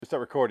start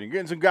recording.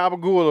 Getting some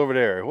gabagool over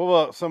there. What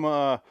about some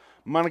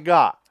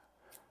managat?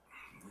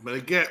 But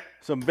again,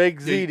 some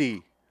baked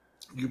ziti.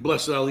 You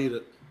bless it, I'll eat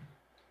it.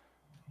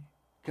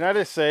 Can I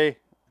just say,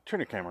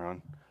 turn your camera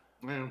on.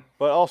 Yeah.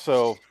 But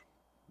also,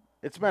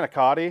 it's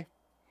manicotti.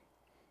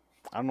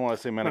 I don't know why I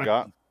say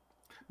managat.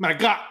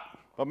 Managat.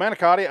 But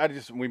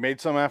manicotti, we made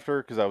some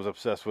after because I was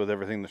obsessed with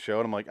everything in the show.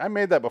 And I'm like, I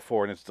made that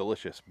before and it's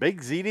delicious.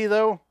 Baked ziti,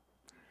 though?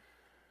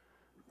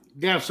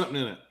 You have something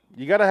in it.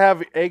 You got to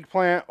have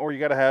eggplant or you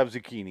got to have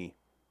zucchini.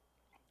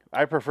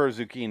 I prefer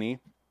zucchini.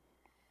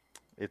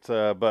 It's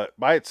but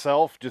by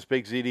itself, just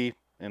baked ziti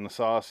and the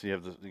sauce. You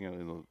have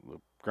the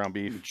ground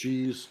beef, the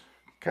cheese.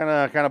 Kind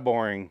of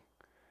boring.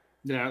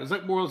 Yeah, it's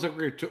like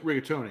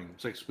rigatoni.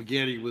 It's like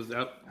spaghetti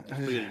without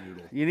spaghetti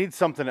noodle. You need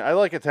something. I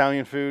like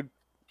Italian food.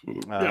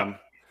 Yeah.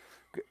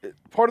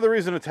 Part of the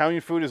reason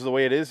Italian food is the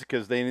way it is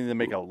because they need to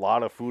make a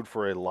lot of food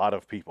for a lot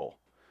of people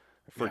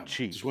for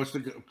cheap. Just watch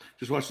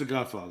The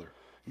Godfather.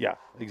 Yeah,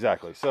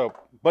 exactly. So,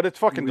 but it's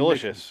fucking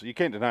delicious. You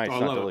can't deny it's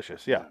not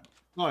delicious. Yeah.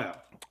 Oh yeah.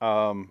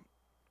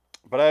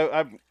 But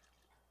I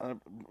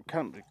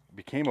kind of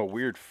became a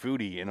weird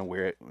foodie in a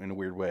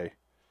weird way.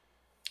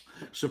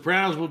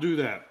 Sopranos will do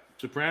that.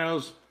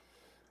 Sopranos.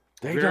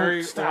 They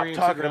don't stop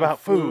talking about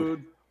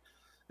food.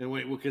 And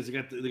wait, because they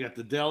got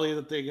the deli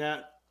that they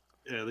got.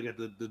 They got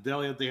the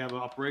deli that they have an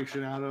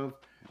operation out of.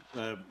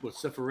 With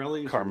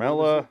Cifarelli.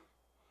 Carmela.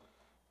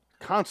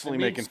 Constantly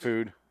making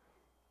food.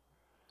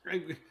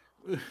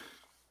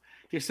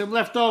 There's some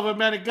leftover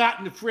manigat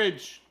in the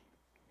fridge.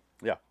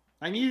 Yeah.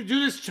 I need to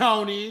do this,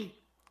 Tony.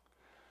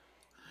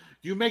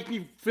 You make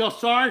me feel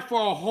sorry for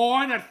a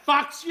whore that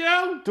fucks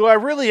you? Do I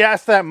really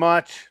ask that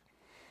much?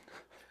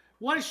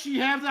 What does she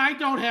have that I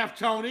don't have,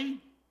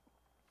 Tony?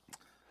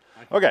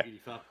 Okay.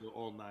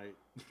 All night.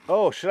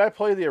 Oh, should I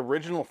play the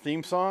original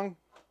theme song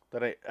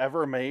that I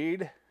ever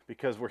made?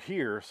 Because we're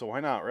here, so why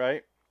not,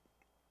 right?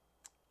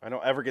 I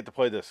don't ever get to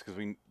play this because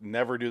we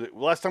never do that.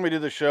 Last time we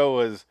did the show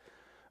was,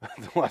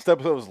 the last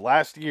episode was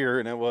last year,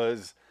 and it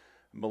was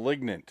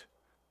Malignant.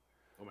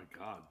 Oh my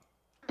God.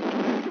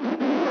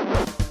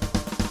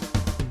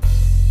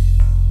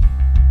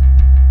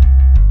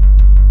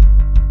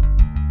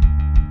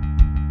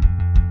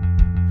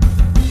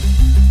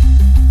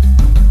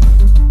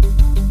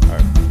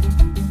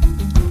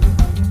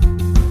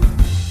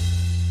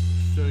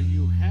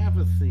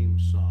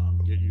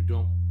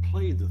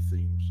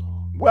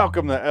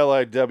 Welcome to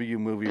LIW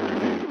Movie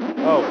Review.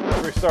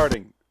 Oh,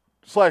 restarting.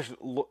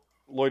 /Lloyd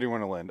in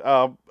Wonderland.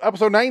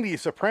 Episode 90,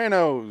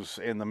 Sopranos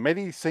and the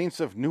Many Saints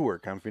of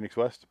Newark. I'm Phoenix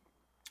West.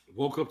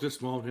 Woke up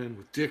this morning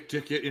with Dick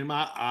Ticket in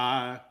my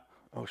eye.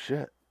 Oh,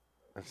 shit.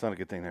 That's not a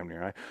good thing to have in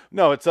your eye.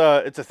 No, it's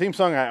a theme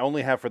song I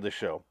only have for this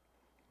show.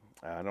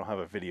 I don't have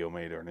a video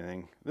made or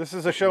anything. This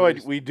is a show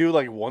we do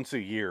like once a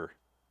year.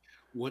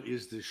 What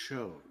is this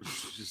show?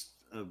 Just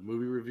a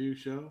movie review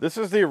show? This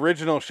is the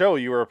original show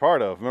you were a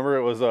part of. Remember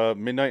it was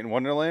Midnight in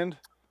Wonderland?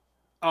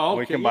 Oh, okay.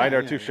 We combined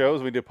our two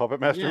shows. We did Puppet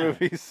Master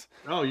movies.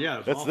 Oh,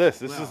 yeah. That's awful.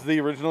 This is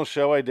the original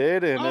show I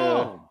did. And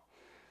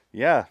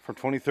from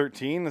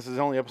 2013. This is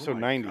only episode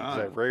 90 because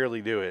I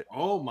rarely do it.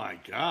 Oh, my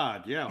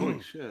God. Yeah,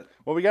 holy shit.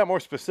 Well, we got more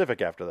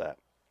specific after that.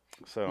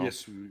 So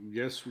Yes,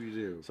 we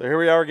do. So here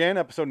we are again,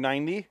 episode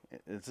 90.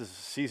 This is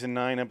season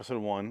 9,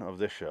 episode 1 of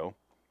this show.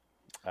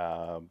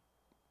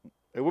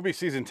 It would be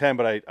season 10,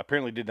 but I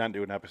apparently did not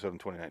do an episode in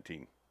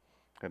 2019.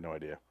 I had no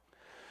idea.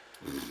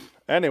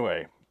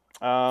 Anyway,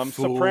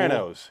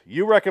 Sopranos.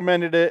 You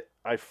recommended it.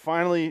 I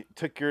finally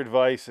took your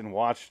advice and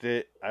watched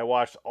it. I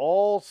watched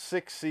all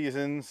 6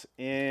 seasons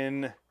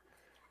in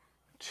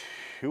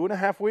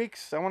 2.5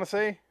 weeks, I want to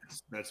say.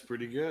 That's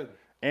pretty good.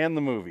 And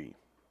the movie.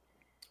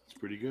 It's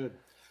pretty good.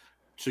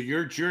 So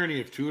your journey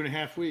of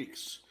 2.5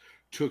 weeks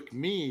took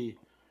me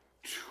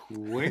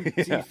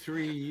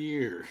 23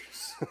 years.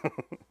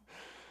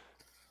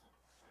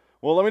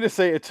 Well, let me just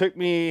say it took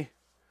me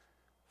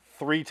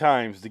 3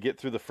 times to get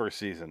through the first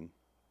season.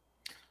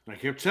 I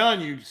kept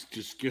telling you,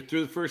 just get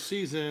through the first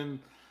season.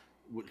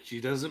 She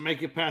doesn't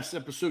make it past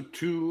episode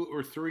 2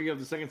 or 3 of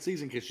the second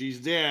season because she's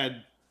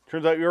dead.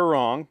 Turns out you're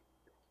wrong.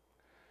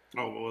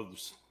 Oh, well,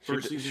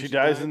 first season she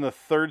dies in the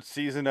 3rd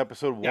season,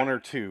 episode 1 or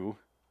 2.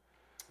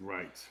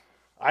 Right.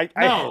 Yes.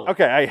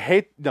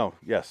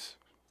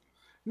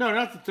 No,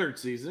 not the 3rd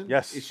season.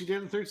 Yes. Is she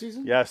dead in the 3rd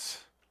season?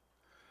 Yes.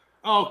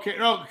 Okay,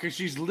 no, because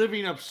she's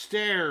living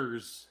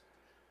upstairs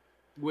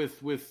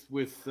with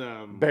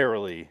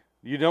barely.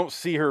 You don't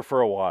see her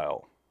for a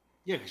while.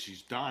 Yeah, because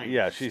she's dying.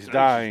 Yeah, she's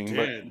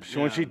dying. She's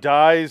when she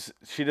dies,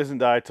 she doesn't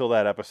die till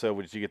that episode,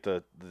 which you get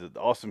the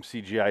awesome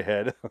CGI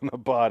head on the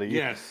body.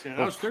 Yes, that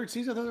was 3rd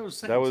season. I thought that was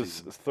 2nd season. That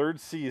was 3rd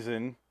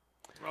season.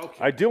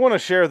 Okay. I do want to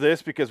share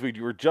this because we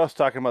were just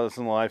talking about this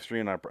in the live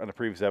stream on a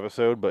previous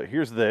episode, but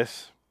here's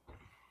this.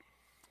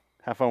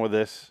 Have fun with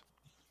this.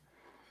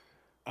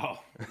 Oh,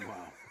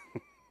 wow.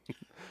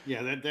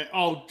 Yeah,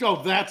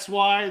 that's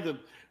why the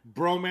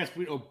bromance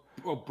between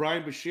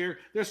Brian Bashir,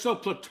 they're so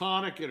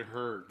platonic it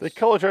hurts. They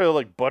call each other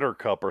like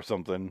Buttercup or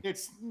something.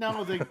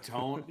 No, they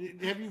don't.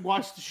 Have you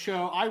watched the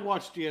show? I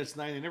watched DS9.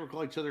 They never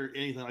call each other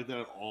anything like that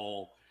at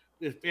all.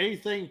 if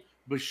anything,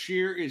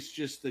 Bashir is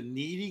just the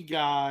needy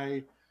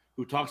guy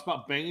who talks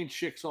about banging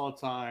chicks all the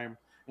time,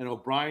 and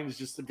O'Brien is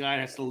just the guy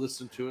that has to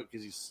listen to it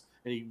because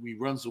he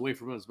runs away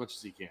from it as much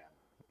as he can.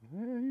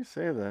 Yeah, you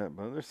say that,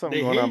 but there's something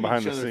They going on hate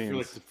behind each the other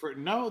scenes. for like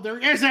no, there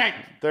isn't.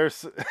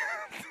 There's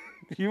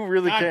you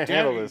really God can't damn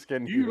handle it. this,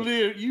 can you?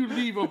 You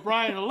leave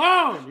O'Brien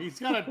alone. He's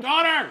got a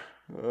daughter.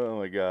 Oh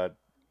my God.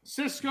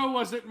 Cisco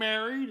wasn't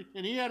married,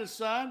 and he had a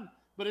son,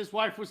 but his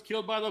wife was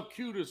killed by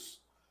Locutus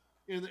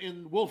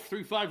in Wolf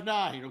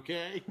 359.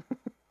 Okay,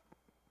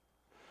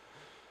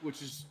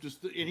 which is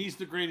just, and he's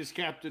the greatest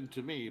captain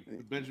to me,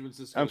 Benjamin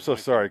Cisco. I'm so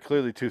sorry.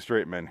 Clearly, two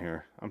straight men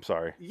here. I'm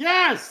sorry.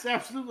 Yes,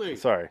 absolutely.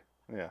 Sorry.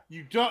 Yeah.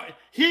 You don't.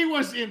 He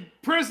was in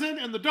prison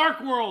in the dark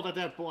world at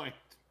that point,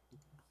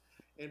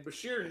 and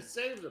Bashir has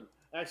saved him.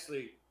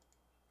 Actually,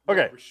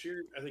 Okay.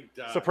 Bashir, I think,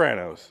 died.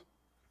 Sopranos.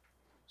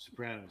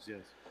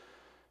 Yes.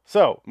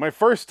 So, my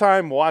first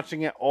time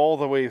watching it all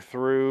the way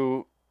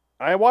through,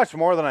 I watched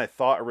more than I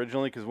thought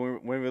originally because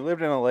when we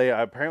lived in LA,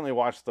 I apparently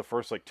watched the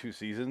first like 2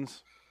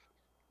 seasons,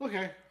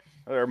 Okay.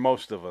 or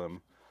most of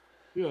them.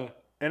 Yeah.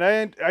 And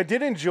I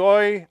did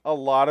enjoy a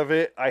lot of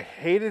it. I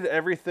hated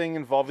everything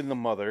involving the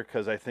mother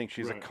because I think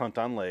she's a cunt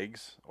on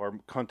legs, or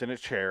cunt in a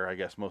chair, I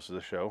guess, most of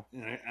the show.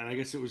 And I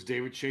guess it was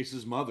David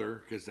Chase's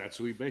mother, because that's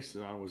who he based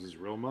it on, was his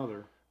real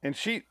mother. And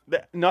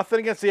nothing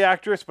against the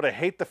actress, but I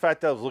hate the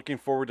fact that I was looking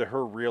forward to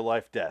her real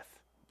life death.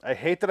 I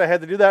hate that I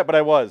had to do that, but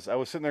I was. I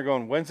was sitting there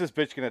going, when's this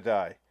bitch going to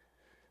die?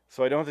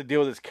 So I don't have to deal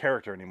with this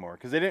character anymore.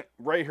 Because they didn't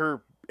write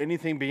her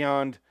anything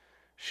beyond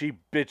she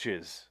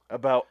bitches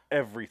about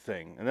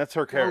everything. And that's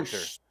her character.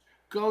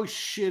 Go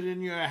shit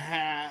in your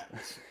hat.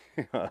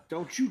 Yeah.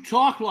 Don't you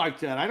talk like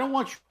that. I don't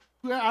want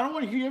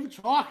to hear you ever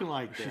talking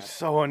like that. She's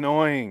so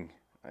annoying.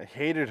 I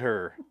hated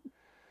her.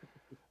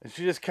 And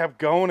she just kept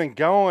going and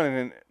going.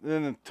 And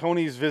then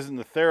Tony's visiting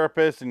the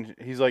therapist. And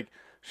she's like,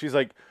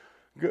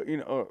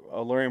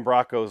 Lorraine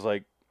Bracco's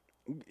like,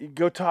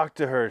 go talk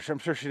to her. I'm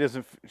sure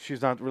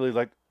she's not really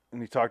like,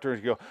 and he talked to her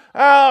and she go,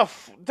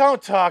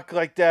 don't talk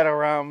like that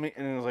around me.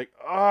 And it was like,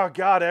 oh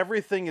God,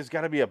 everything has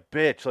got to be a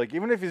bitch. Like,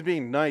 even if he's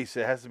being nice,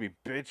 it has to be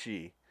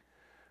bitchy.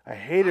 I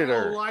hated her.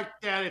 I don't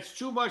like that. It's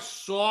too much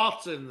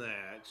salt in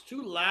there. It's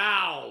too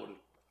loud.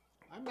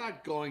 I'm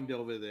not going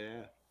over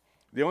there.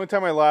 The only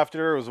time I laughed at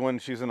her was when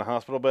she's in the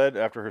hospital bed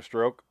after her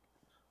stroke.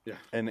 Yeah.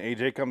 And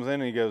AJ comes in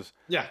and he goes,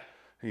 yeah.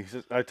 He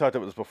says, I talked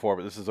about this before,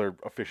 but this is our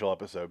official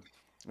episode.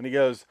 And he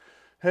goes,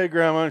 hey,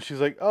 Grandma. And she's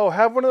like, oh,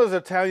 have one of those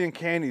Italian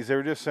candies they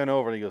were just sent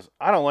over. And he goes,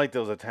 I don't like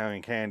those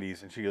Italian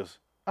candies. And she goes,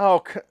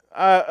 oh,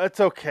 it's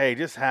okay.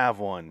 Just have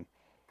one.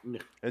 Yeah.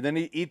 And then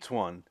he eats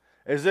one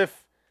as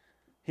if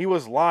he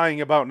was lying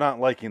about not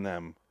liking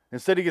them.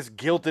 Instead, he gets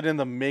guilted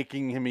into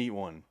making him eat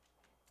one.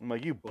 I'm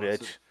like, you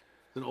bitch.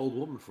 It's an old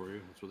woman for you.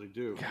 That's what they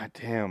do. God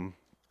damn.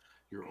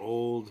 Your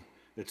old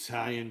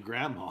Italian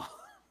grandma.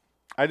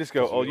 I just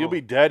go, oh, you'll be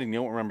dead and you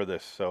won't remember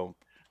this. So,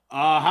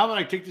 how about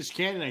I take this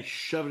candy and I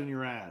shove it in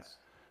your ass?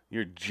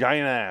 Your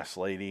giant ass,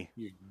 lady.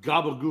 You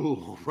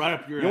gabagool right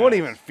up your ass. You won't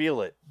even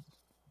feel it.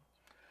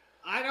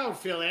 I don't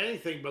feel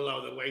anything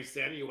below the waist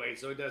anyway,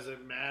 so it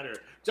doesn't matter.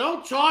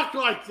 Don't talk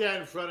like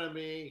that in front of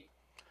me.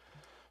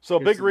 So, a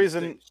big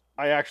reason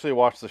I actually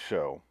watched the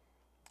show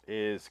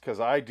is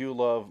because I do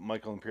love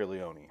Michael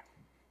Imperioli.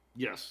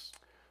 Yes.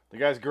 The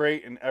guy's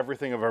great in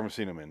everything I've ever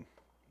seen him in.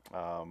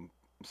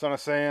 Son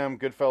of Sam,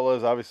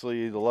 Goodfellas,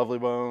 obviously, The Lovely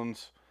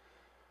Bones.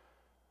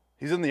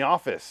 He's in The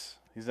Office.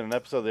 He's in an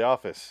episode of The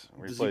Office.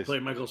 Does he play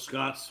Michael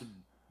Scott's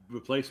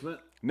replacement?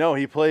 No,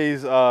 he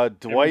plays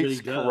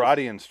Dwight's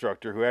karate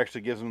instructor who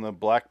actually gives him the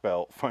black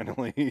belt,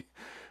 finally.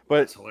 But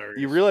that's hilarious.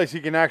 You realize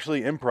he can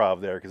actually improv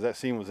there because that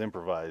scene was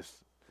improvised.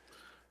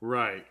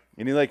 Right.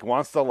 And he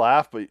wants to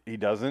laugh, but he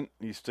doesn't.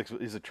 He's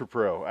a true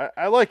pro.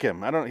 I like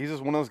him. He's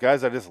just one of those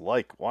guys I just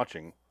like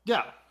watching.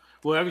 Yeah.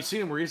 Well, have you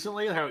seen him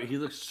recently? How he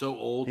looks so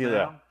old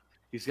now.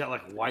 He's got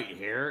like white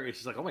hair. It's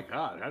just like, oh my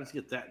God, how does he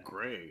get that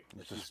gray?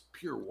 It's just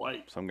pure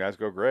white. Some guys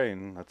go gray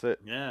and that's it.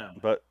 Yeah.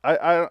 But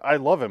I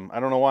love him. I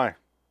don't know why.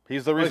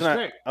 He's the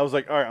reason I was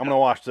like, all right, I'm going to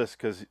watch this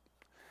because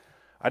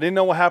I didn't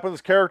know what happened to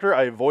this character.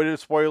 I avoided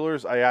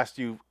spoilers. I asked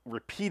you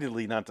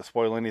repeatedly not to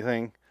spoil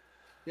anything.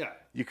 Yeah.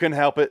 You couldn't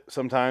help it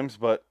sometimes,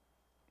 but.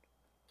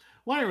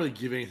 Well, I didn't really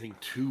give anything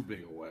too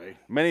big away.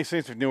 Many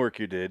Saints of Newark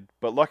you did,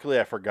 but luckily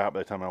I forgot by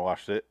the time I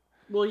watched it.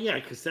 Well, yeah,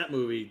 because that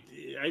movie,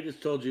 I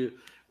just told you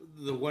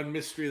the one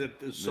mystery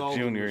that is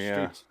solved in the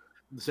streets,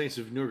 the Saints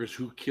of Newark is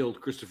who killed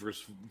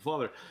Christopher's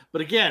father.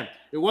 But again,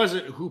 it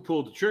wasn't who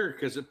pulled the trigger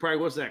because it probably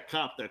was that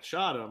cop that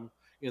shot him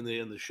in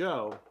the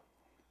show.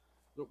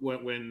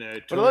 When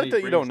Tony but I like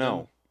that you don't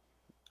know.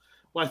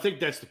 Well, I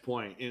think that's the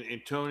point.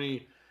 And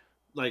Tony,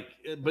 but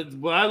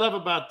what I love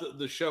about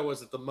the show was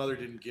that the mother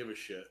didn't give a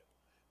shit.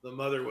 The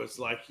mother was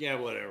like, yeah,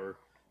 whatever.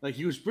 Like,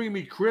 he was bringing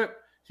me crib.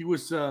 He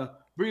was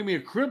bringing me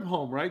a crib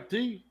home, right,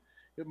 T?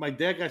 If my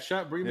dad got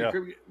shot, bring me a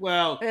crib.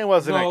 Well, it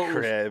wasn't a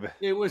crib.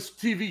 It was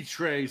TV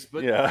trays,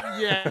 but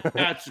yeah,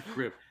 that's a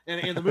crib. And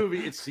in the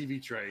movie, it's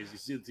TV trays. You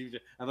see the TV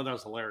trays. I thought that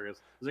was hilarious.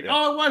 It's like,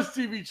 oh, it was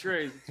TV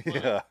trays. It's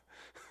funny. Yeah.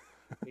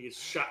 He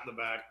gets shot in the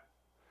back.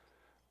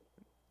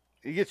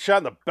 He gets shot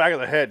in the back of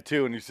the head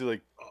too, and you see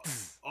like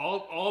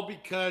all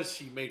because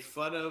he made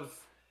fun of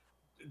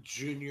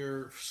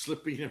Junior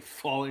slipping and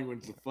falling when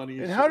the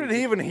funniest. And how did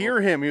he even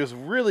hear him? He was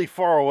really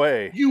far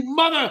away. You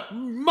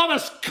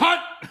mother's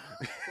cunt!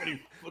 When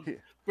he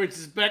brings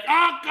his back.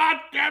 Oh, God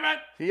damn it!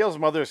 He yells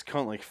 "mother's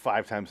cunt" like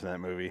 5 times in that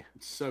movie.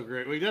 It's so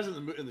great. Well, he does it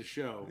in the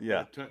show.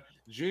 Yeah.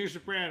 Junior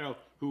Soprano,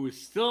 who is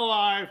still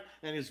alive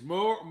and is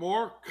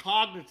more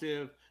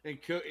cognitive and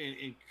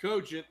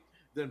cogent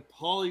than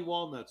Paulie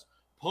Walnuts.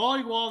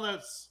 Paulie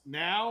Walnuts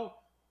now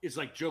is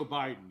like Joe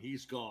Biden.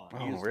 He's gone.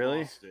 Oh, He has really?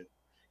 lost it.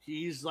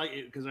 He's like,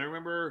 because I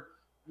remember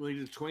when he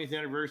did the 20th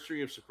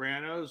anniversary of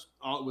Sopranos,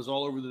 it was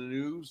all over the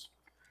news.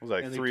 It was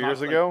like And they 3 talked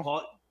years like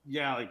ago.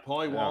 like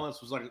Paulie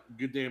Walnuts was like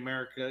Good Day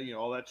America,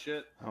 all that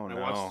shit. Oh, and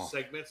no. I watched the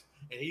segments,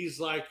 and he's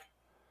like,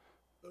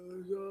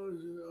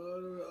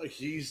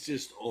 he's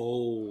just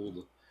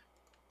old.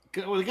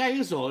 Well, the guy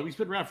is old. He's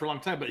been around for a long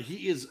time, but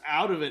he is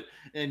out of it.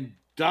 And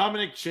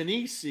Dominic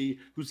Chianese,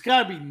 who's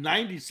got to be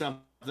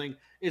 90-something,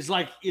 is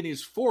like in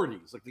his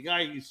 40s. Like the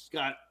guy, he's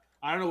got,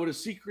 I don't know what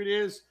his secret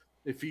is.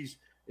 If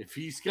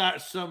he's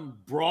got some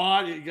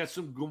broad, he got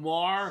some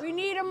Gumar, We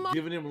need him.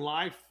 giving him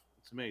life.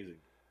 It's amazing.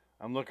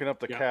 I'm looking up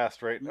the Yeah.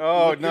 cast right.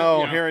 Oh Look,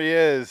 no, yeah. here he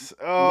is.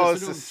 Oh,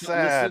 this Listen to is him-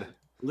 sad.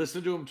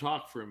 Listen to him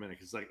talk for a minute.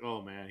 It's like,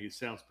 oh man, he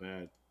sounds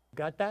bad.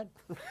 Got that?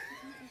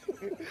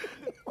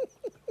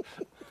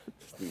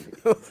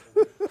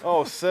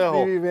 Oh, Sil.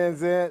 Stevie Van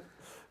Zandt,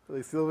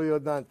 like Silvio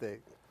Dante.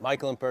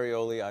 Michael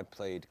Imperioli, I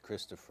played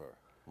Christopher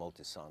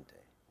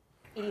Moltisanti.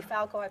 Edie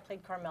Falco, I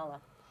played Carmela.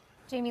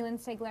 Jamie Lynn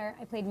Sigler,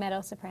 I played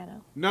Meadow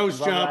Soprano. Nose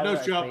Robert job, Adler,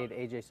 nose job. I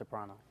played AJ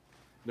Soprano.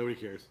 Nobody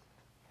cares.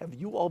 Have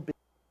you all been?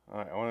 All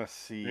right, I want to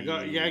see. You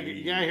gotta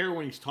hear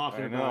when he's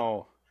talking I about.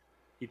 know.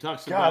 He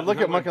talks about. God, look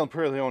at Michael.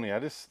 Michael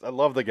Imperioli. I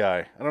love the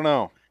guy. I don't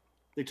know.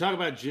 They talk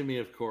about Jimmy,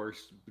 of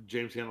course,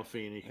 James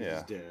Gandolfini, because Yeah.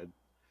 he's dead,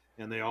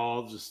 and they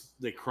all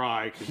they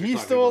cry. 'cause they're He's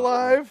talking still about-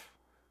 alive.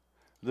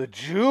 The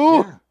Jew.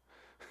 Yeah.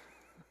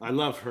 I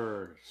love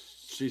her.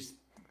 She's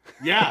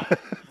yeah.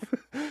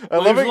 I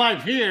love he's it.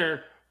 alive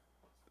here.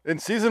 In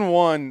season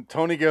 1,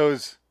 Tony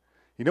goes,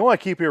 "You know why I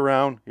keep you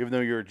around, even though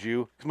you're a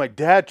Jew? Because my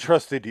dad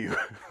trusted you."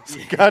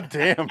 God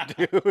damn,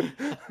 dude.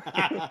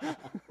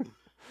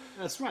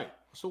 That's right.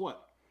 So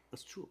what?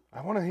 That's true.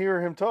 I want to hear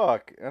him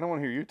talk. I don't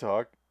want to hear you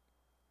talk.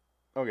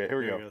 Okay, here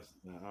we There go. he goes.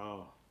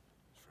 Oh,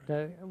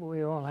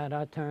 We all had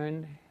our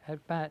turn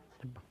at bat.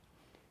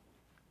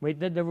 We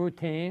did the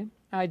routine.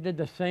 I did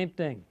the same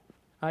thing.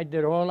 I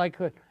did all I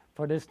could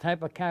for this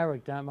type of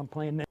character I'm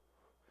playing. This.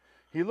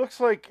 He looks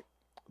like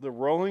the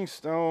Rolling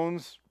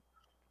Stones.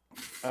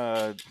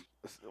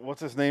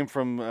 What's his name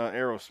from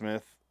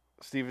Aerosmith?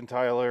 Steven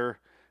Tyler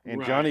and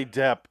Right. Johnny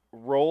Depp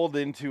rolled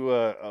into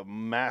a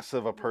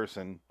massive a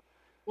person.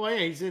 well, yeah.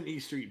 He's in E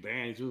Street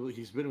Band.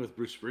 He's been with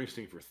Bruce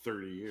Springsteen for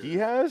 30 years. He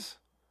has?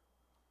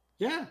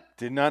 Yeah.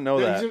 Did not know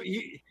Yeah, that.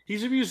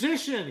 he's a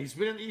musician. He's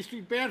been in the E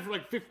Street Band for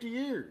like 50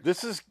 years.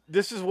 This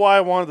is why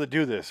I wanted to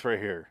do this right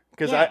here.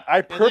 Because Yeah, I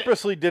and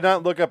purposely did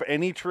not look up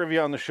any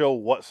trivia on the show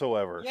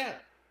whatsoever. Yeah.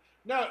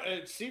 No,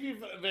 Stevie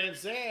Van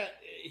Zandt,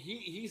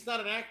 he's not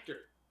an actor.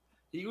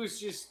 He was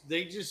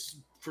they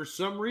for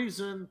some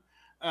reason,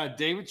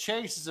 David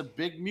Chase is a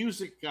big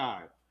music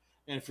guy.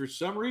 And for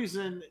some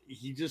reason,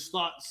 he just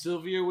thought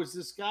Sylvia was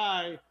this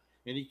guy,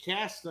 and he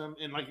cast him.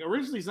 And like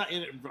originally, he's not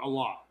in it a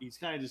lot. He's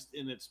kind of just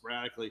in it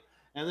sporadically.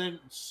 And then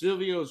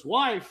Silvio's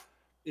wife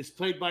is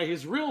played by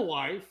his real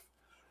wife,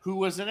 who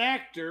was an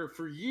actor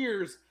for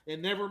years and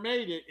never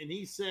made it. And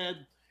he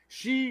said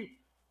she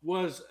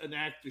was an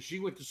actor. She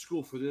went to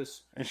school for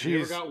this. And She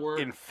never she's got work.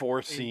 in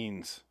 4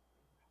 scenes.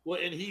 Well,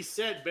 and he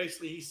said,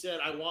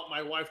 I want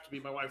my wife to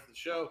be my wife in the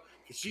show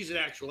because she's an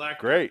actual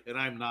actor. Great. And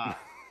I'm not.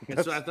 And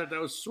so I thought that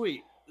was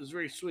sweet. It was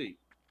very sweet.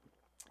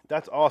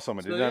 That's awesome.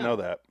 I did So, not yeah. know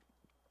that.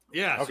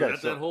 Yeah. Okay,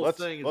 so that whole let's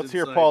thing is let's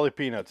hear inside Paulie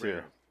Peanuts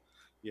Sopranos.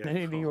 here.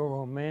 Yeah.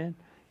 80-year-old man.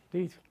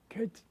 These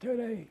kids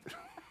today.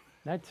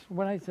 That's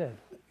what I said.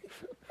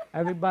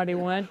 Everybody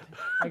went.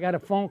 I got a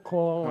phone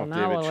call Oh, an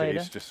hour David later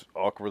Chase just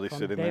awkwardly from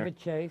sitting David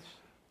Chase,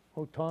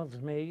 who tells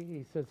me,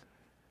 he says,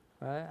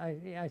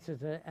 I says,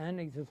 and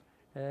he says,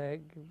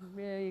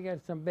 yeah, you got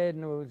some bad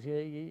news.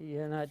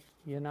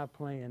 You're not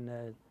playing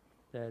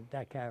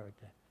that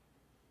character.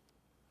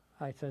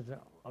 I says,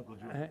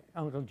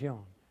 Uncle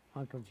John.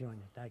 Uncle Junior,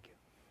 thank you.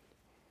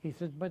 He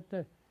says, but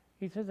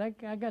he says, I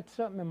got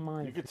something in there.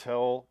 mind. You could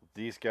tell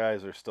these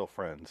guys are still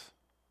friends.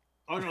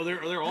 Oh, no,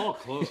 they're all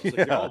close. Like,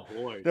 Yeah. They're all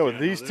boys. No, Yeah,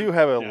 these they're- two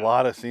have a yeah.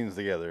 lot of scenes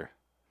together.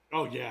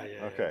 Oh, yeah.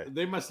 Okay.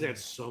 They must have had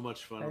so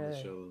much fun on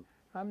the show.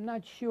 I'm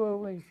not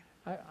sure.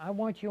 I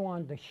want you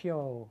on the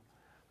show.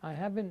 I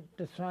haven't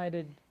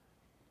decided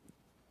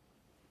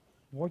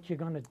what you're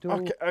going to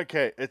do.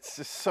 Okay, it's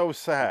just so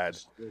sad.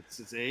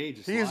 It's age.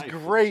 It's He's life.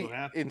 That's great what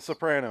happens. in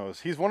Sopranos.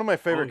 He's one of my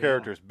favorite yeah.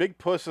 characters. Big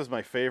Puss is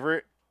my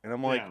favorite, and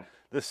I'm like, Yeah.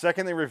 the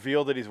second they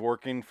reveal that he's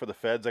working for the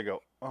feds, I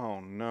go, oh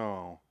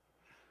no.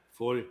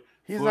 40.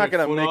 He's not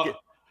gonna make it.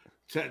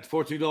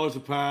 $14 a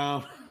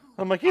pound.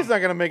 I'm like, he's not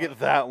gonna make it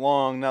that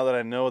long. Now that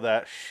I know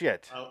that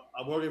shit.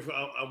 I'm working for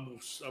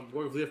I'm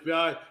working for the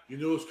FBI. You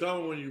knew it was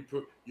coming when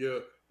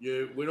you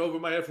went over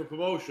my head for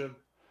promotion.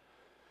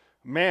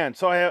 Man,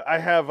 so I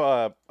have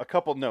a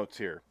couple notes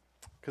here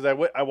because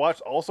I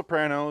watched All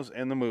Sopranos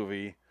and the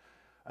movie,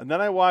 and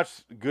then I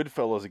watched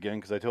Goodfellas again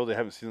because I told you I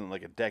haven't seen it in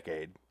like a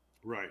decade.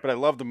 Right. But I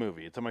love the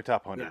movie. It's on my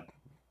top 100.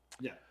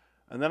 Yeah.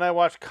 And then I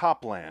watched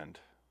Copland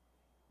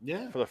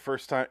Yeah. for the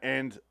first time,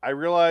 and I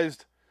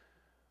realized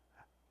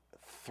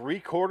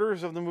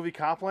 3/4 of the movie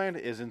Copland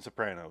is in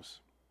Sopranos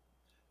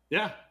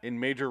Yeah. in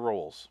major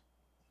roles.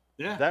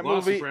 Yeah. That a lot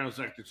movie- of Sopranos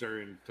actors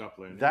are in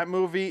Copland. That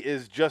movie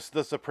is just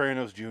The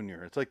Sopranos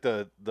Jr. It's like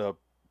the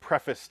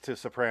preface to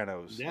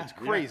Sopranos. Yeah, It's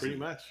crazy. Yeah, pretty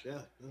much.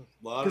 Yeah. A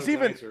lot 'Cause of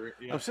even- guys are,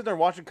 yeah. I'm sitting there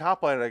watching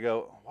Copland, and I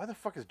go, "Why the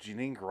fuck is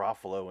Janine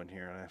Garofalo in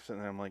here?" And I'm sitting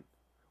there, I'm like,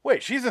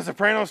 "Wait, she's in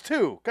Sopranos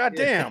too. God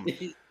damn!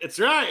 It's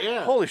right.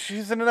 Yeah. Holy,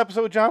 she's in an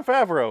episode with John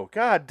Favreau.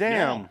 God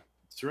damn!" Yeah,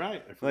 that's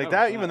right. I forgot Like about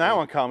that, even that yeah.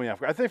 one caught me off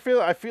guard.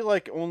 I feel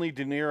like only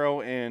De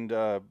Niro and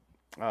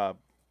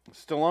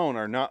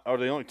Stallone are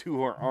the only two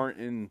who aren't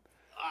in.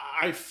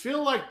 I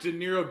feel like De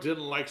Niro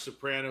didn't like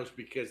Sopranos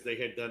because they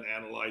had done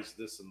Analyze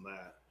This and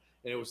That,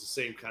 and it was the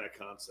same kind of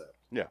concept.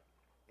 Yeah.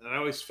 And I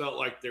always felt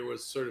like there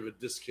was sort of a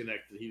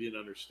disconnect that he didn't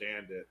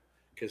understand it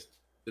because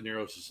De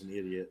Niro's just an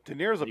idiot. De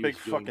Niro's a He big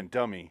was doing- fucking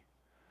dummy.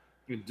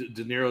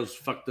 De Niro's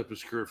fucked up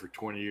his career for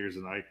 20 years,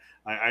 and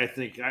I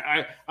think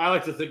I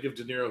like to think of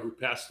De Niro who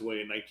passed away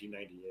in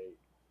 1998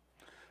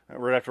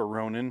 Right after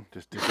Ronin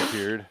just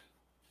disappeared.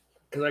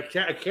 because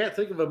I can't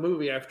think of a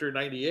movie after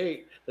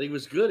 98 that he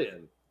was good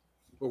in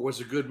or was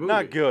a good movie.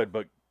 Not good,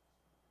 but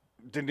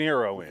De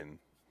Niro in.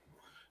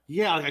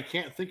 Yeah, like I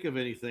can't think of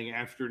anything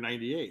after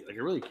 98. Like I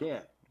really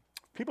can't.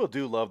 People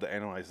do love to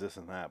analyze this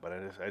and that, but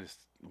I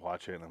just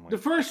watch it and I'm The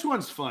like, first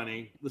one's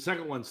funny. The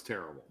second one's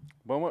terrible.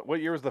 well, what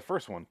year was the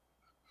first one?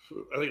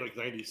 I think like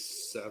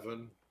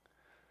 97.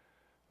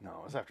 No,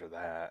 it was after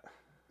that.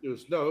 It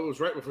was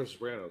right before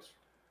Sopranos.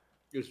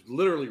 It was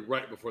literally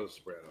right before The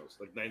Sopranos,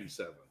 like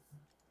 97.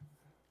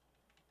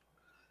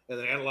 And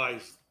then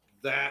Analyze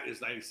That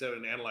is 97,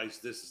 and Analyze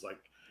This is like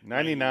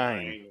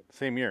 99,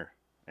 same year.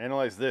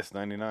 Analyze This,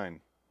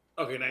 99.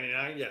 Okay,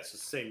 99. Yes, it's the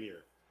same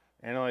year.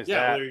 Analyze Yeah,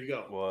 That well, there you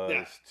go. was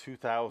Yeah.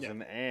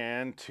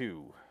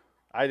 2002.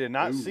 I did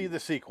not see Ooh. the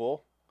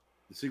sequel.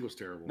 The sequel's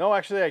terrible. No,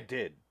 actually, I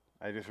did.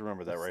 I just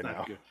remember that It's right not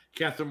now. Good.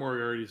 Catherine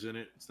Moriarty's in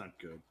it. It's not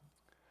good.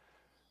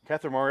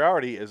 Catherine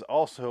Moriarty is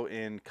also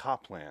in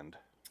Copland.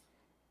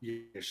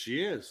 Yes,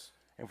 she is.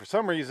 And for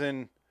some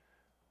reason,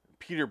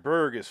 Peter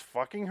Berg is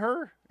fucking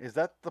her? Is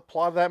that the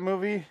plot of that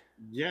movie?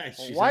 Yeah.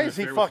 she's Why having is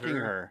he an affair with fucking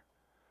her?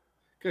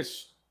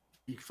 Because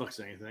he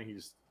fucks anything. He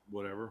just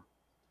whatever.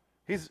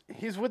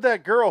 He's with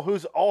that girl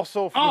who's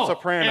also from The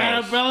Sopranos.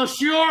 Annabella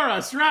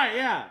Shioras, right?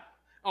 Yeah.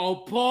 Oh,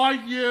 poor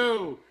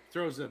you!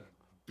 Throws a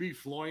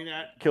beef loin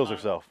at. Kills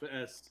herself.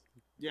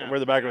 Yeah. Where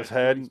the back of his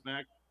head.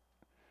 Back.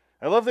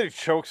 I love that he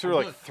chokes her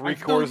like I've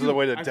 3/4 known of the you-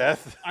 way to I've-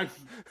 death.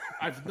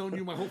 I've known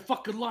you my whole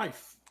fucking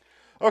life.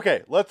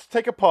 Okay, let's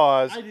take a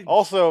pause. I didn't,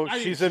 Also, I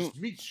she's didn't in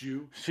just meet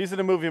you. she's in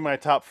a movie in my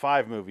top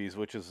 5 movies,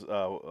 which is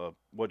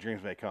What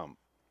Dreams May Come.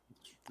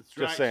 That's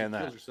right. saying she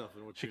that. Kills herself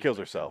in what She Dreams kills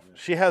May herself. Come,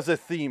 yeah. She has a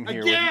theme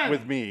here Again!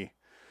 with me.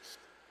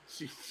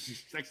 She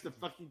likes to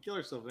fucking kill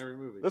herself in every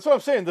movie. That's what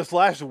I'm saying. This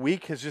last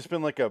week has just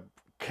been like a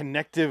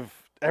connective.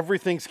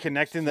 Everything's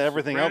connecting to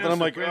everything else, and I'm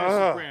like,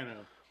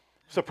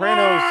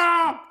 Sopranos.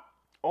 Ah!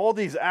 All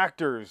these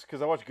actors,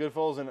 because I watch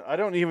Goodfellas, and I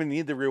don't even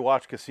need to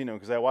rewatch Casino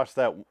because I watch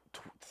that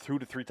 2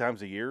 to 3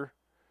 times a year.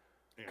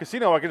 Yeah.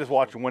 Casino, I can just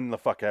watch when the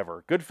fuck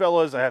ever.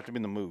 Goodfellas, I have to be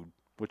in the mood,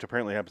 which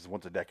apparently happens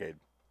once a decade.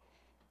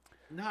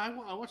 No,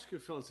 I watch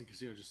Goodfellas and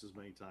Casino just as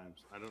many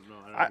times. I don't know.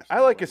 don't I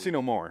understand like why.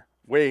 Casino more,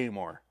 way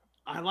more.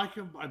 I like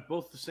them.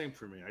 Both the same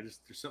for me.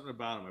 There's something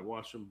about them. I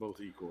watch them both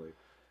equally.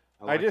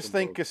 I like just them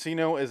think both.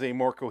 Casino is a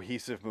more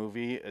cohesive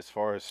movie as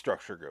far as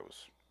structure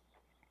goes.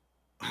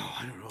 Oh,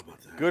 I don't know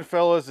about that.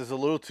 Goodfellas is a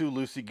little too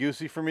loosey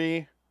goosey for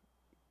me.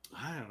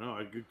 I don't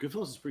know.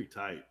 Goodfellas is pretty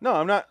tight. No,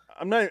 I'm not.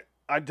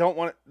 I don't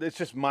want. It's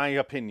just my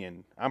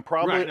opinion. I'm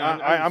probably. Right, no, I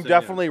I'm understand,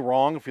 definitely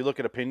wrong if you look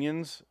at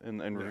opinions and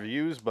Yeah.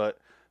 reviews, but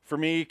for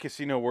me,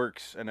 Casino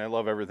works, and I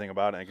love everything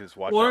about it. I can just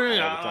watch it Well, all yeah,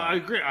 the I time.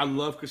 agree. I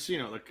love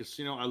Casino. Like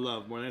Casino, I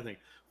love more than anything.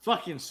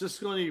 Fucking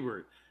Siskel and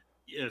Ebert.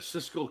 Yeah,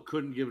 Siskel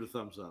couldn't give it a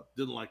thumbs up.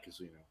 Didn't like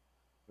Casino.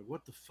 Like,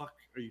 what the fuck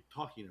are you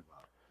talking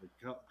about?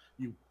 Like,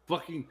 you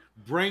fucking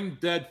brain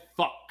dead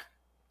fuck.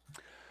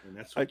 And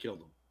that's what killed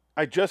him.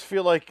 I just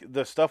feel like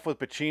the stuff with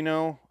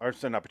Pacino, or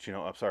so not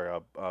Pacino. I'm sorry,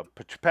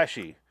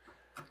 Pesci.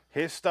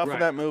 His stuff in Right.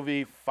 that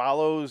movie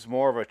follows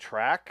more of a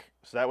track,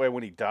 so that way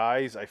when he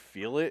dies, I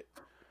feel it.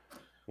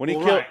 When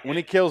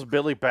he kills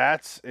Billy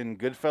Bats in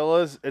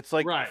Goodfellas, it's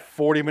like Right.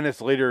 40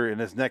 minutes later,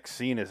 and his next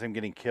scene is him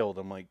getting killed.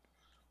 I'm like,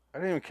 I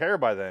didn't even care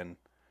by then.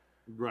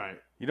 Right.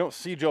 You don't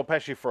see Joe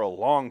Pesci for a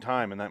long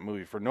time in that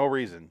movie for no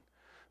reason.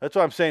 That's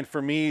what I'm saying.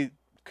 For me,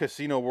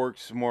 Casino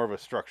works more of a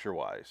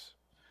structure-wise.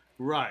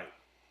 Right.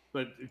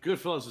 But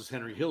Goodfellas is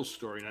Henry Hill's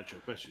story, not Joe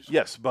Pesci's story.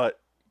 Yes, but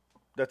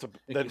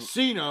In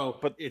Casino,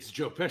 but- it's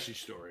Joe Pesci's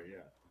story,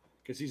 yeah.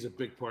 because he's a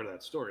big part of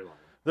that storyline.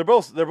 They're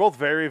both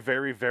very,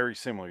 very, very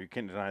similar. You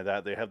can't deny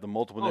that. They have the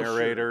multiple Oh, sure.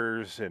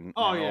 narrators and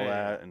all yeah.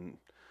 that. And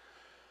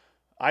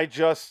I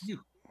just,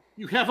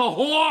 You have a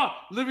whore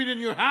living in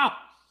your house.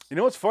 you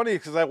know what's funny?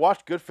 Because I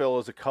watched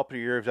Goodfellas a couple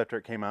of years after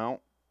it came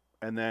out,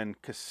 and then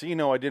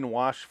Casino I didn't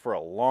watch for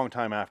a long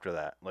time after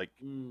that. Like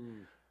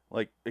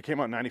it came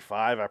out in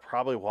 '95. I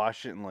probably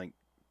watched it in like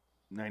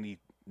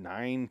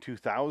 '99,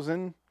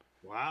 2000.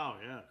 Wow,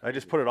 yeah. I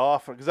just put it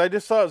off because I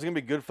just thought it was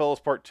gonna be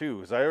Goodfellas Part 2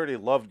 because I already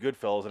loved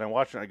Goodfellas, and I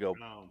watched it and I go,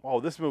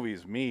 "Oh, this movie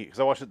is me." Because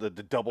I watched it the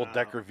double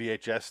decker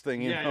VHS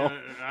thing, you know.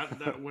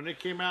 When it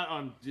came out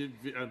on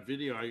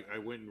video, I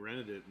went and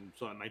rented it and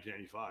saw it in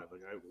 1995.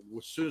 Like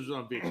as soon as it was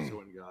on VHS, I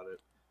went and got it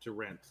to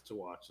rent to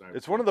watch. And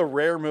It's one of the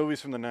rare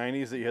movies from the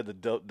 '90s that you had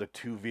the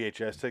two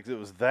VHS sticks. It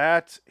was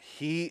that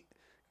Heat.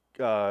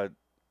 Why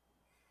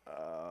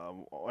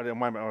am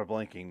I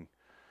blanking?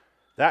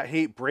 That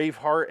Heat,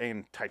 Braveheart,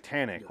 and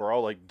Titanic were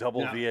all like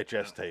double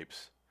VHS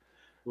tapes.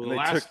 Well,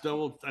 I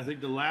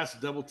think the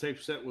last double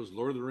tape set was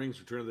Lord of the Rings: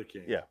 Return of the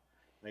King. Yeah,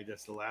 I think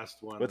that's the last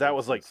one. but that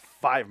was like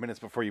 5 minutes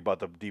before you bought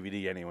the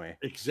DVD anyway.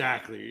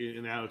 Exactly,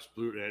 and now it's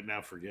Blu-ray.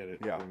 Now forget it.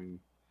 Yeah. I mean,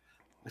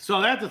 I saw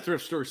that at the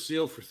thrift store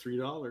sealed for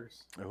 $3.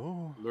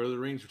 Oh, Lord of the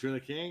Rings: Return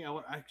of the King.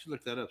 I should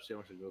look that up. See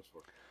how much it goes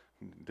for.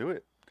 do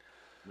it.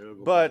 Maybe I'll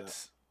go buy But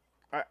that.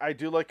 I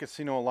do like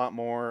Casino a lot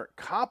more.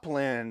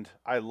 Copland,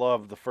 I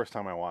loved the first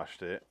time I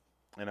watched it.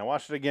 And I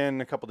watched it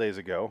again a couple days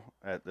ago.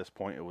 At this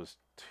point, it was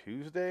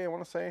Tuesday, I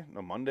want to say.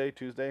 No, Monday,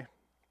 Tuesday.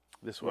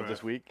 This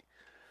week.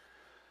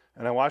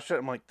 And I watched it.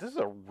 I'm like, this is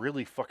a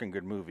really fucking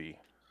good movie.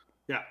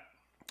 Yeah.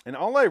 And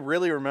all I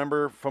really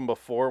remember from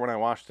before when I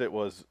watched it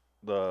was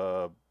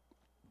the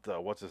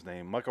what's his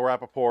name? Michael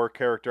Rappaport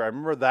character. I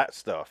remember that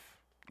stuff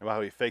about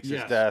how he fakes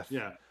his death.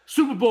 Yeah.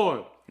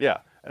 Superboy. Yeah.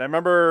 And I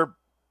remember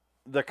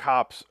the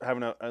cops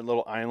having a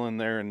little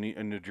island there in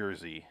New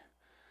Jersey.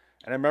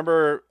 And I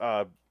remember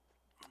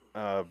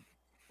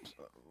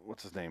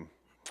what's his name?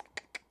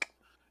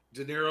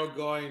 De Niro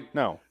going,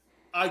 No.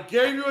 I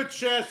gave you a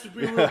chance to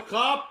be a real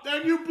cop,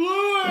 and you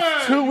blew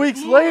it. 2 You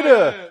weeks blew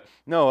later. it."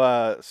 No,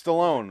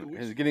 Stallone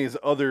is getting his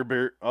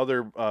other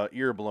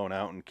ear blown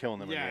out and killing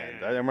them in the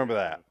end. I remember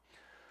that.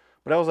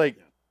 But I was like,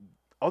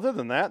 other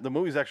than that, the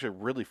movie's actually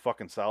really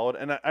fucking solid.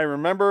 And I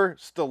remember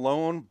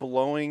Stallone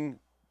blowing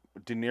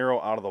De Niro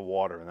out of the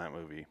water in that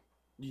movie.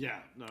 Yeah.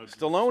 No.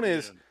 Stallone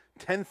is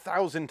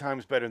 10,000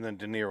 times better than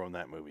De Niro in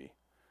that movie.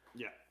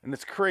 Yeah. And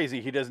it's crazy.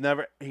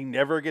 He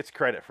never gets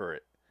credit for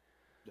it.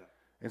 Yeah.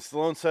 And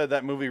Stallone said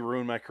that movie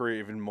ruined my career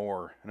even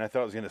more, and I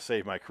thought it was going to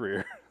save my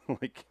career.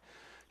 Like,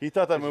 he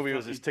thought that movie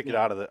was his ticket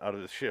out of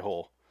the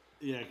shithole.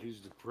 Yeah, he's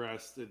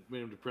depressed. It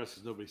made him depressed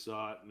because nobody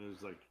saw it, and it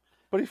was like,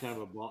 But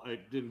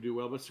it didn't do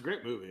well. But it's a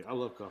great movie. I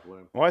love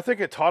Copland. well, I think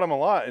it taught him a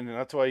lot, and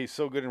that's why he's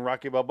so good in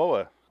Rocky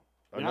Balboa.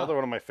 Another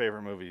one of my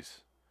favorite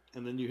movies.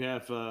 And then you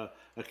have a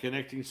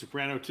connecting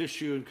soprano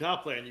tissue in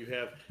Copland. You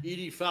have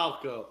Edie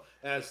Falco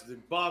as the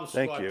bomb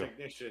squad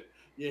technician.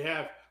 You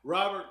have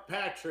Robert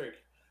Patrick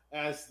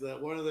as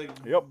one of the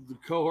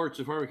cohorts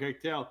of Harvey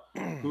Keitel,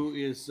 who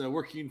is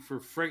working for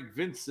Frank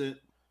Vincent,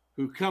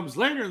 who comes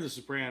later in The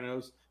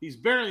Sopranos. He's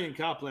barely in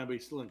Copland, but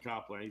he's still in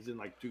Copland. He's in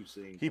like 2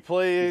 scenes. He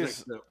plays he's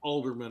like the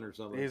alderman or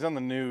something. He's on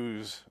the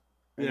news.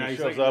 And Yeah, he he's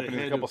shows like up the in a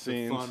head couple of the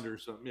scenes. fund or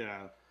something.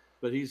 Yeah,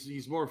 but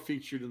he's more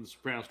featured in The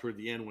Sopranos toward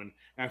the end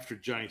after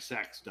Johnny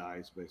Sacks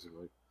dies,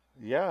 basically.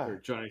 Yeah, or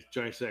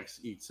Johnny Sacks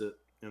eats it,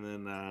 and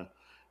then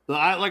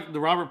I like the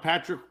Robert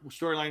Patrick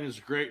storyline is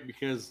great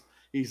because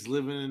he's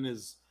living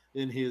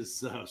in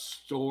his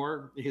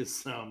store,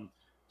 his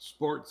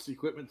sports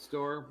equipment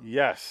store.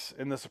 Yes,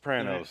 in The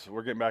Sopranos.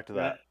 We're getting back to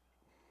that.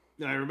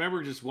 And I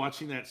remember just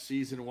watching that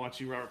season,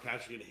 watching Robert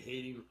Patrick and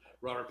hating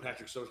Robert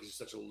Patrick so much because he's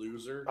such a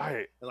loser.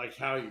 And like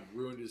how he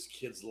ruined his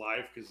kid's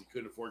life because he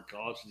couldn't afford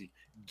college because he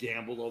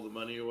gambled all the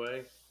money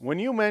away. When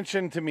you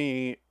mentioned to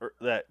me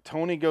that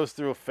Tony goes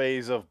through a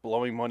phase of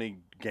blowing money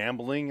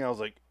gambling, I was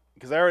like,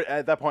 because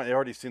at that point I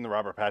already seen the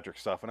Robert Patrick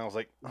stuff, and I was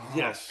like, oh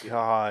yes,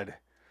 God.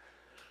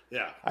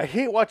 Yeah. I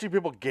hate watching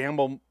people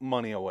gamble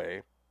money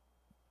away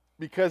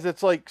because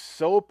it's like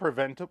so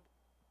preventable.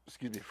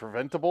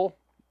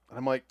 And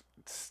I'm like,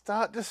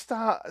 just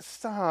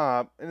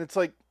stop. And it's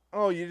like,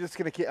 oh, you're just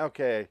going to keep,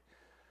 okay.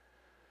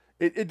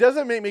 It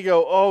doesn't make me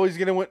go, oh, he's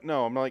going to win.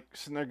 No, I'm like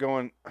sitting there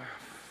going,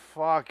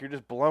 fuck, you're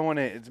just blowing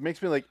it. It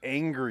makes me like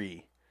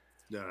angry.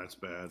 Yeah, that's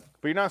bad.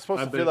 But you're not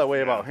supposed to feel that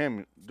way about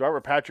him.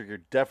 Robert Patrick, you're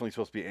definitely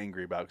supposed to be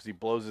angry about because he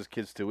blows his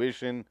kids'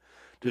 tuition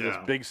to this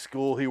big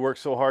school he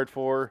works so hard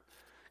for.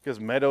 Because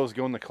Meadows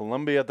going to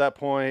Columbia at that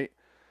point.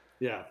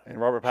 Yeah. And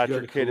Robert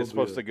Patrick's kid is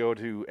supposed to go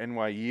to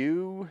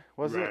NYU,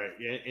 was it? Right.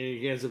 Yeah, and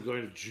he ends up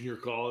going to junior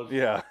college.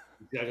 Yeah.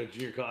 He's got to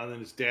junior college, and then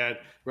his dad,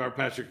 Robert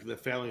Patrick, the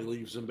family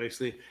leaves him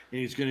basically,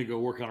 and he's going to go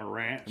work on a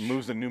ranch. And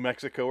moves to New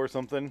Mexico or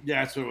something.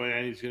 Yeah, that's what.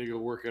 And he's going to go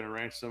work on a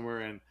ranch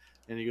somewhere, and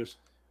he goes,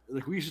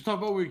 like, we used to talk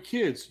about when we were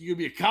kids. You gonna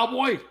be a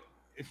cowboy?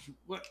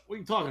 What are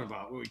you talking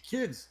about? When we were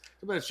kids?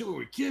 Talk about that shit when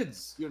we were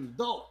kids. You're an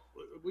adult.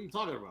 What are you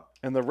talking about?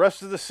 And the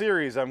rest of the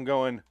series, I'm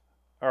going,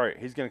 all right,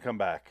 he's going to come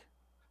back.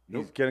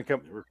 Nope. He's gonna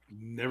come.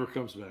 Never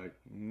comes back.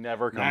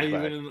 Never Not comes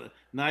back. even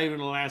not even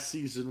the last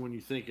season when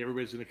you think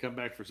everybody's going to come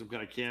back for some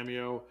kind of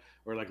cameo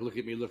or like look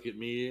at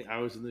me, I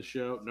was in this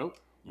show. Nope.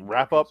 He never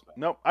Wrap up. comes back.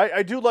 No,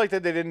 I do like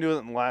that they didn't do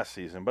it in last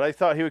season, but I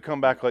thought he would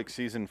come back like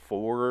season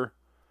 4.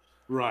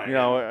 Right. You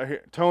know,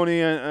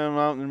 Tony, I'm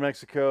out in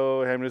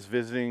Mexico. I'm just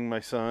visiting my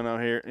son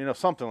out here. You know,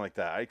 something like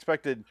that. I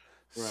expected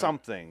Right.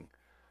 something.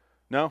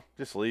 No,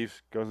 just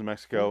leaves, goes to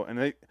Mexico, and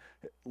they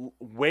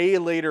way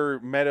later.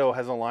 Meadow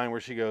has a line where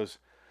she goes,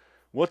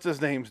 "What's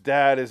his name's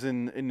dad is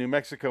in New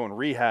Mexico in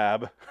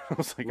rehab." I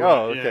was like, Right,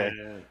 "Oh, yeah, okay,"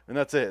 yeah. and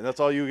that's it. And that's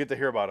all you get to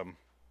hear about him.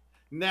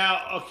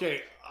 Now,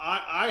 okay,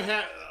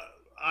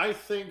 I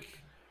think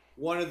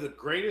one of the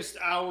greatest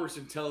hours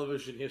in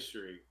television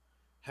history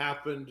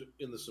happened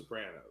in The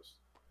Sopranos.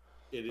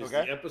 It is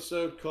Okay. the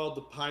episode called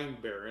 "The Pine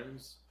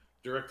Barrens,"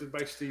 directed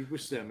by Steve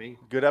Buscemi.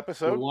 Good The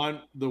episode.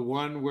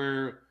 one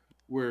where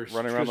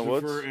Running around the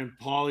Christopher woods? and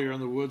Paulie are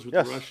in the woods with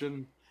Yes. the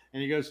Russian,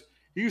 and he goes,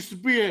 he was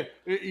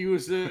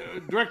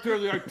the director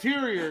of the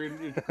interior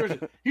in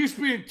prison. He used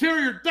to be an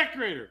interior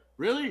decorator.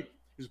 Really?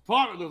 His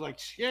partner was like,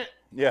 shit.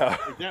 Yeah.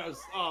 Like, that was,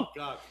 oh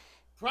god,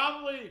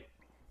 probably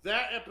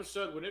that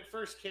episode when it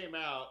first came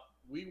out.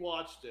 We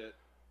watched it.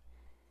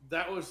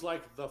 That was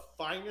like the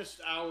finest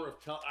hour of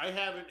I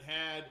haven't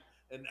had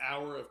an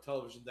hour of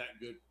television that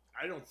good,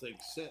 I don't think,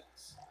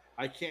 since.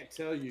 I can't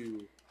tell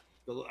you.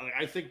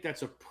 I think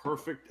that's a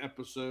perfect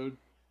episode.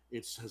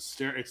 It's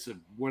hysterical. It's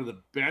one of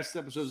the best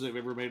episodes they've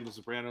ever made of The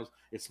Sopranos.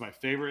 It's my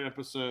favorite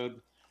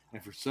episode,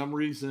 and for some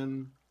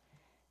reason,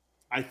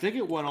 I think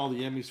it won all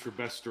the Emmys for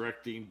best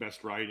directing,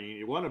 best writing.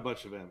 It won a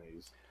bunch of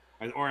Emmys,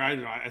 I don't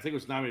know. I think it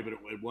was nominated,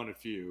 but it won a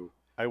few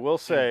I will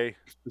say,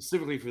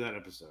 specifically for that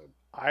episode.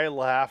 I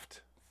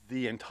laughed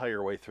the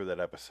entire way through that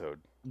episode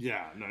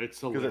Yeah, no, it's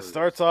because hilarious. it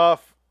starts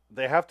off.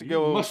 They have to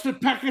go.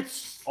 Mustard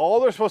packets. All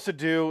they're supposed to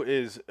do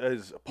is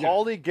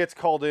Paulie gets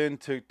called in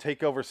to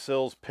take over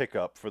Sill's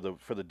pickup for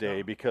the day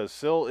Yeah. because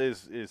Sill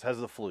has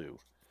the flu.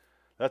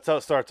 That's how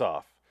it starts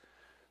off.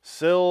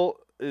 Sill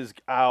is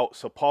out,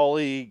 so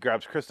Paulie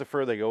grabs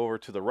Christopher. They go over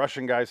to the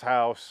Russian guy's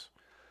house.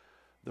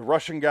 The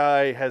Russian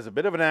guy has a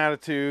bit of an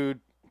attitude.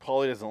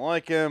 Paulie doesn't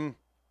like him.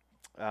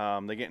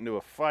 They get into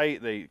a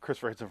fight.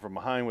 Christopher hits him from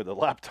behind with a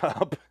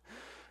laptop,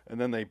 and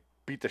then they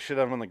beat the shit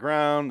out of him on the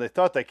ground. They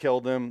thought they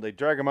killed him. They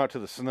drag him out to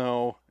the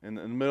snow in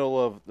the middle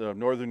of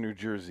northern New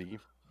Jersey.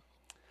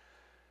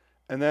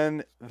 And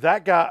then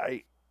that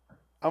guy,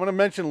 I'm going to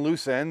mention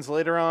loose ends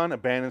later on,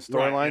 abandoned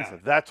Right, storylines. yeah.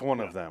 That's one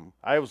of them.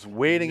 I was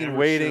waiting and Never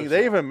waiting. shows They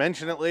up. even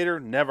mention it later,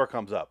 never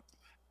comes up.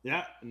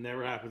 Yeah, it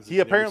never happens. He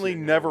apparently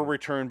seen it never ever.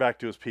 returned back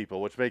to his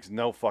people, which makes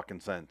no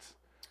fucking sense.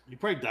 He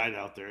probably died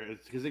out there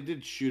because they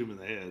did shoot him in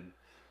the head.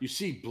 You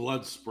see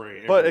blood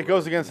spray. But it everywhere.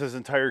 goes against his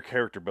entire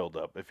character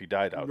buildup if he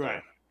died out right.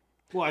 there.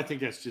 Well, I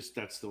think that's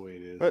the way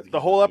it is. I But think the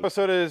he whole died.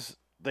 episode is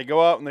they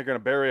go out and they're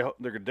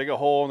gonna dig a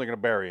hole and they're gonna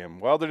bury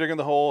him. While they're digging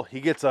the hole, he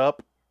gets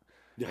up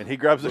Yeah. and he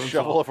grabs a Runs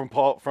shovel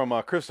off.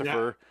 from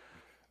Christopher,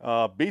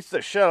 beats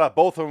the shit out of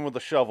both of them with the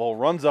shovel,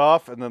 runs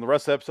off, and then the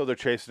rest of the episode they're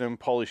chasing him.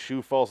 Paulie's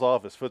shoe falls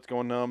off, his foot's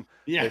going numb.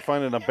 Yeah. They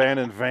find an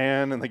abandoned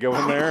van and they go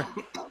in there.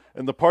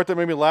 And the part that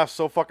made me laugh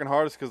so fucking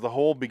hard is because the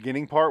whole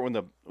beginning part when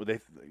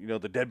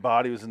the dead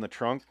body was in the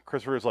trunk,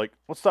 Christopher was like,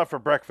 "Let's stop for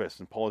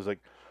breakfast," and Paulie's like,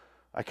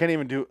 "I can't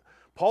even do."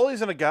 Paulie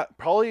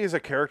is a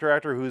character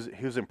actor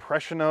whose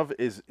impression of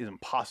is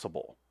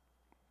impossible.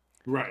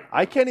 Right.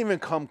 I can't even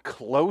come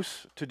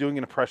close to doing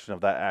an impression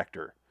of that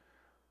actor.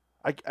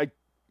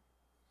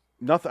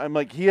 Nothing. I'm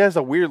like, he has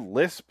a weird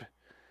lisp,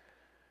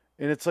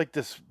 and it's like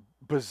this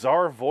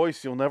bizarre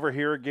voice you'll never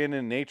hear again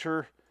in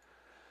nature.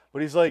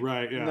 But he's like,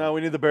 Right, yeah. no,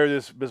 we need to bury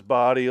this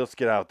body. Let's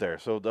get out there.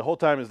 So the whole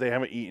time is they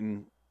haven't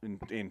eaten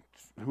in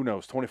who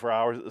knows 24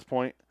 hours at this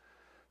point.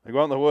 They go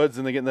out in the woods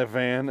and they get in that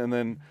van, and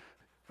then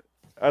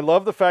I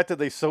love the fact that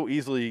they so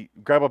easily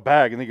grab a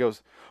bag and he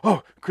goes,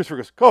 "Oh," Christopher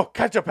goes, "Oh,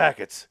 ketchup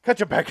packets."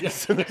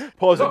 And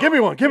Paul's like, "Give me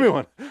one."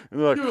 And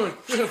they're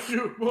like,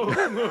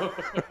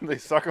 they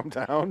suck him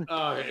down.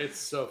 Oh, it's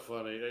so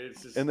funny.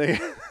 It's just, And they,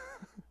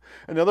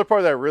 another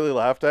part that I really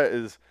laughed at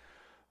is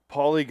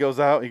Paulie goes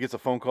out, he gets a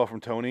phone call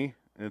from Tony,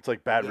 and it's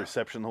like bad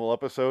reception the whole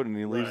episode, and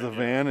he leaves Right, the yeah.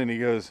 van and he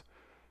goes,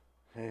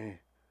 "Hey,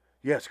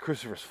 yeah, it's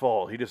Christopher's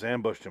fault. He just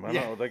ambushed him. I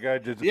don't know what that guy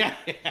did." yeah.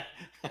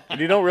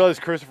 And you don't realize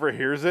Christopher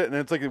hears it, and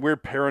it's like a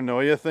weird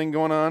paranoia thing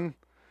going on.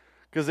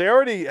 Because they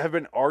already have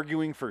been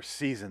arguing for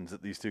seasons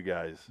at these two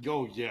guys.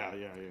 Oh, yeah.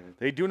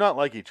 They do not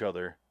like each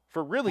other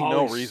for really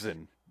no Paulie's-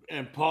 reason.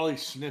 And Paulie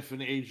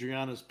sniffing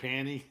Adriana's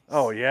panty.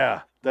 Oh,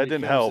 yeah. That When he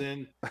didn't comes help.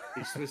 in,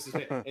 he sniffs his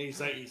and he's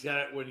like, he's got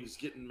it when he's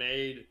getting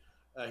made.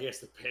 He has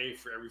to pay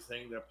for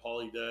everything that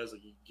Paulie does.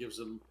 Like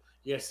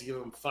he has to give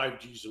him 5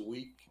 G's a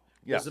week.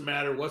 Yeah. Doesn't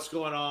matter what's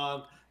going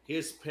on.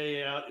 His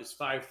payout is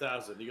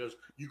 $5,000. He goes,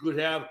 you could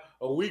have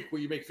a week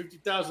where you make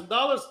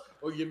 $50,000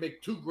 or you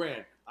make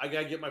 $2,000. I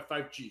gotta get my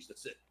 5 G's.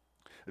 That's it.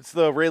 It's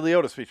the Ray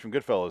Liotta speech from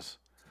Goodfellas.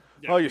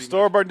 Yeah, Oh, your pretty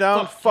store much. burned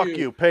down? Fuck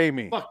you. Pay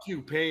me. Fuck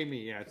you, pay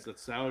me. Yeah,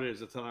 that's how it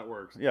is. That's how that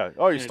works. Yeah.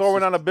 Oh, your And store it's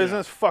went out just- of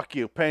business? Fuck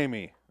you. Pay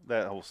me.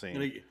 That whole And,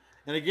 scene.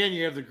 and again,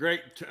 you have the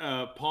great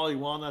Paulie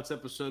Walnuts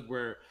episode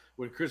where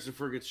when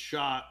Christopher gets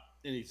shot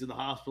and he's in the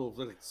hospital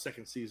for like the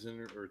second season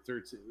or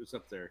third season, it's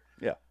up there.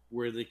 Yeah.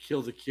 Where they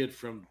kill the kid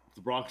from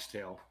the Bronx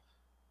Tale.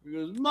 He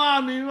goes,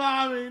 "Mommy,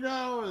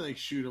 no!" And they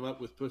shoot him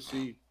up with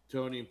Pussy.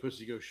 Tony and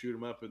Pussy go shoot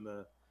him up in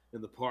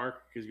the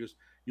park because he goes,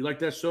 "You like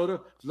that soda?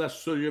 It's the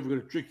last soda you're ever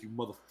gonna drink, you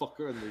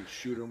motherfucker!" And they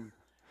shoot him.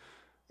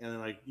 And then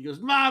like he goes,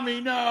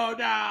 "Mommy, no!"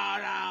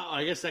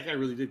 I guess that guy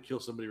really did kill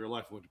somebody in real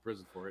life and went to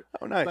prison for it.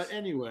 Oh, nice. But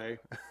anyway,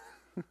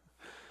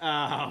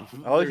 I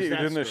like that you're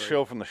doing this story.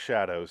 show from the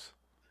shadows.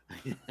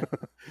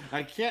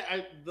 I can't.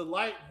 The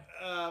light.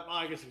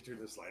 I guess I can turn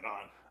this light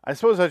on. I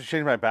suppose I should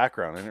change my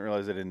background. I didn't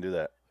realize I didn't do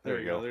that. There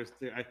we go.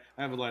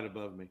 I have a light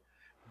above me,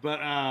 but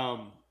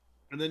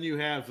and then you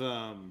have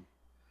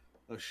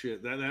oh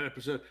shit that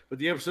episode. But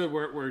the episode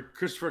where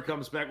Christopher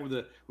comes back with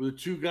the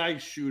two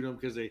guys shoot him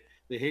because they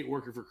hate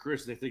working for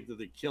Chris and they think that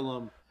they kill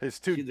him. His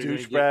two They're gonna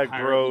get douchebag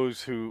hired.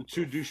 bros who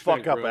Two douchebag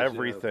fuck up bros, yeah.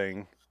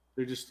 everything.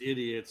 They're just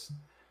idiots.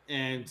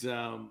 And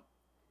I'm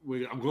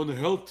going to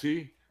hell,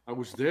 T. I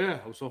was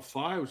there. I was on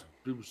fire.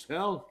 It was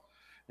hell.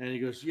 And he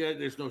goes, "Yeah,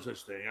 there's no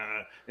such thing."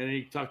 And then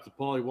he talked to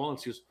Paulie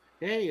Walnuts. He goes,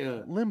 "Hey,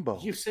 Limbo.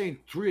 you're saying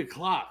 3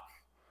 o'clock.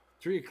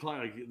 3 o'clock."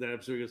 Like that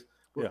episode. He goes,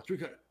 "Well, Yeah. 3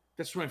 o'clock.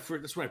 That's when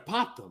I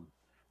popped him.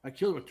 I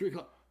killed him at 3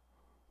 o'clock."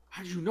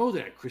 "How did you know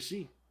that,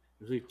 Chrissy?"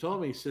 Because he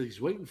told me. He said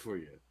he's waiting for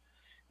you.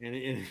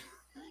 And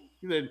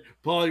then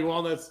Paulie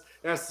Walnuts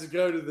has to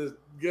go to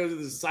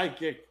the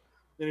psychic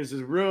in his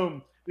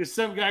room. There's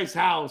some guy's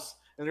house,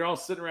 and they're all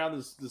sitting around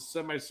this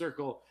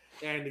semicircle,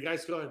 and the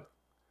guy's going,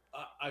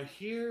 I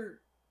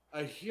hear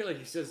like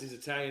he says these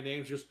Italian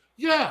names. He goes,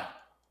 "Yeah,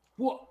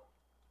 what?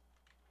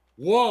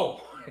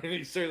 Whoa!" And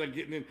he starts like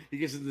getting in. He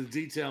gets into the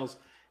details,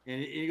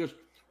 and he goes,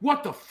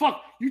 "What the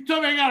fuck? You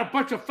tell me I got a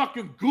bunch of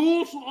fucking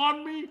ghouls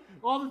on me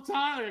all the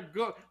time?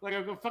 Like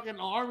a fucking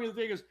army of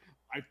things."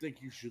 "I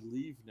think you should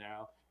leave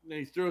now." And then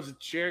he throws a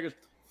chair. Goes,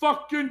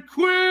 "Fucking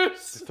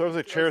quiz!" He throws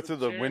a chair through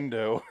the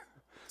window.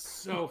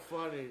 So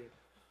funny,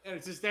 and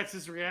it's just that's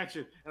his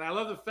reaction. And I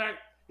love the fact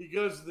he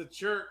goes to the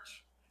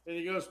church and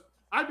he goes,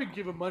 "I've been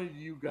giving money to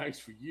you guys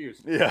for years.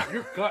 Yeah.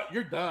 You're cut.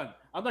 You're done.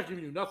 I'm not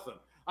giving you nothing.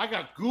 I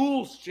got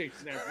ghouls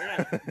chasing after me. I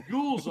got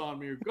ghouls on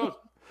me or ghosts.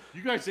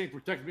 You guys ain't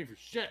protecting me for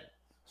shit.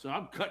 So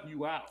I'm cutting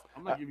you out.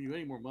 I'm not giving you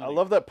any more money." I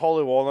love that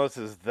Paulie Walnuts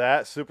is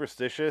that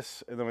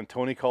superstitious, and then when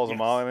Tony calls him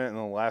Yes. out on it in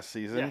the last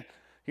season, Yeah.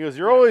 he goes,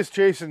 "You're always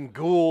chasing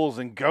ghouls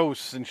and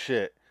ghosts and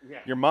shit.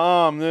 Yeah. Your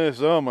mom, this,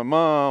 oh my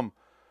mom."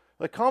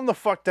 Like, calm the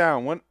fuck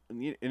down.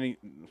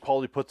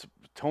 Paulie puts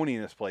Tony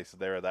in his place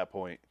there at that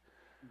point.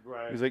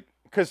 Right. He's like,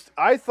 because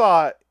I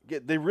thought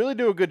they really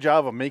do a good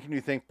job of making you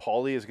think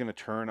Paulie is going to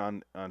turn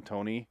on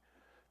Tony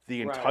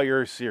the Right.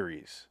 entire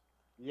series.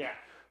 Yeah.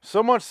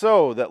 So much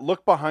so that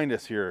look behind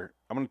us here.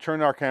 I'm going to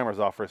turn our cameras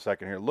off for a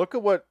second here. Look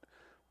at what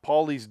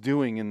Paulie's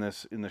doing in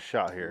the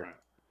shot here. Right.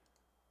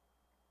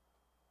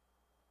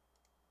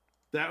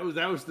 That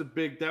was the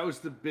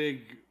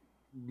big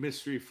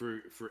mystery for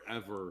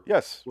forever.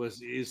 Yes.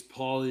 Is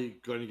Paulie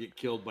going to get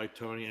killed by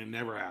Tony? And it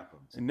never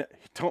happens. And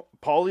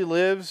Paulie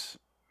lives.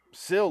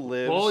 Syl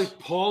lives.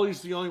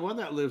 Paulie's the only one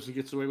that lives and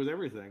gets away with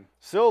everything.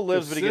 Syl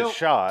lives, but he gets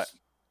shot.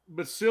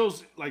 But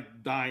Syl's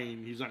like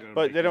dying. He's not going to.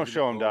 But they don't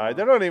show him die.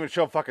 They don't even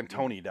show fucking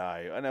Tony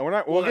die. I know we're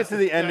not. We'll get to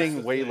the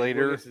ending way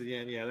later. We'll get to the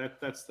end. Yeah,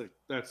 that's the.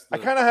 I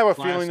kind of have a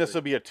feeling this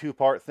will be a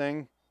 2-part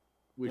thing.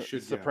 We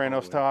should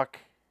Sopranos probably. talk.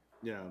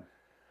 Yeah.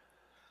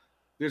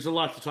 There's a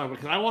lot to talk about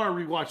because I want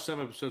to rewatch some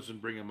episodes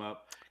and bring them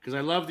up because I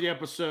love the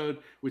episode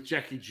with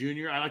Jackie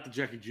Jr. I like the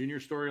Jackie Jr.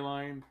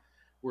 storyline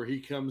where he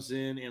comes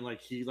in and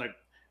like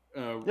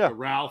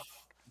Ralph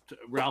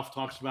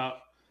talks about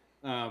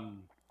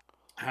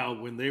how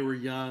when they were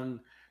young,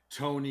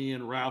 Tony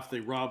and Ralph they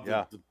robbed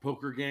the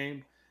poker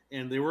game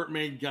and they weren't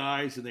made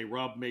guys and they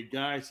robbed made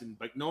guys and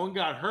like no one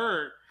got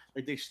hurt.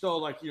 Like they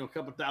stole like a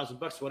couple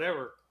 $1,000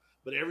 whatever,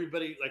 but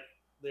everybody like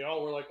they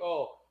all were like,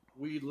 "Oh,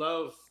 we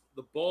love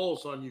the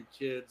balls on you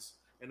kids,"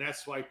 and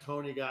that's why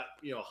Tony got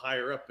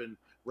higher up and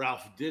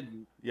Ralph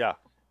didn't. Yeah.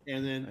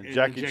 And then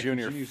Jackie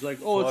Jr. Jr.'s like,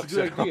 "Oh, it's a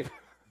good fucks idea," up.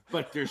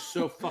 but they're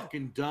so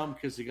fucking dumb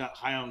because they got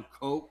high on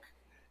coke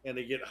and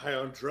they get high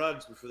on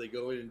drugs before they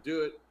go in and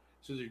do it,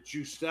 so they're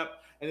juiced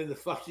up. And then the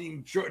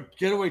fucking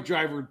getaway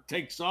driver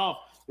takes off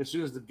as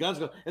soon as the guns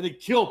go, and they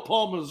kill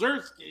Paul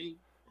Mazursky.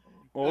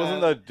 Well,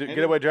 wasn't the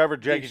getaway driver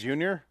Jackie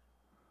Jr.?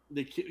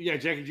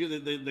 Jackie Jr.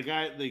 The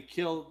guy they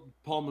kill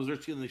Paul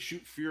Mazursky and they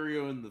shoot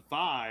Furio in the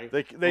thigh.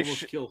 They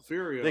almost kill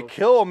Furio. They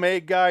kill a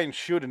made guy and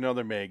shoot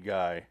another made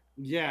guy.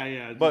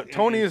 Yeah. But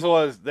Tony's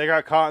was they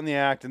got caught in the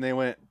act and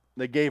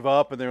they gave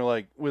up and they were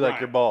like, "We like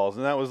your balls,"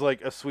 and that was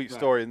like a sweet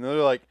story. And they're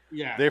like,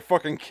 they're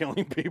fucking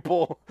killing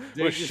people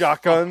with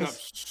shotguns. Fucked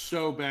up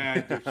so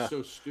bad, they're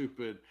so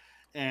stupid.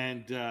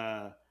 And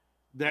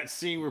that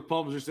scene where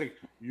Paul was just like,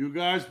 "You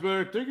guys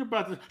better think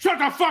about this. Shut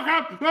the fuck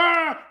up!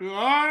 Ah,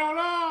 I don't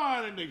know."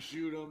 And then they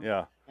shoot him.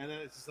 Yeah. And then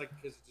it's just like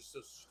because it's just so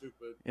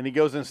stupid. And he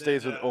goes and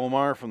stays with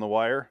Omar from The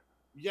Wire.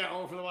 Yeah,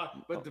 Omar from The Wire.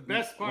 But the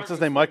best part. What's his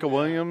name? Michael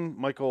Williams.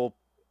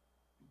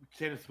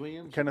 Kenneth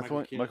Williams.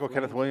 Michael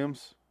Kenneth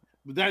Williams.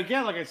 But then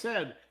again, like I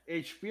said,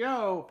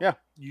 HBO. Yeah.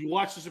 You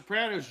watch The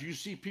Sopranos, you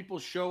see people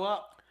show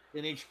up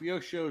in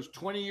HBO shows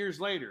 20 years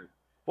later.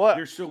 Well,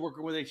 They're still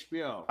working with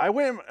HBO. I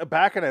went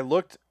back and I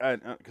looked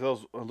at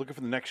because I was looking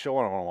for the next show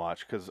I want to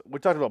watch because we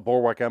talked about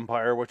Boardwalk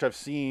Empire, which I've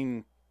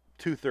seen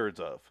 2/3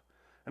 of,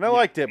 and I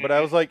liked it, but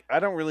I was like, I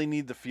don't really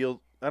need the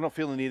feel. I don't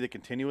feel the need to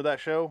continue with that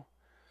show.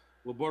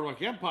 Well,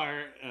 Boardwalk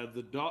Empire,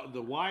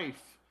 the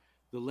wife,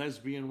 the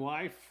lesbian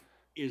wife,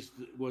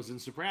 was in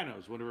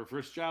Sopranos. One of her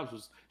first jobs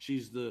was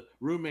she's the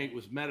roommate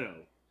with Meadow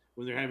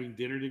when they're having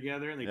dinner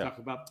together, and they talk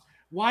about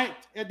why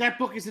that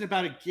book isn't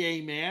about a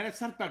gay man.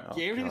 It's not about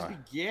gay. Everything's be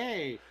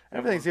gay.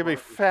 Everything's gonna be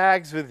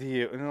fags with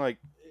you, and they're like,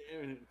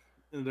 and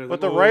they're but like,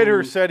 the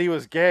writer said he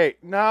was gay.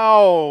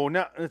 No,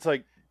 it's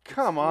like,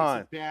 come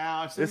on.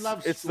 It's a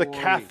love It's the story.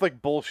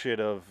 Catholic bullshit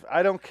of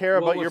I don't care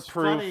about your what's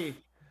proof. funny,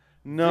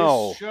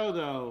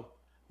 No.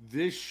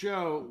 This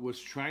show was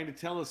trying to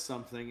tell us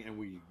something, and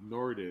we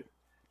ignored it.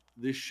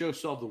 This show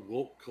saw the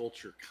woke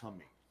culture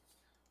coming.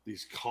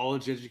 These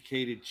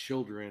college-educated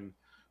children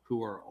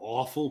who are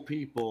awful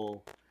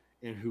people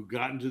and who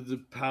got into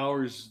the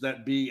powers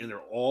that be, and they're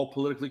all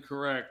politically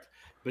correct.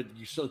 But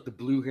you saw the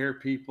blue hair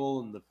people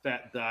and the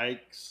fat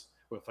dykes,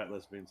 or fat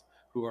lesbians,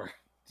 who are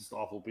just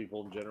awful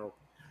people in general,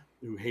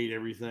 who hate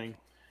everything.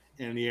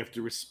 And you have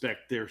to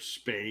respect their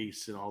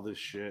space and all this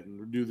shit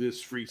and do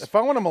this free If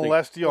I want to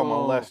molest you, I'll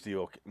molest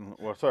you. Okay.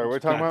 Well, sorry, what are you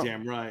talking about?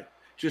 Goddamn right.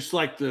 Just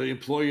like the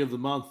Employee of the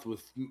Month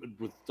with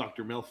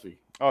Dr. Melfi.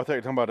 Oh, I thought you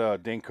were talking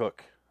about Dane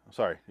Cook.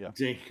 Sorry, yeah.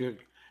 Dane Cook.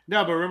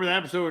 No, but remember that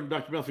episode when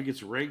Dr. Melfi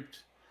gets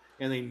raped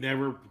and they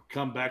never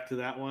come back to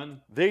that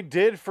one? They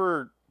did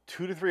for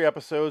 2 to 3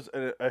 episodes.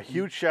 A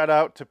huge shout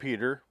out to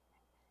Peter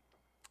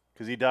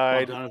because he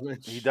died.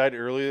 Bogdanovich. He died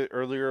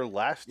earlier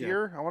last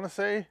year. I want to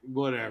say.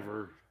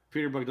 Whatever.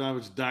 Peter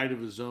Bogdanovich died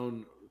from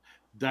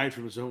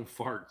his own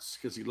farts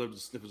because he loved to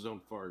sniff his own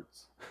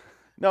farts.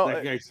 No,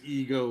 that guy's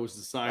ego was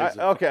the size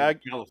of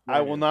California.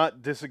 I will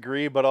not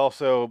disagree, but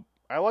also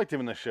I liked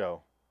him in the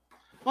show.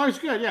 Oh, he's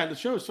good. Yeah, the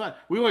show was fun.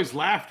 We always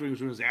laughed when he was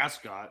doing his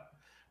ascot.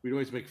 We'd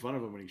always make fun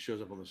of him when he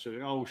shows up on the show.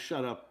 Oh,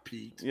 shut up,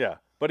 Pete. Yeah,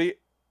 but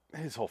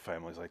his whole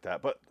family's like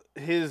that. But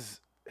his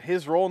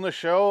role in the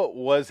show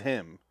was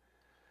him.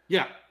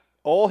 Yeah.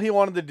 All he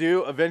wanted to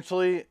do,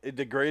 eventually, it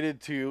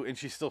degraded to, and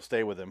she still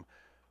stayed with him.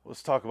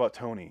 Let's talk about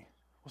Tony.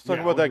 Let's talk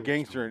about that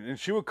gangster. And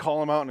she would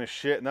call him out in his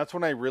shit, and that's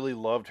when I really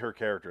loved her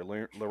character.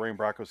 Lorraine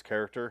Bracco's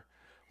character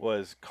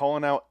was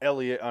calling out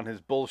Elliot on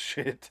his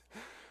bullshit.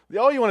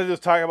 All you want to do is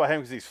talk about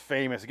him because he's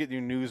famous, get your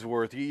news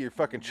worth, you get your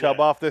fucking chub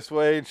off this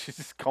way, and she's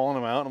just calling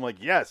him out. And I'm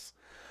like, yes.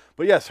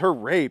 But yes, her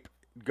rape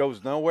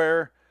goes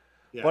nowhere.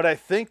 Yeah. But I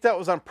think that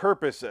was on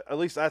purpose. At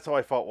least that's how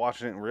I felt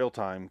watching it in real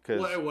time.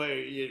 Because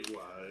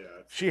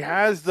she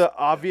has the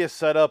obvious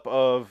setup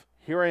of,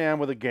 here I am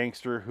with a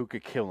gangster who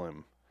could kill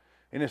him.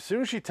 And as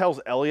soon as she tells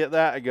Elliot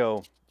that, I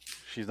go,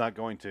 she's not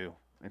going to.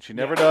 And she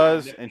never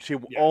does. And she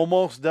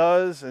almost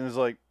does. And is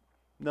like,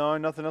 no,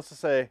 nothing else to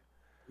say.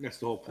 That's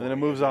the whole point. And then it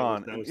moves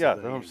on.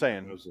 That's what I'm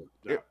saying.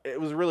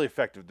 It was really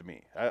effective to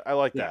me. I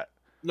like that.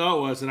 No,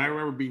 it was. And I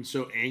remember being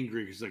so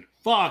angry. Because like,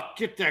 fuck,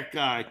 get that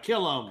guy.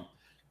 Kill him.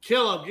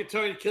 Kill him. Get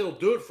Tony to kill him.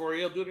 Do it for you.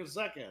 He'll do it in a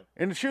second.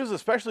 And she was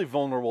especially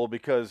vulnerable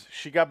because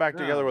she got back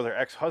together with her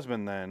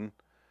ex-husband then.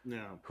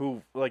 No.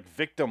 Who, like,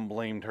 victim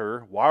blamed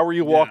her. Why were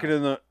you walking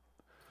in the...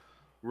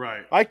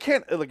 Right. I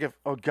can't, like, if,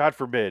 God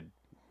forbid,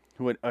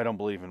 who I don't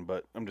believe in,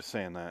 but I'm just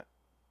saying that.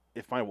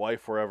 If my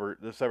wife were ever,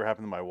 this ever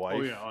happened to my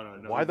wife,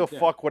 why the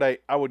fuck would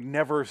I would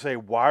never say,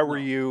 why were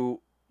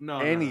you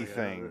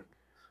anything? No.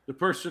 The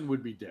person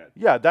would be dead.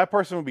 Yeah, that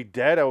person would be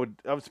dead. I would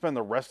spend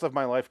the rest of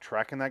my life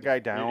tracking that guy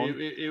down.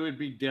 It would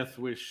be death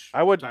wish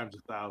times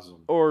 1,000.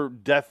 Or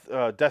death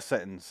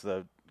sentence,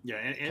 the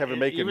and Kevin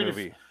Bacon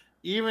movie.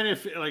 Even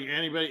if like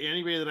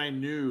anybody that I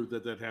knew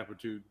that happened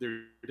to,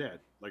 they're dead.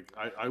 Like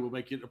I will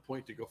make it a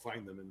point to go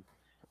find them, and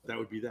that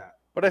would be that.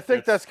 But I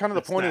think that's kind of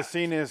the point of the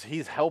scene is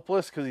he's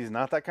helpless because he's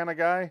not that kind of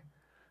guy.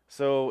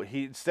 So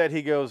he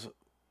goes,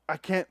 I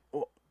can't,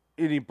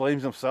 and he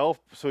blames himself.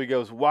 So he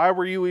goes, why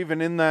were you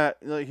even in that?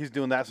 Like, he's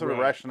doing that sort of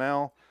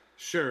rationale.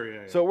 Sure,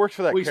 yeah. So it works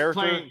for that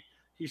character.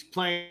 He's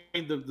playing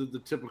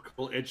the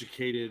typical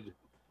educated,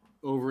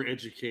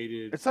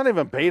 overeducated. It's not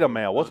even beta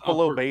male. What's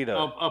below beta?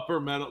 Upper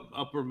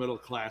middle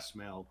class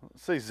male.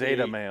 Let's say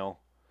zeta male.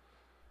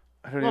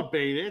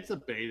 Beta. It's a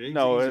beta.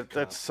 No,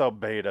 that's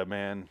sub beta,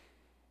 man.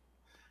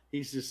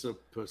 He's just a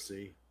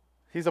pussy.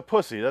 He's a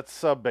pussy. That's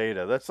sub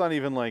beta. That's not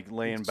even like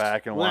laying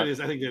back and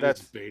watching. I think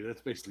that's beta. That's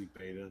basically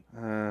beta.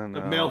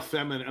 No.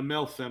 A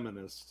male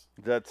feminist.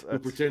 That's who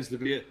pretends to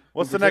be.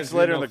 What's the next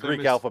letter in the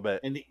Greek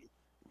alphabet? And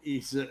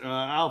he's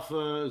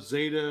alpha,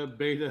 zeta,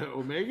 beta,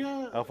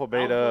 omega. Alpha,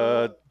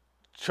 beta,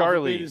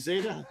 Charlie. Alpha, beta,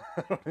 zeta.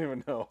 I don't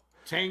even know.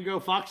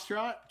 Tango,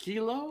 foxtrot,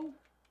 kilo.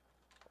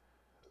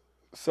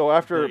 So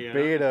after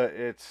beta,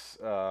 it's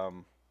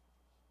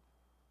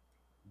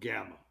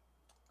gamma.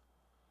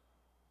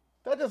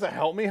 That doesn't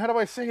help me. How do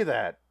I say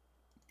that?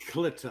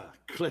 Clitta.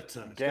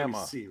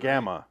 Gamma. C, right?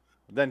 Gamma.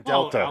 Then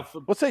Delta. Alpha,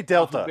 Let's say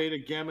Delta. Alpha, Beta,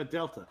 Gamma,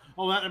 Delta.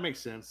 Oh, that makes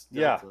sense.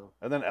 Yeah. Delta.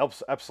 And then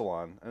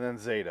Epsilon. And then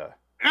Zeta.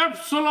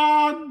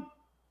 Epsilon!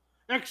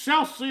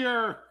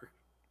 Excelsior!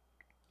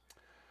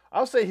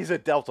 I'll say he's a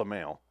Delta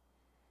male.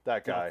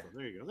 That guy. Delta.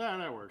 There you go.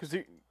 That works.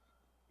 Because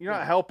you're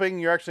not helping.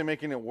 You're actually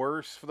making it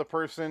worse for the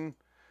person.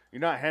 You're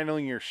not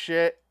handling your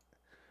shit.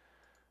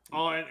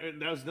 Oh,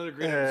 and that was another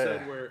great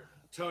episode where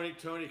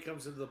Tony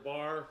comes into the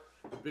bar,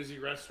 a busy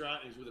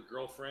restaurant, and he's with a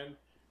girlfriend,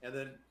 and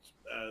then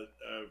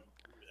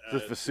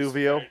Is this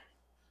Vesuvio?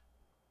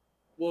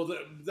 Well,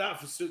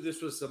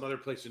 this was some other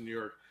place in New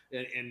York,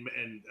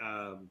 and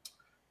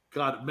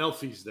God,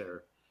 Melfi's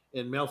there,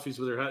 and Melfi's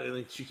with her, and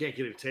then she can't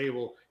get a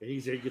table, and he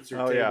gets her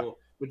a table. Yeah.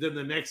 But then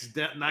the next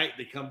night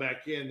they come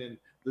back in,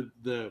 and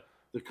the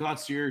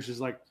concierge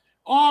is like,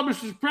 "Oh,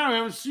 Mr. Soprano, I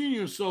haven't seen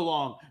you in so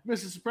long.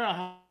 Mr.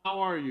 Soprano, how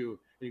are you?"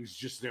 And he was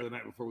just there the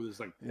night before with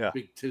this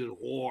big titted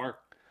whore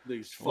that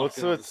he's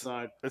fucking on the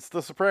side. It's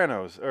the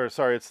Sopranos,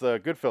 it's the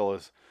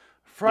Goodfellas.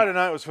 Friday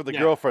night was for the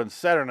girlfriends.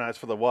 Saturday night's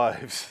for the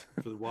wives.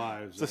 For the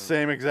wives, It's the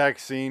same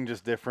exact scene,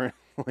 just different.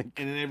 And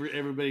then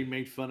everybody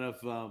made fun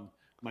of one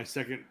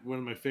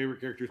of my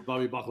favorite characters,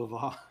 Bobby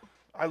Baklava.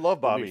 I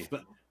love Bobby.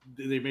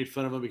 They made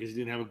fun of him because he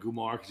didn't have a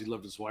Gumar because he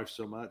loved his wife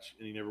so much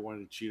and he never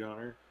wanted to cheat on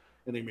her.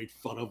 And they made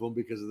fun of him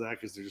because of that,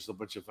 because they're just a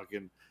bunch of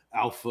fucking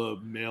alpha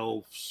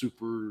male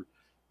super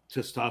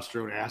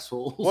testosterone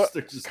assholes.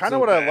 Kind of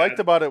what I liked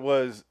about it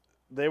was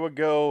they would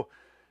go,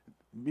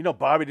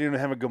 Bobby didn't even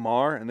have a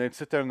Gumar, and they'd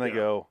sit there and they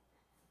go,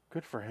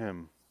 "Good for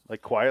him,"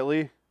 like quietly.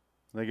 And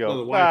they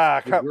go,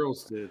 the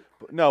girls did.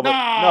 No,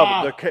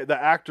 but the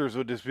actors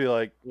would just be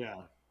like,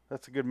 "Yeah,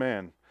 that's a good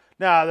man."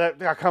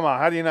 Come on,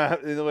 how do you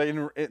not?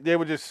 They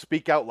would just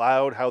speak out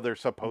loud how they're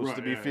supposed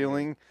to be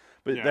feeling.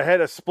 But they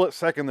had a split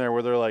second there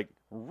where they're like,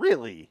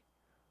 "Really?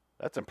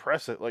 That's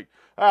impressive." Like,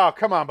 "Oh,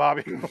 come on,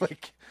 Bobby."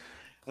 Like,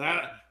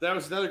 that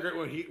was another great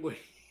one.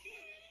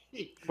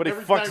 But he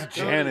fucks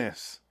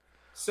Janice.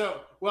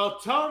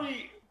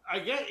 Tony, I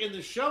get in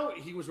the show,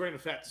 he was wearing a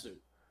fat suit,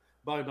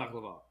 Bobby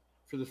Baklava,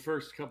 for the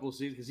first couple of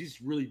seasons because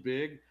he's really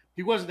big.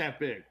 He wasn't that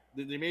big.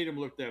 They made him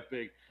look that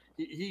big.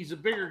 He's a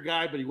bigger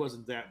guy, but he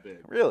wasn't that big.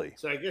 Really?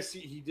 So I guess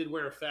he did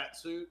wear a fat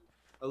suit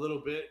a little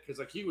bit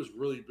because he was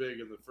really big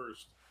in the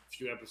first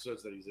few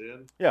episodes that he's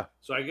in. Yeah.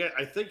 So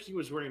I think he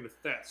was wearing the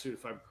fat suit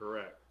if I'm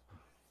correct,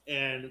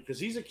 and because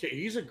he's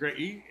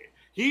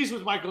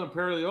with Michael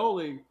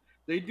Imperioli.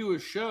 They do a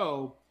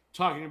show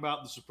talking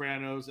about The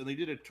Sopranos, and they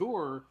did a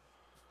tour,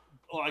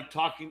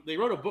 They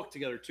wrote a book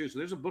together too. So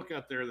there's a book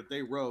out there that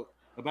they wrote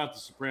about The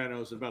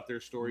Sopranos and about their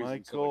stories.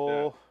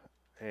 Michael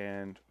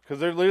and because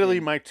they're literally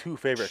my two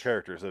favorite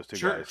characters. Those two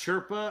guys.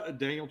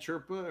 Daniel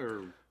Chirpa,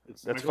 or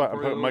that's fine. I'm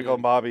putting Michael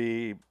and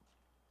Bobby.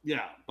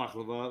 Yeah,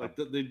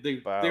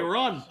 Baklava. They were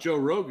on Joe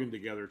Rogan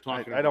together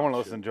talking. I don't want to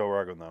listen to Joe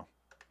Rogan though.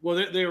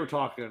 Well, they were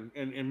talking,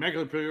 and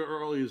Michael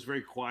Imperioli is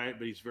very quiet,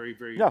 but he's very,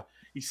 very. Yeah.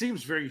 He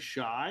seems very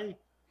shy.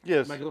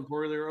 Yes. Michael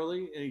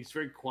Imperioli, and he's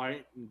very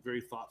quiet and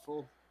very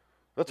thoughtful.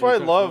 That's why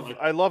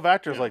I love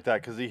actors like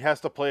that because he has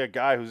to play a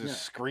guy who's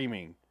just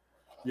screaming.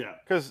 Yeah.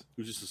 Because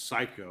who's just a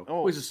psycho.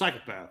 Oh, he's a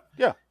psychopath.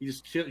 Yeah. He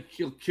just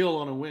kill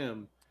on a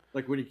whim,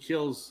 like when he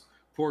kills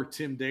poor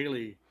Tim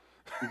Daly.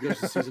 He goes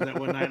to season that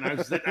one night,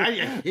 and I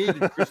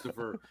hated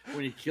Christopher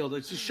when he killed.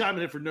 It just shot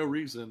him in for no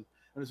reason.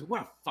 And I said,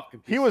 "What a fucking."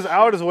 Piece he was of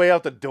out shit. his way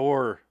out the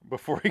door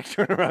before he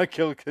turned around and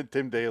killed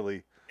Tim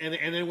Daly. And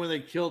then when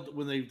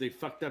they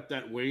fucked up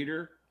that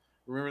waiter,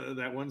 remember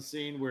that one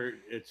scene where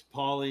it's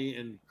Paulie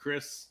and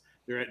Chris,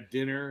 they're at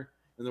dinner,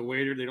 and the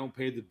waiter, they don't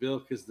pay the bill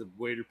because the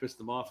waiter pissed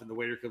them off, and the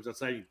waiter comes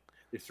outside,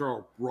 they throw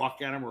a rock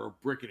at him or a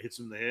brick and hits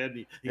him in the head,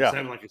 and he's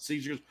having like a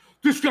seizure. He goes,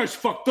 "This guy's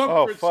fucked up."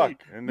 Oh, Chrissy.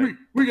 fuck. And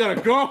we gotta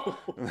go.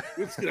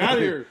 Let's get out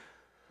of here.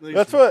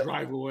 That's what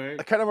drive away.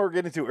 kind of what we're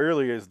getting to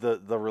earlier is the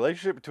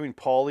relationship between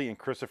Paulie and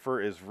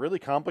Christopher is really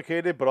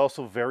complicated, but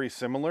also very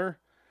similar.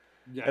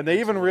 Yeah, and they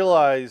even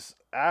realize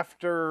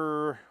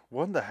after,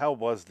 when the hell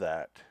was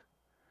that?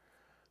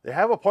 They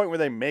have a point where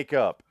they make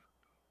up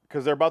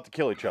because they're about to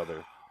kill each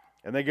other.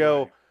 And they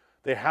go,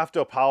 they have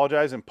to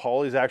apologize, and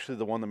Paulie's actually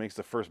the one that makes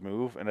the first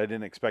move, and I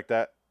didn't expect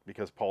that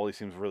because Paulie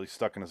seems really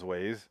stuck in his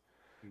ways.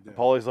 Yeah.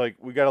 Paulie's like,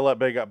 we got to let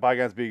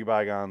bygones be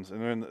bygones,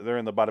 and they're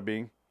in the bada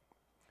bing.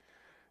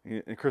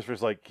 And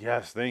Christopher's like,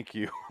 yes, thank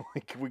you.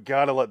 Like, we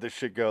got to let this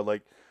shit go.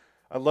 Like,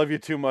 I love you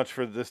too much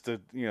for this to,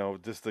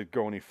 just to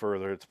go any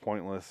further. It's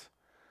pointless.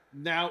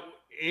 Now,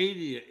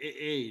 Aid.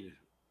 It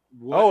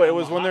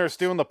was when they were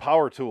stealing the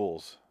power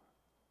tools.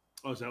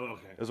 Oh, is that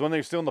okay? It was when they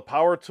were stealing the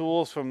power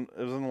tools it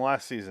was in the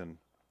last season,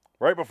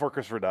 right before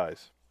Christopher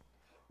dies.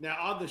 Now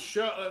on the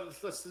show,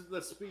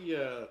 let's be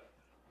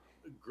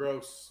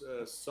gross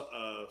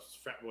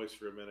frat boys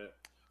for a minute.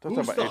 Don't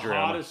Who's talk about the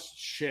Adriana. hottest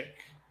chick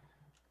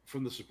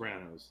from The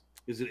Sopranos?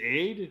 Is it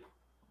Aid?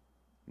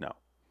 No,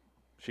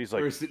 she's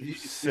like, or is it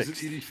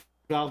Edie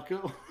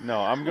Falco?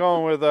 No, I'm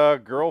going with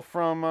a girl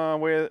from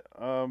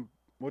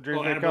What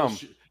Dreams May Come.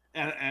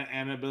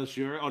 Annabelle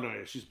Shure. Oh no,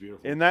 yeah, she's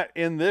beautiful.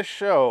 In this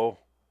show,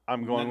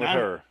 I'm going with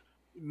her.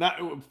 Not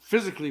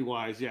physically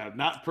wise, yeah,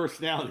 not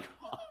personality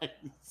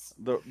wise.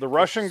 The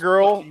Russian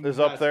girl fucking is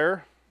up nuts.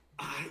 there.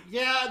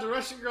 Yeah, the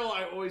Russian girl.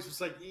 I always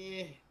was like,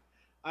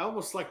 I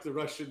almost like the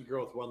Russian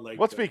girl with one leg.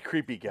 Let's though. be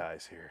creepy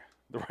guys here.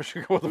 The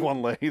Russian girl with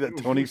one leg that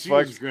Tony She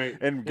was fucks great.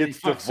 and he gets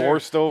fucks her.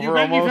 divorced over You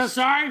make me feel almost.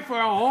 sorry for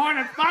a whore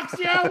that fucks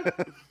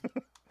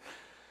you.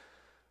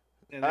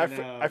 And I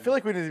then, feel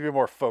like we need to be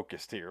more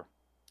focused here.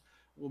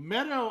 Well,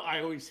 Meadow,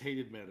 I always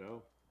hated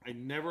Meadow. I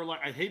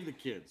hated the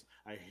kids.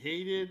 I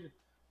hated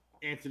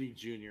Anthony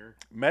Jr.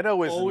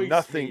 Meadow is Always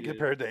nothing hated.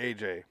 compared to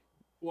AJ.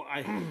 Well,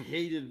 I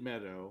hated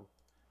Meadow.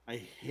 I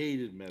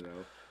hated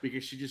Meadow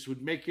because she just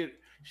would make it.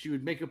 She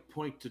would make a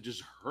point to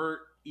just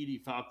hurt Edie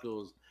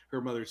Falco's,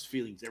 her mother's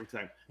feelings every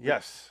time.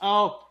 Yes.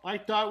 Oh, I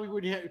thought we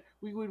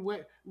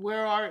would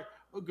wear our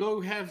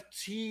go have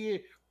tea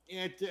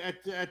at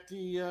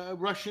the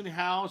Russian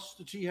house,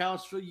 the tea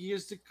house for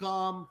years to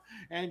come,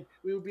 and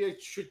we would be a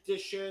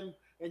tradition.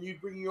 And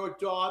you'd bring your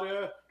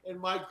daughter and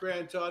my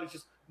granddaughter.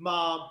 Just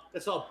Mom,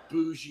 that's all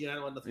bougie. I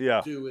don't want nothing Yeah.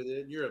 to do with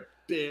it. And you're a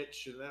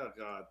bitch. And oh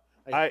god,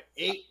 I I-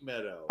 hate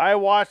Meadow. I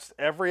watched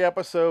every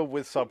episode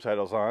with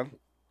subtitles on.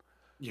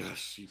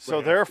 Yes. you So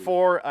have to.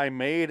 therefore, I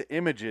made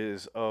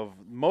images of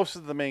most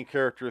of the main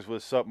characters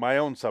with my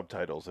own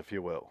subtitles, if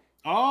you will.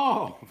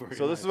 Oh, very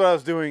So this is nice. what I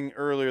was doing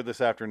earlier this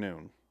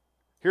afternoon.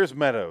 Here's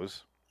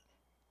Meadows.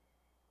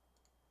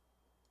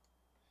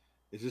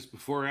 Is this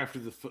before or after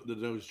the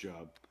nose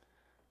job?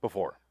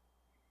 Before.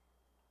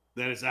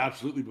 That is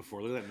absolutely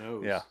before. Look at that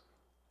nose. Yeah.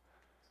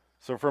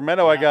 So for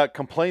Meadow, I Yeah. got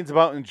complains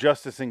about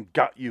injustice and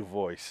got you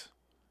voice.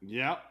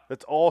 Yep.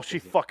 That's all she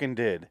Is it- fucking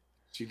did.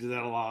 She did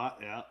that a lot.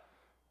 Yeah.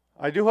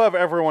 I do have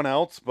everyone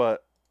else,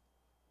 but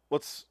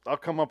I'll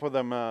come up with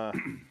them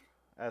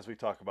as we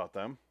talk about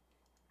them.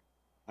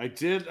 I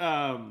did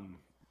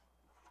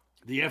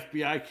the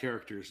FBI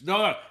characters.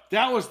 No,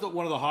 that was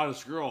one of the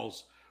hottest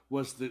girls.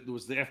 Was the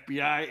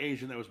FBI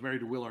agent that was married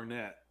to Will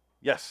Arnett.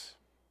 Yes.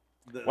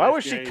 The Why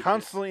was FBI she agent.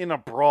 constantly in a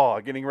bra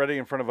getting ready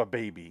in front of a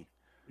baby?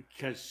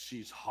 Because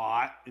she's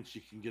hot and she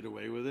can get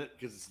away with it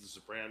because it's The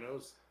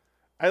Sopranos.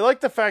 I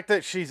like the fact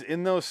that she's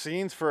in those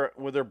scenes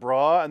with her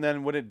bra, and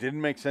then when it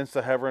didn't make sense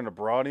to have her in a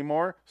bra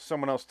anymore,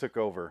 someone else took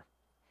over.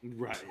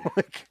 Right.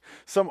 Like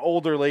some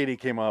older lady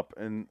came up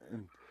and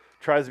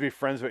tries to be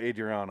friends with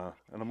Adriana,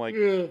 and I'm like,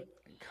 Yeah.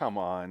 come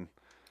on.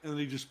 And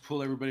they just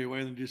pull everybody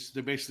away and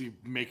they basically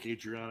make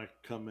Adriana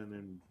come in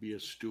and be a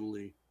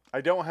stoolie.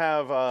 I don't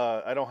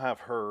have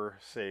her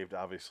saved,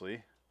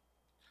 obviously.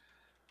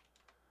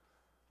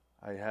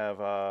 I have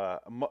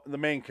the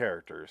main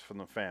characters from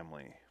the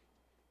family.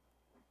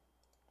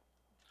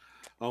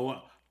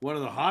 Oh, one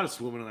of the hottest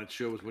women on that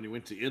show was when he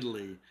went to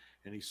Italy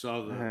and he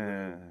saw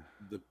the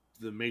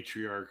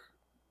matriarch.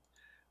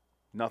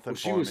 Nothing Well,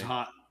 she for was me.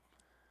 hot.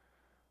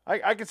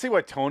 I can see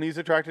why Tony's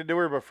attracted to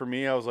her, but for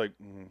me, I was like,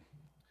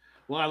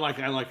 Well, I like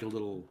a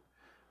little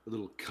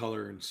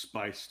color and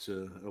spice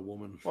to a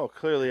woman. well,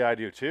 clearly I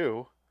do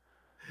too.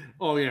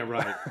 Oh yeah,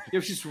 right.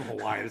 If she's from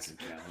Hawaii, it doesn't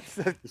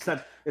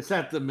count. It's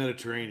not the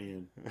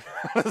Mediterranean.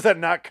 How does that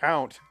not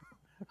count?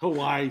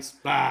 Hawaii's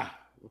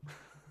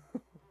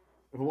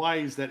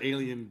Hawaii's that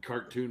alien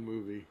cartoon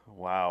movie.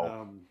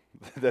 Wow,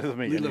 that doesn't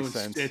make Lilo any and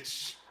sense.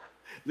 Stitch.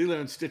 Lilo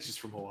and Stitch is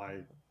from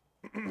Hawaii.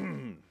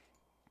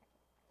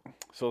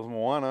 So is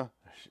Moana.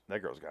 That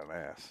girl's got an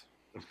ass.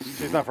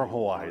 She's not from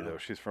Hawaii though.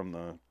 She's from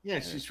the Yeah,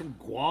 she's from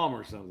Guam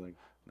or something.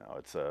 no,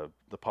 it's the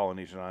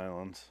Polynesian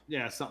Islands.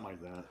 Yeah, something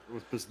like that.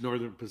 It was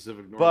Northern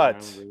Pacific. But-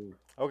 Island.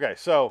 Okay,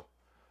 so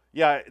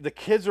yeah, the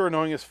kids are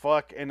annoying as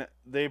fuck, and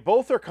they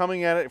both are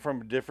coming at it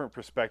from a different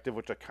perspective,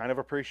 which I kind of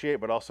appreciate,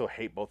 but also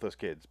hate both those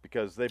kids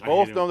because they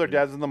both hate know them, their too.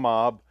 dad's in the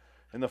mob.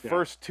 In the Yeah.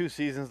 first 2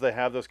 seasons, they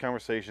have those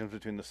conversations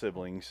between the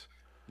siblings.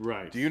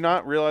 Right. Do you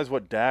not realize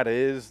what dad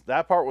is?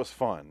 That part was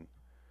fun,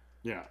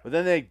 Yeah. but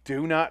then they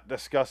do not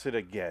discuss it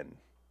again.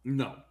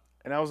 No.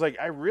 And I was like,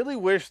 I really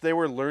wish they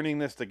were learning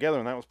this together,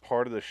 and that was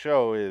part of the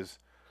show. Is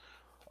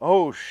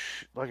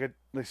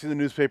they see the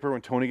newspaper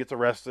when Tony gets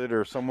arrested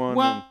or someone.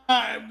 Well,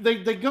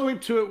 they go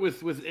into it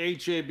with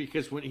AJ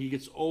because when he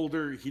gets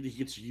older, he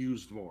gets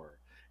used more,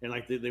 and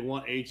like they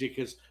want AJ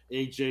because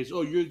AJ's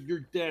your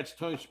dad's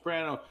Tony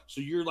Soprano,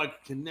 so you're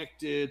like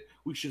connected.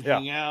 We should Yeah.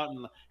 hang out,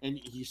 and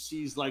he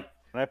sees like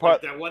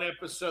that one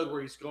episode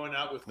where he's going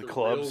out with the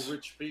clubs. real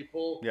rich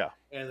people, Yeah.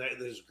 and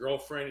his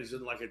girlfriend is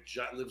in like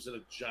lives in a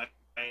giant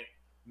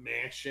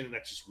mansion, and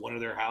that's just one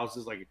of their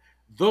houses. Like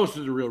those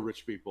are the real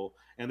rich people,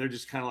 and they're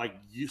just kind of like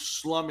you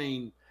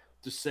slumming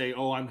to say,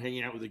 "Oh, I'm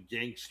hanging out with a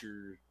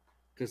gangster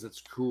because it's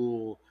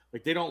cool."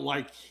 Like they don't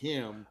like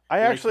him. I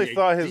They like actually the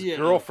thought his idea of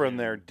girlfriend him.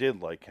 there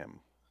did like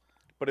him,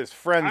 but his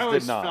friends I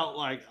always did not. felt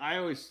like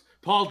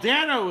Paul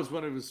Dano was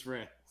one of his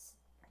friends.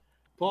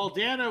 Paul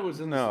Dano was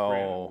in The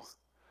Sopranos.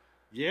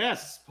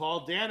 Yes,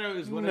 Paul Dano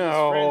is one of his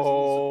friends in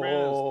The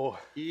Sopranos. No.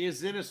 He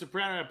is in a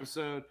Soprano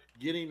episode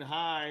getting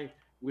high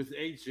with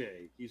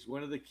AJ. He's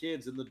one of the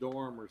kids in the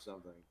dorm or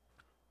something.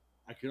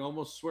 I can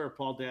almost swear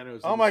Paul Dano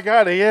is. Oh my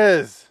God, he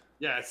is.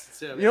 Yes, it's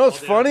him. You know what's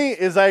Paul Dano funny is-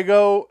 is I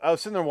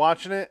was sitting there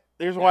watching it.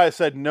 Here's why I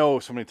said no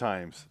so many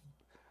times.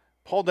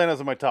 Paul Dano's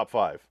in my top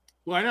 5.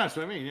 Well, I know that's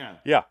what I mean. Yeah.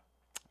 Yeah.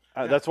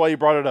 That's why you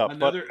brought it up.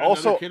 Another but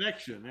also,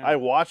 connection. Yeah. I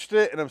watched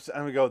it and I'm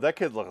gonna go. That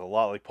kid looked a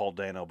lot like Paul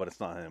Dano, but it's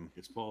not him.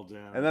 It's Paul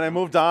Dano. And then I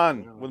moved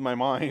on with my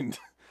mind.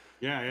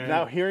 Yeah.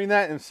 Now hearing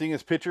that and seeing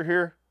his picture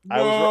here,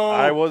 No,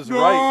 I was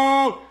no,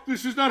 right.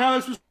 this is not how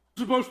this was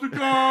supposed to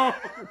go.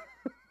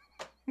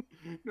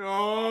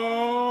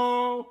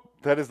 No.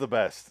 That is the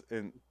best.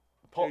 And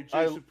Paul,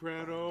 AJ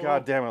Soprano.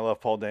 God damn, I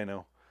love Paul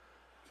Dano.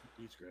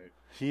 He's great.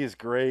 He is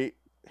great.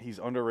 He's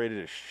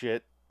underrated as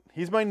shit.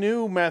 He's my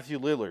new Matthew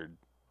Lillard.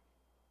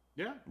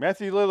 Yeah.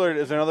 Matthew Lillard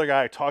is another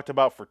guy I talked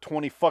about for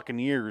 20 fucking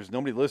years.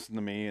 Nobody listened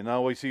to me, and I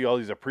always see all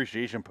these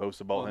appreciation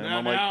posts about him.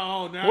 I'm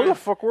like, where the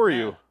fuck were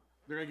you?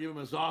 They're gonna give him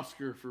his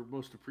Oscar for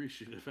most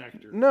appreciative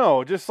actor.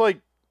 No, just like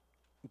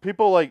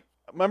people like.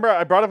 Remember,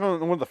 I brought up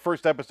in one of the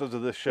first episodes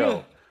of this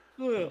show.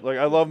 Like,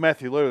 I love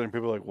Matthew Lillard, and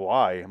people are like,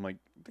 why? I'm like,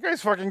 the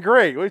guy's fucking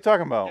great. What are you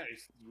talking about? Yeah,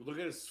 look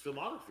at his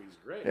filmography; he's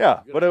great.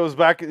 Yeah, but it was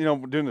back,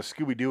 during the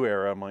Scooby Doo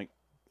era. I'm like,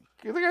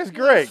 the guy's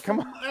great. Come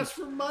on. That's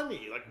for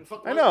money. Like,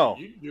 fuck. I know.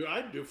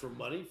 I'd do it for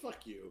money.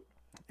 Fuck you.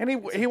 And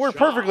he worked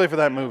perfectly for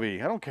that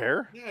movie. I don't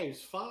care. Yeah,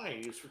 he's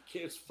fine. It's for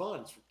kids.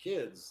 Fun. It's for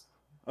kids.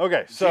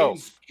 Okay, so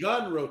James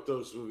Gunn wrote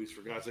those movies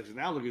for God's sakes. And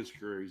now look at his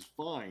career. He's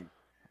fine.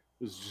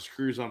 His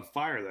career's on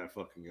fire. That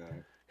fucking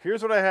guy.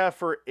 here's what I have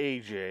for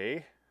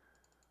AJ.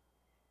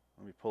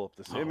 Let me pull up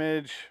this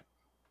image.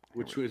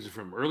 Which was it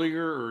from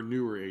earlier or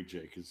newer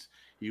AJ? Because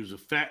he was a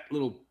fat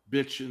little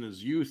bitch in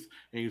his youth,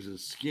 and he was a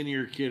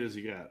skinnier kid as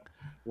he got.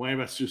 Why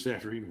about just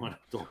after reading one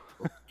adult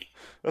book?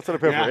 That's what I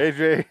put for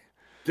AJ.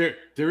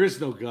 There is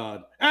no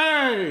God.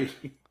 Hey!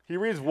 He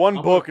reads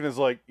one book and is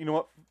like, you know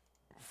what?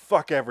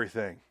 Fuck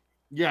everything.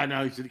 Yeah,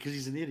 no, because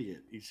he's an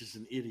idiot. He's just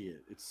an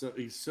idiot.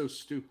 He's so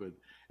stupid.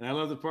 And I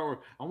love the part where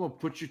I'm gonna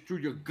put you through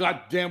your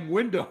goddamn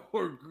window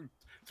or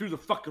through the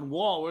fucking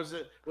wall.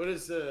 What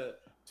is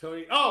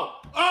Tony?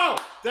 Oh,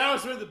 that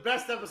was one of the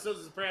best episodes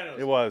of Sopranos.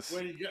 It was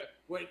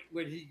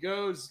when he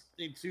goes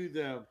into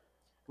the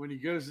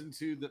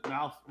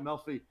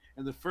Melfi,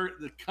 and the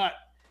cut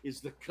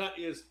is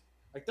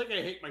I think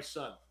I hate my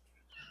son.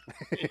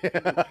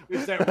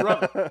 It's that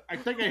rub. I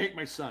think I hate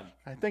my son.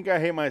 I think I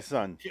hate my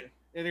son.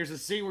 And there's a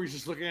scene where he's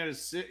just looking at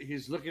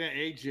he's looking at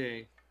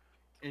AJ,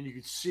 and you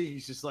can see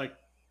he's just like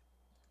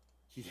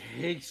he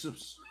hates him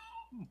so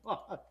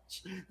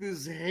much.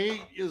 This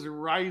hate is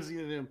rising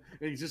in him,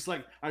 and he's just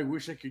like, I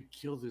wish I could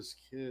kill this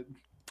kid.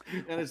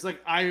 And it's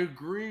like, I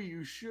agree,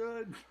 you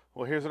should.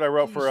 Well, here's what I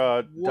wrote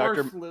for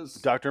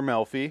Dr.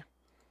 Melfi.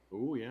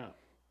 Oh yeah.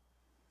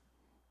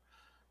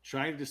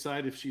 Trying to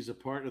decide if she's a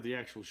part of the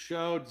actual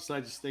show,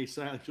 decide to stay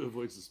silent to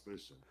avoid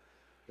suspicion.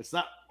 It's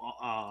not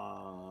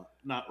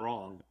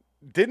wrong.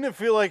 Didn't it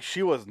feel like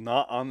she was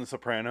not on The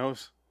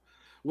Sopranos?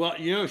 Well,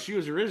 she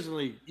was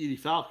originally Edie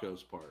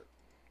Falco's part.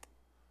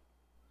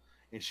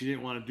 And she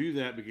didn't want to do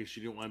that because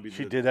she didn't want to be.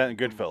 She did that in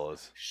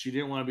Goodfellas. She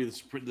didn't want to be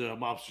the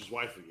mobster's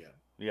wife again.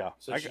 Yeah,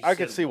 so I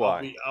could see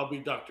why. I'll be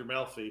Dr.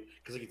 Melfi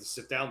because I get to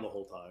sit down the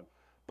whole time.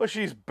 But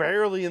she's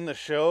barely in the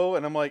show,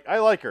 and I'm like, I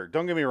like her.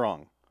 Don't get me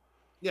wrong.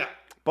 Yeah.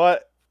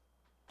 But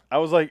I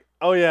was like,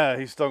 oh yeah,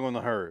 he's still going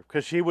to her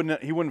because he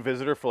wouldn't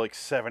visit her for like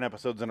 7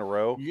 episodes in a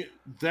row. Yeah,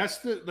 that's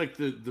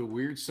the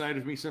weird side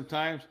of me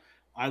sometimes.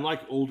 I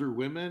like older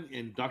women,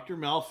 and Dr.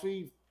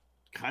 Melfi,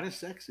 kind of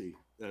sexy.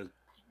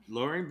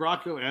 Lorraine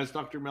Bracco as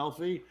Dr.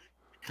 Melfi,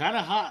 kind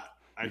of hot.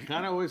 I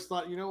kind of always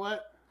thought, you know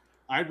what?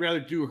 I'd rather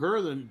do her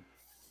than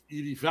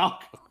Edie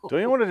Falco. Don't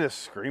you want to just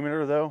scream at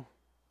her though?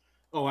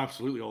 Oh,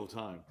 absolutely, all the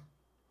time.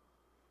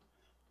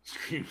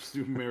 Screams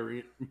through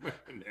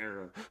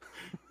marinara.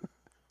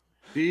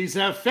 He's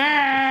a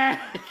fag.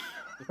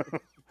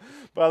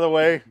 By the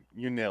way,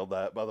 you nailed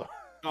that. By the way,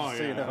 oh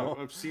so yeah, you know.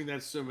 I've seen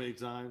that so many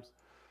times.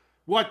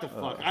 What the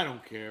fuck? I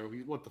don't care.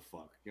 What the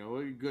fuck?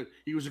 Good.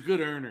 He was a good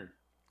earner.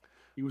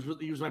 He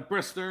was my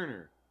best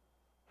earner.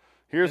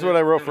 Here's what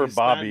I wrote for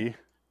Bobby.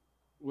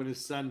 When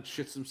his son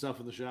shits himself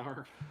in the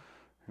shower.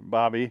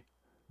 Bobby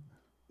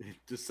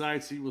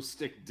decides he will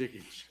stick dick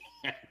in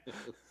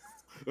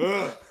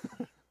Janice.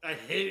 I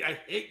hate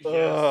Janice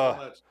so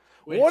much.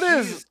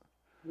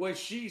 When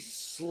she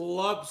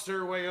slubs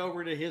her way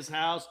over to his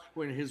house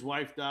when his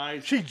wife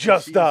dies. She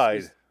just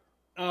died.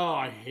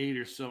 I hate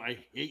her so. I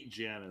hate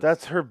Janice.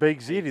 That's her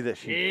big ziti that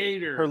she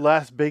hate her. Her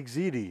last big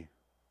ziti.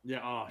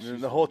 Yeah.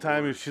 The whole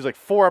time she's like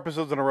 4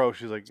 episodes in a row.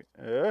 She's like,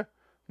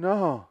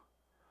 no.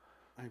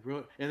 I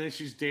wrote, and then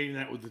she's dating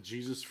that with the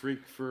Jesus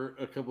freak for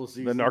a couple of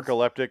seasons. The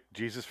narcoleptic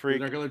Jesus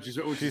freak.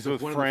 She's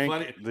with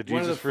Frank, the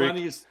Jesus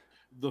freak.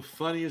 The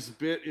funniest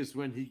bit is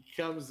when he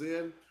comes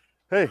in.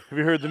 Hey, have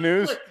you heard the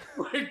news?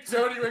 When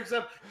Tony wakes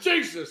up,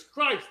 Jesus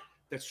Christ!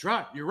 That's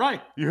right. You're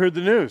right. You heard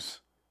the news.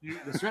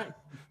 That's right.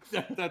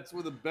 That's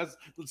one of the best.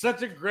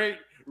 Such a great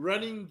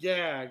running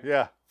gag.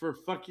 Yeah.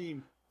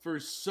 For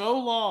so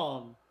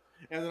long,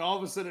 and then all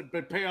of a sudden,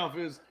 the payoff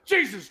is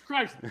Jesus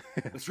Christ.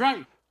 That's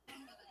right.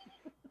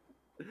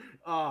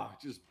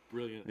 Just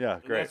brilliant. Yeah,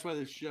 great. And that's why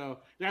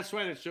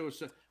the show is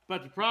so.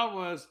 But the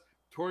problem was,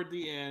 toward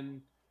the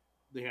end,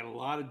 They had a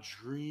lot of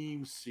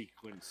dream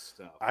sequence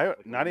stuff.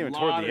 Not even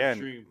toward the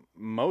end.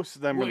 Most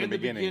of them were in the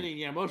beginning.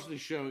 Yeah, most of the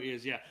show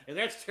is, yeah. And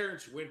that's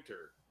Terrence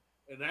Winter.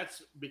 And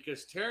that's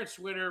because Terrence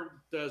Winter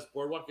does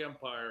Boardwalk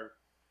Empire.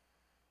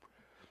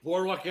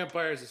 Boardwalk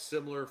Empire has a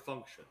similar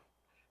function.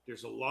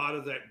 There's a lot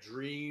of that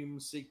dream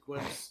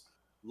sequence,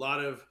 a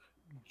lot of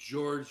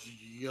George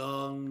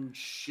Young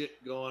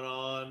shit going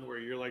on where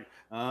you're like,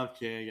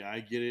 okay, I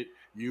get it.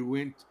 You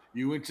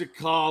went to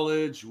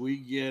college, we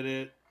get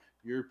it.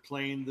 You're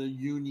playing the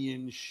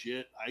union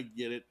shit, I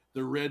get it.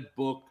 The Red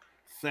Book,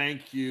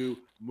 thank you.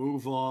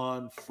 Move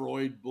on.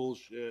 Freud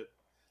bullshit.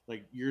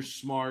 Like, you're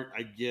smart,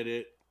 I get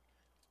it.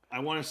 I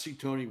want to see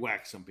Tony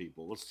whack some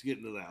people. Let's get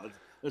into that.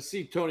 Let's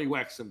see Tony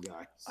whack some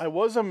guys. I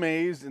was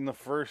amazed in the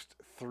first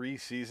 3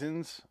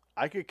 seasons.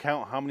 I could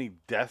count how many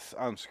deaths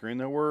on screen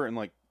there were in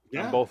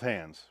on both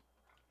hands.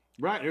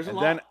 Right, there's a and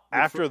lot. then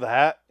after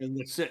that, and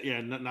that's it.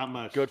 Yeah, not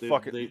much. Good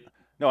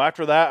No,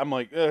 after that, I'm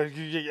like,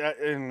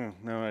 no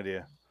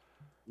idea.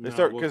 They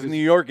start because New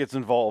York gets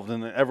involved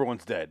and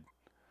everyone's dead.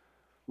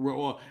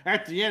 Well,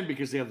 at the end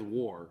because they have the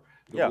war.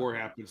 The war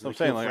happens. I'm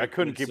saying I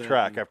couldn't keep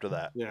track after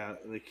that. Yeah,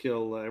 they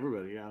kill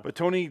everybody. Yeah, but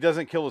Tony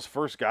doesn't kill his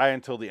first guy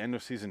until the end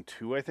of season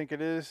 2, I think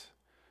it is.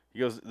 He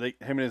goes, him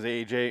and his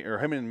AJ or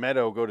him and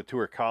Meadow go to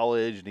tour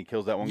college, and he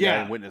kills that one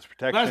guy in witness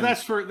protection.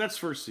 That's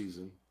first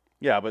season.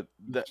 Yeah, but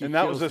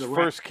that was his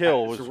first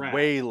kill. Was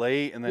way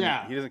late, and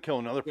then he doesn't kill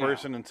another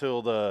person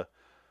until the.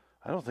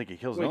 I don't think he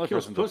kills another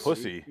person until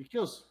Pussy. He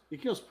kills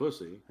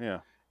Pussy. Yeah,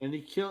 and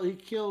he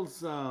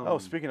kills.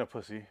 Speaking of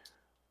Pussy.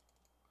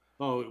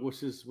 Oh, what's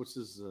his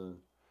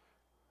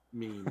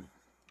meme?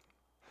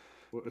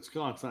 It's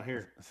gone. It's not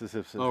here. This is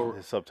his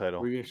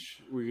subtitle. We're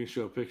gonna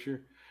show a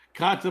picture.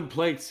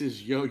 Contemplates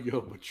his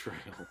yo-yo betrayal.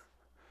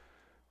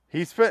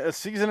 He spent a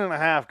season and a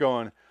half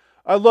going,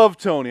 I love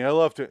Tony. I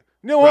love to.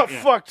 You know what?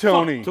 Yeah. Fuck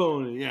Tony. Fuck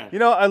Tony. Yeah. You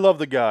know, I love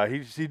the guy.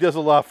 He does a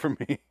lot for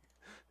me.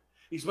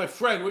 He's my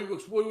friend. What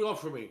do you want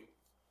from me?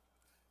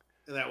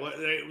 And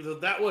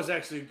that was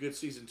actually a good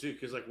season too,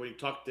 because like when he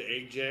talked to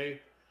AJ,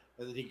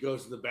 and then he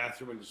goes in the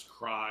bathroom and just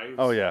cries.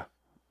 Oh yeah,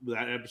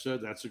 that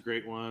episode. That's a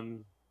great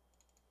one.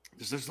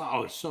 There's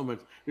so much.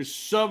 There's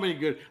so many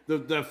good.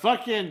 The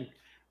fucking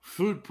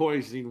food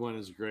poisoning one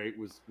is great.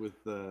 With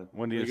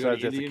when he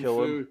decides to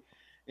kill him,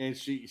 and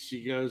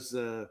she goes,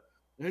 the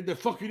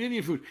fucking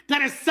Indian food.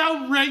 That is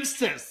so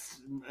racist.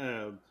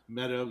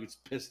 Meadow gets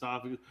pissed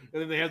off, and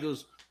then they have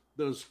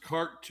those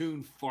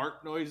cartoon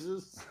fart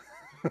noises.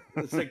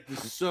 It's like the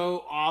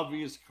so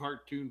obvious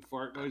cartoon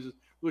fart noises,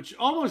 which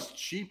almost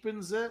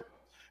cheapens it,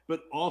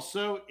 but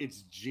also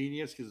it's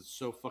genius because it's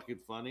so fucking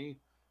funny.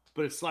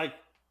 But it's like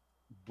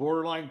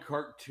borderline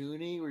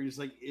cartoony, where you're just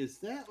like, is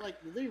that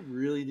like, do they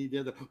really need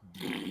to?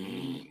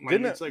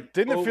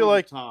 Didn't it feel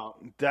like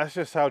that's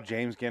just how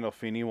James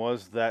Gandolfini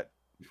was that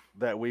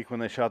week when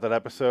they shot that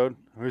episode?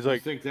 He's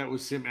like, I think that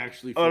was him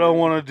actually. I don't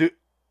want to do.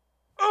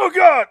 Oh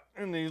God!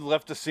 And he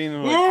left the scene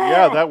and like,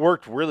 yeah, that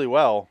worked really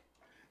well.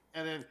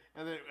 And then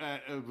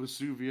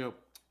Vesuvio,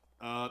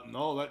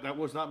 no, that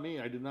was not me.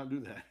 I did not do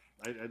that.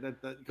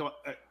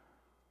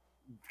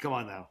 Come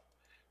on now.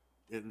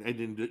 I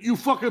didn't do it. You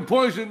fucking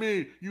poisoned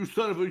me, you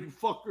son of a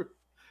fucker.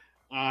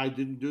 I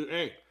didn't do it.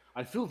 Hey,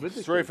 I feel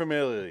vindicated. Very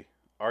familiarly.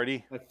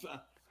 Artie?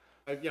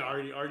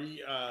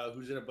 Artie,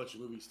 who's in a bunch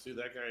of movies too.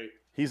 That guy.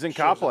 He's in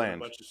Copland. A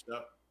bunch of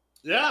stuff.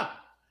 Yeah,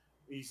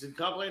 he's in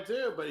Copland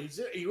too. But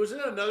he was in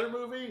another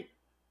movie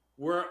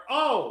where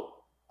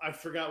I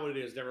forgot what it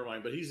is. Never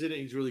mind. But he's in it.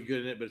 He's really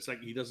good in it. But it's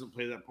like he doesn't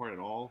play that part at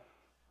all.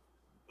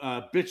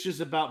 Bitches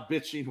about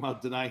bitching while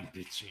denying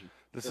bitching.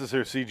 This is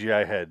her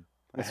CGI head.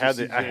 I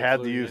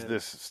had to use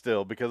this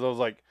still because I was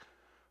like,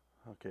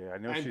 okay, I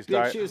know she's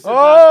dying.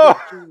 Oh,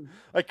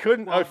 I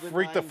couldn't. I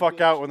freaked the fuck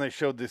out when they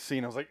showed this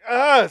scene. I was like,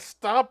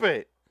 stop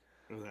it.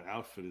 That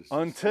outfit is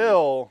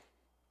until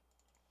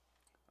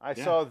I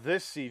saw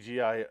this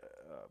CGI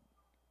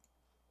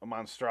a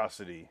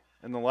monstrosity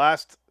in the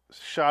last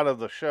shot of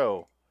the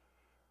show.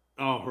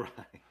 Oh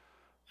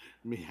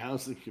right,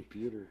 how's the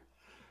computer?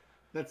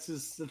 That's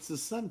his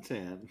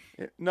suntan.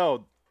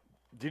 No,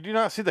 did you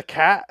not see the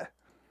cat?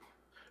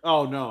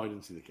 Oh no, I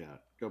didn't see the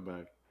cat. Go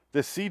back.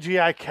 The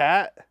CGI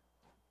cat.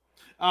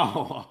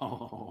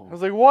 Oh. I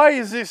was like, why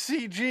is this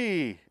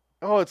CG?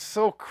 Oh, it's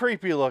so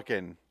creepy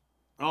looking.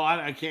 Oh,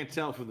 I can't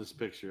tell from this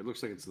picture. It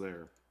looks like it's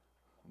there.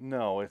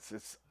 No,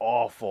 it's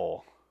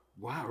awful.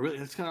 Wow, really?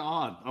 That's kind of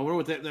odd. I wonder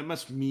what that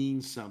must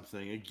mean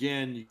something.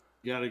 Again, you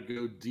got to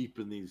go deep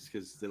in these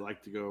because they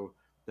like to go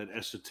that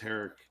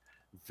esoteric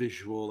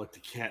visual. Like the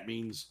cat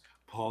means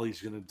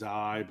Paulie's going to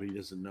die, but he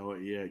doesn't know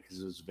it yet because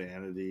of his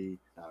vanity.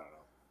 I don't know.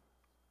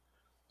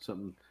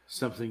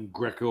 Something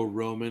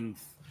Greco-Roman,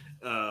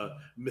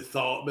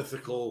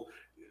 mythical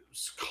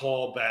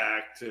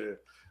callback to,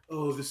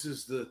 this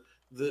is the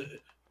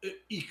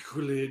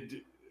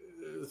Euclid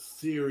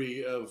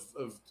theory of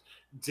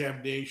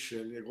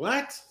damnation. Like,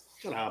 what?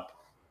 Shut up.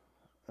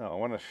 Oh, I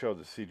want to show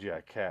the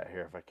CGI cat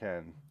here if I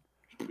can.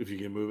 If you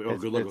can move it. Oh,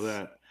 good luck with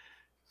that.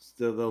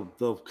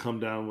 They'll come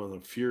down with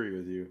a fury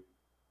with you.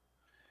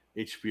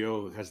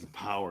 HBO has the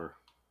power.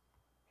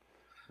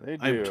 They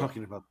do. I'm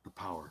talking about the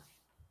power.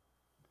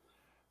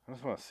 I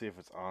just want to see if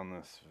it's on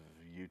this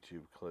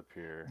YouTube clip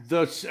here.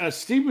 The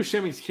Steve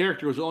Buscemi's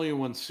character was only in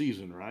one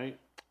season, right?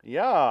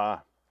 Yeah.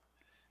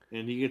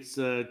 And he gets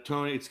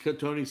Tony. It's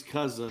Tony's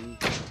cousin.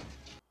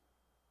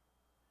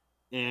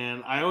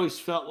 And I always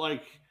felt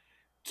like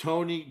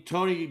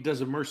Tony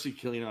does a mercy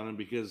killing on him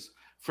because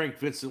Frank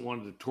Vincent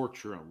wanted to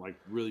torture him, like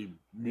really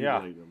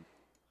mutilate him.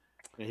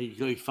 And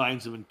he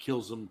finds him and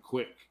kills him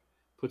quick,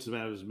 puts him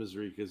out of his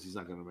misery because he's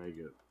not going to make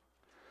it.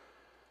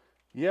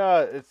 Yeah,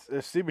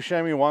 it's Steve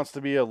Buscemi wants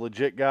to be a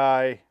legit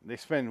guy. They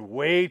spend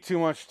way too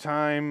much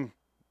time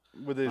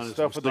with his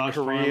stuff with the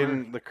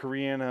Korean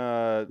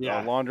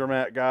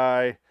laundromat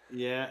guy.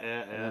 Yeah.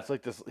 And it's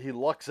like this. He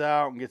lucks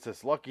out and gets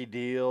this lucky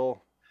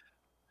deal.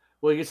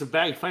 Well, he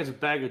finds a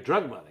bag of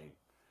drug money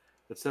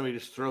that somebody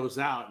just throws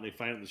out, and they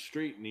find it in the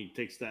street, and he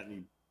takes that and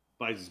he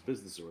buys his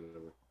business or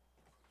whatever.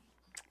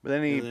 But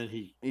then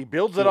he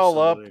builds it all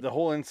up, the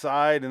whole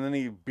inside, and then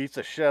he beats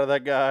the shit out of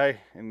that guy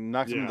and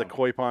knocks him into the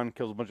koi pond,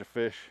 kills a bunch of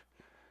fish.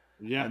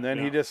 Yeah. And then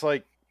he just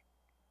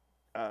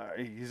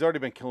he's already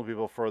been killing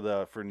people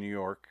for New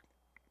York.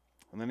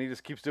 And then he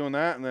just keeps doing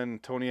that, and then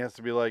Tony has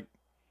to be like,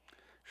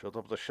 shows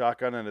up with a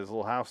shotgun at his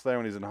little house there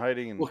when he's in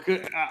hiding. And well,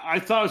 I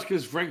thought it was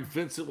because Frank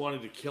Vincent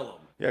wanted to kill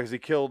him. yeah, because he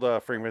killed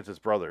Frank Vincent's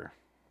brother.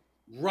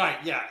 Right,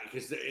 yeah,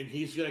 and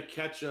he's going to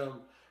catch him,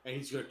 and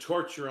he's going to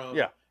torture him.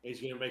 Yeah. And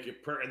he's going to make it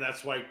and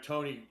that's why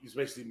Tony is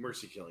basically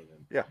mercy killing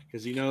him. Yeah.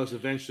 Because he knows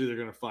eventually they're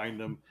going to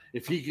find him.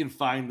 If he can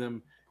find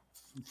them,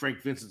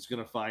 Frank Vincent's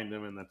going to find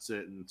them, and that's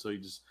it. And so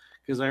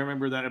because I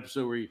remember that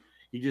episode where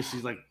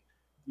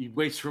he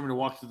waits for him to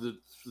walk through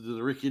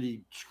the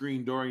rickety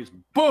screen door, and he's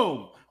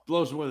boom,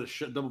 blows him with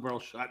a double barrel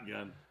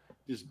shotgun,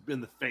 just in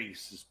the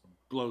face, just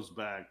blows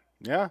back.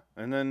 Yeah,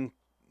 and then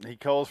he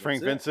calls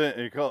Frank Vincent.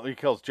 He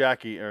calls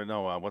Jackie, or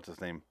no, what's his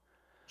name?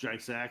 Johnny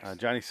Sacks.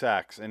 Johnny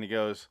Sacks, and he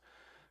goes,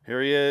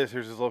 here he is,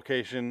 here's his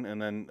location,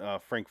 and then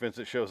Frank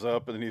Vincent shows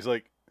up, and then he's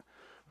like,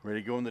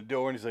 ready to go in the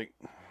door, and he's like,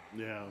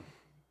 yeah.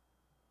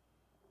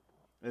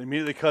 And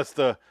immediately cuts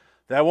that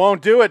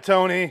won't do it,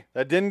 Tony.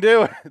 That didn't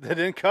do it. That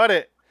didn't cut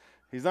it.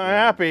 He's not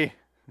happy.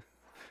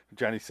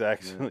 Johnny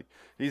Sacks,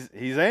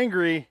 he's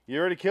angry. You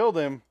already killed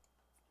him.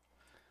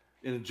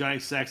 And Johnny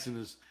Sacks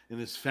and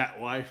his fat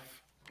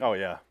wife. Oh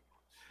yeah.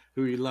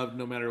 Who he loved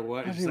no matter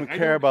what. I don't even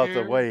care about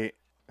the weight.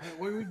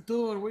 What are we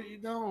doing?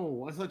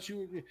 What I thought you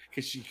were,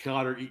 because she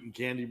caught her eating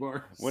candy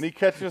bars. When he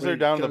catches her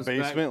down in the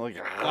basement,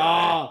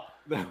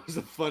 that was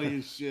the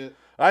funniest shit.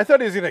 I thought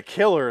he was gonna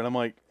kill her, and I'm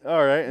like,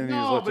 all right, and he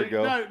just lets her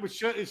go. No,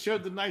 it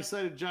showed the nice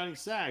side of Johnny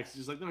Sacks.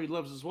 He's like, no, he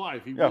loves his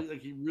wife. He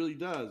really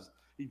does.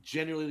 He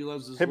genuinely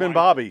loves his wife. Him and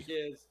Bobby.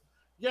 Kids.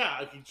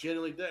 Yeah, he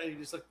genuinely does. And he's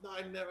just like, no,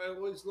 I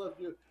always loved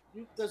you.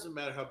 It doesn't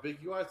matter how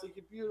big you are. I think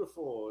you're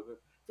beautiful. And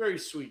very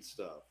sweet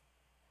stuff.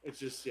 It's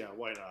just,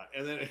 why not?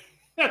 And then,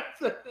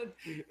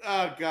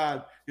 oh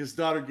God, his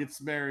daughter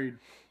gets married,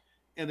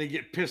 and they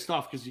get pissed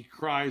off because he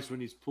cries when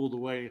he's pulled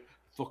away.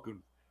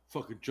 Fucking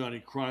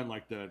Johnny crying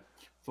like that.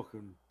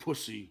 Fucking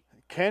pussy.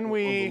 Can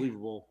we?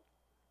 Unbelievable.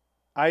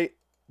 I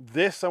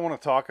want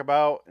to talk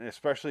about,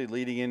 especially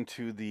leading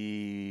into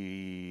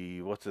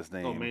the what's his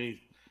name?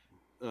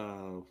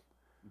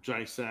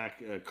 Johnny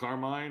Sack,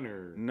 Carmine,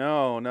 or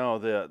no,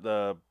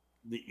 the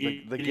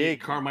gay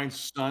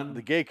Carmine's son,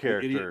 the gay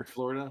character the idiot in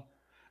Florida.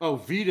 Oh,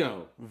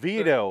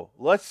 Vito.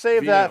 Let's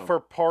save that for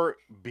part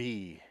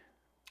B.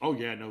 Oh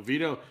yeah, no,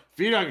 Vito.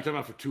 I can talk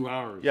about for 2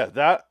 hours. Yeah,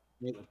 that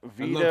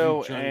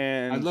Vito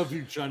and I love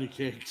you, Johnny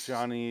Cakes.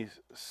 Johnny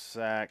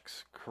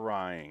Sacks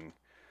crying.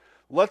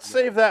 Let's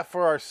save that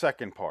for our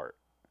second part.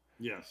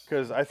 Yes.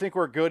 Because I think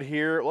we're good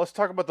here. Let's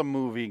talk about the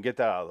movie and get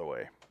that out of the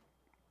way.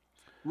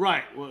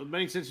 Right. Well,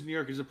 Many Saints in New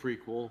York is a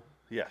prequel.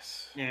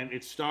 Yes. And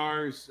it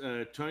stars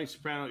Tony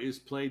Soprano is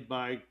played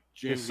by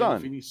James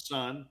son. Gandolfini's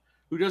son,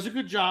 who does a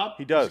good job.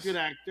 He does. He's a good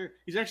actor.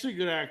 He's actually a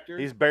good actor.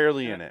 He's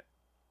barely in it.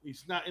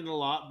 He's not in a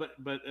lot,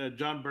 but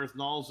John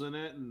Berthnall's in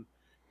it, and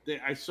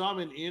I saw him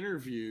in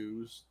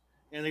interviews,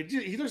 and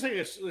he looks like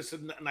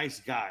a nice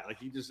guy. Like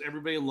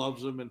everybody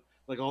loves him, and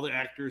like all the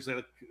actors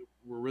that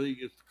were really,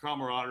 the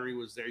camaraderie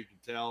was there. You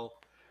can tell,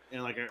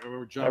 and like I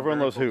remember John. Everyone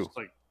loves who?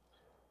 Like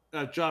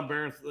John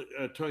Barron,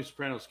 Tony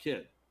Soprano's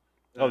kid.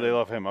 Oh, they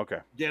love him. Okay.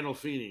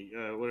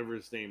 Gandolfini, whatever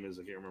his name is,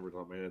 I can't remember the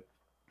top of my head.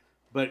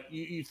 But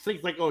you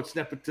think like, oh, it's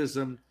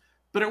nepotism,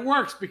 but it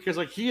works because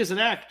like he is an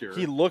actor.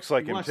 He looks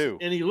like him too,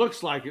 and he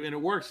looks like him, and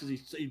it works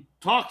because he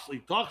talks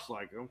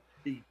like him.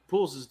 He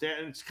pulls his dad,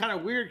 and it's kind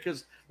of weird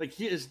because like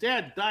his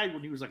dad died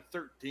when he was like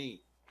 13.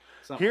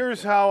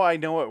 Here's how I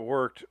know it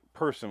worked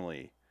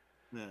personally.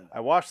 Yeah.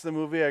 I watched the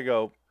movie. I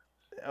go,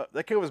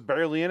 that kid was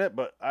barely in it,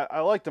 but I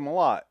liked him a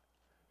lot.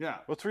 Yeah.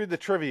 Let's read the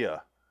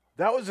trivia.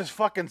 That was his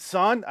fucking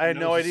son? I had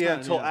no idea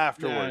until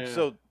afterwards. Yeah.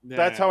 So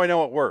that's how I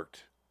know it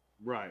worked.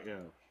 Right, yeah.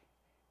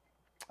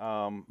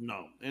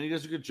 No. And he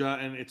does a good job,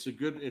 and it's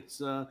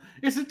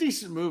a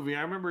decent movie.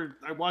 I remember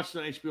I watched it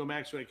on HBO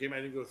Max when it came out.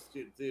 I didn't go to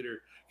the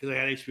theater because I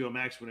had HBO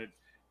Max when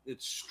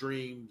it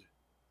streamed,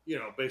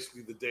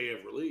 basically the day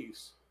of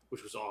release,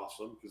 which was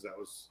awesome because that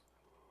was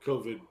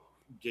COVID,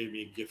 gave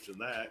me a gift in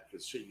that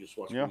because shit, you just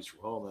watch Yeah. movies from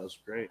home. That was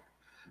great.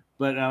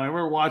 But I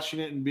remember watching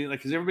it and being like,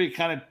 because everybody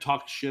kind of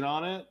talked shit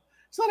on it.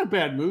 It's not a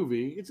bad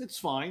movie. It's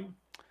fine.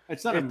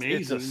 It's not amazing.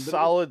 It's a but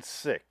solid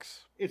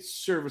 6. it's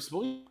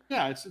serviceable.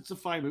 Yeah, it's a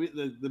fine movie.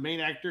 The main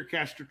actor,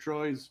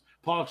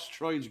 Pollux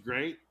Troy's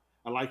great.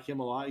 I like him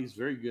a lot. He's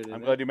very good in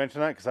I'm it. glad you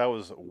mentioned that because I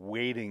was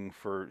waiting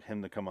for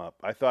him to come up.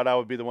 I thought I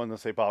would be the one to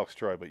say Pollux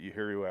Troy, but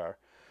here you are.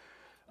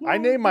 I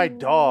named my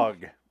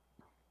dog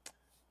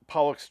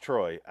Pollux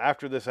Troy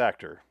after this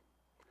actor.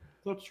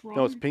 That's right.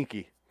 No, it's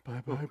Pinky.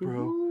 Bye,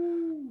 bro.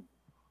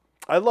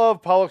 I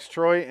love Pollux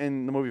Troy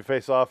in the movie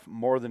Face Off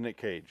more than Nick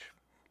Cage.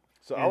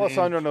 So And-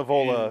 Alessandro and-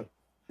 Nivola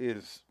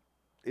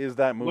is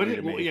that movie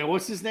to me. Yeah,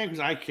 what's his name? Because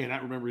I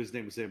cannot remember his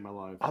name to save my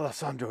life.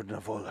 Alessandro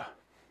Nivola.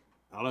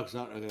 Alex,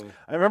 not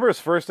I remember his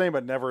first name,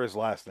 but never his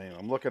last name.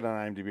 I'm looking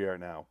on IMDb right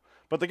now.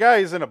 But the guy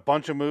is in a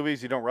bunch of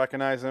movies. You don't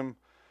recognize him.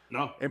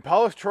 no. In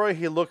Pollux Troy,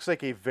 he looks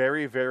like a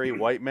very, very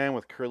white man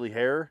with curly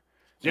hair.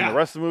 In Yeah. the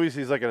rest of the movies,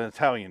 he's like an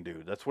Italian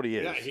dude. That's what he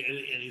is. Yeah,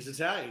 and he's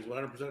Italian. He's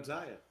 100%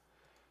 Italian.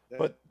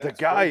 But the That's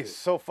guy is crazy.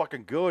 so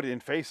fucking good in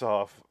Face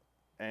Off.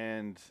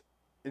 And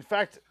in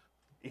fact,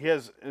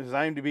 his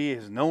IMDb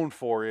is known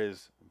for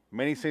is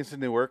Many Saints of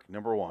Newark,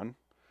 #1.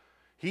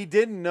 He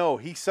didn't know.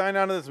 He signed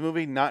on to this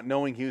movie not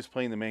knowing he was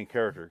playing the main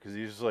character because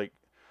he's just like,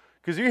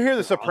 because you hear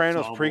the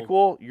Sopranos ensemble.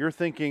 prequel, you're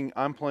thinking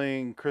I'm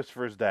playing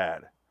Christopher's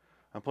dad.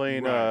 I'm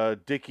playing Right.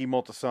 Dickie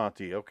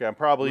Moltisanti. Okay, I'm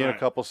probably in a Right.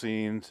 couple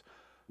scenes.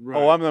 Right.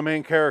 Oh, I'm the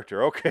main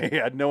character. Okay,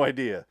 I had no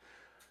idea.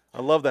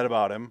 I love that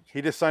about him.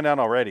 He just signed on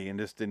already and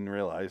just didn't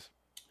realize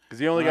because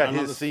he only Well, got I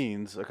love his the-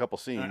 scenes, a couple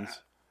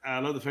scenes. I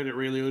love the fact that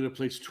Ray Liotta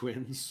plays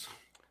twins,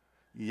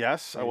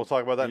 Yes, I will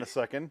talk about that in a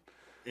second.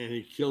 and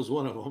he kills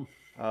one of them.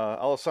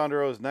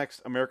 Alessandro's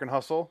next, American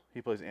Hustle.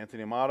 He plays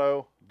Anthony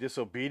Amato,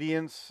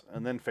 Disobedience,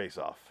 and then Face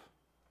Off.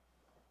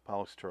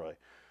 Pollux Troy.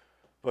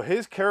 But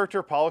his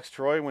character, Pollux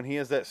Troy, when he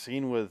has that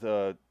scene with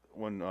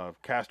when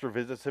Castor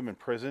visits him in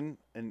prison,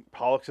 and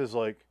Pollux is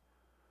like,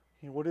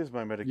 "Hey, what is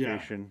my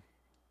medication?"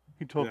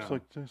 He talks Yeah.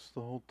 like this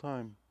the whole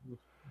time.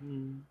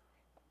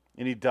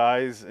 And he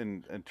dies,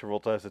 and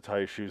Travolta has to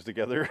tie his shoes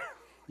together.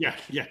 Yeah,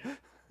 yeah.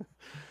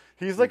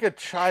 He's like a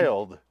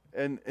child,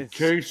 and it's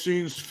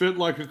Casings fit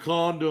like a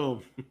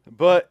condom.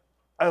 but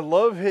I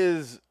love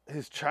his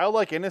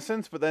childlike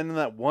innocence. But then in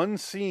that one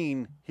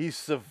scene, he's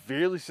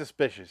severely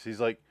suspicious.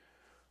 He's like,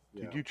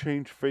 "Did Yeah. you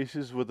change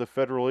faces with a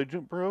federal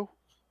agent, bro?"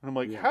 And I'm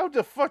like, Yeah. "How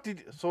the fuck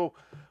did?" So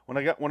when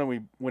we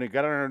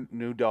got our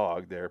new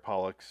dog there,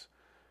 Pollux,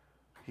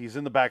 he's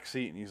in the back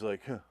seat and he's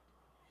like,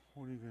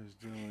 "What are you guys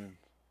doing?"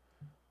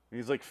 And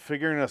he's like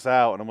figuring us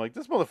out, and I'm like,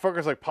 "This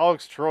motherfucker's like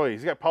Pollux Troy.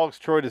 He's got Pollux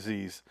Troy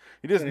disease.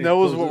 He just And he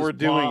knows pulls what his we're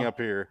doing paw. up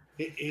here."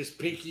 His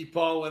pinky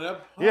paw went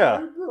up.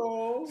 Yeah. Hi,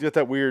 bro. He's got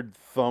that weird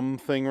thumb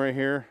thing right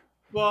here.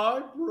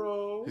 Bye,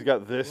 bro. He's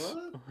got this.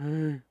 What?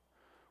 Hey,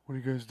 what are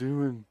you guys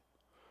doing?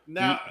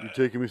 Now, You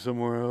taking me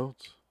somewhere else?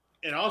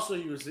 and also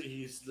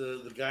he's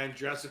the guy in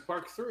Jurassic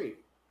Park 3.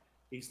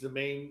 He's the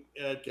main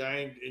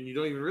guy, and you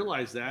don't even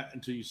realize that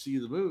until you see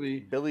the movie.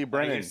 Billy I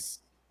Brennan. guess,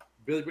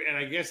 and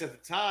I guess at the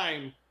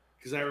time,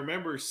 because I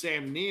remember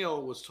Sam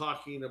Neill was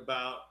talking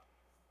about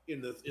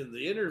in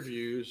the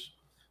interviews,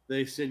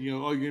 they said, oh,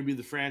 you're going to be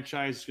the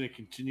franchise. It's going to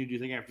continue. Do you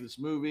think after this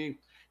movie? And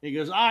he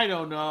goes, I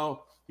don't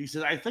know. He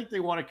said, I think they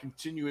want to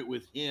continue it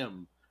with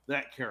him,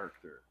 that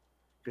character,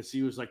 because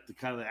he was like the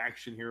kind of the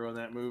action hero in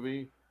that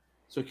movie.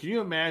 So can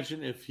you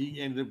imagine if he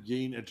ended up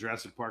getting a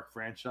Jurassic Park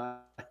franchise?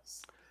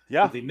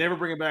 Yeah. But they never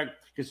bring it back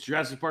because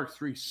Jurassic Park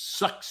 3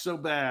 sucks so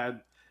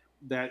bad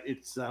that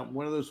it's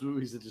one of those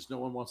movies that just no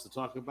one wants to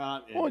talk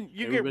about. And Well,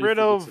 you get everybody rid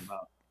forgets of-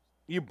 about.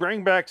 You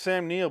bring back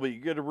Sam Neill, but you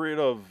get rid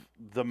of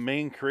the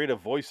main creative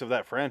voice of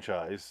that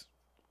franchise.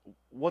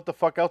 What the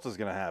fuck else is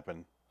going to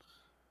happen?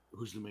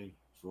 Who's the main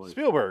voice?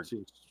 Spielberg.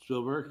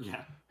 Spielberg,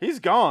 yeah. He's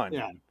gone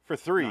Yeah. for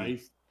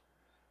 3.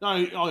 Oh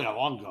yeah,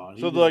 long gone.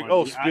 So they're like,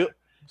 "Oh,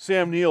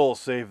 Sam Neill will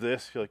save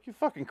this." You're like, "You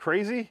fucking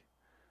crazy?"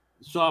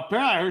 So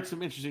apparently, I heard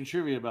some interesting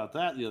trivia about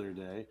that the other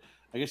day.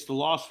 I guess The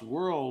Lost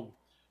World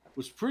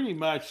was pretty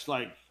much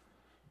like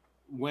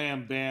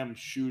wham bam,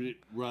 shoot it,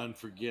 run,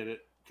 forget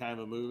it kind of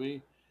a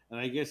movie. And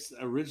I guess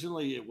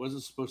originally it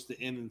wasn't supposed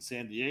to end in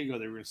San Diego.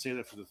 They were going to say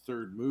that for the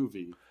third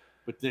movie,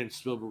 but then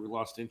Spielberg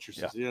lost interest.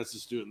 Yeah. He said, let's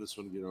just do it in this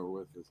one and get over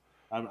with. 'Cause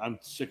I'm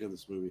sick of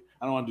this movie.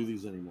 I don't want to do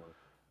these anymore.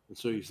 And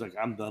so he's like,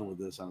 I'm done with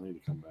this. I don't need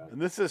to come back.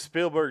 And this is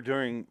Spielberg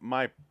during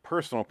my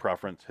personal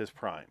preference, his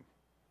prime.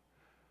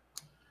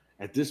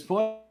 At this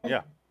point,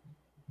 Yeah.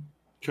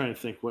 trying to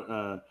think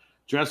what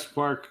Jurassic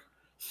Park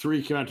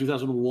 3 came out in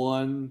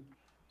 2001.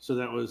 So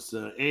that was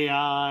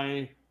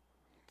AI.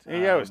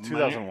 Yeah, it was My-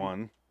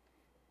 2001.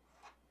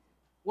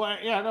 Well,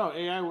 yeah, no,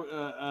 AI.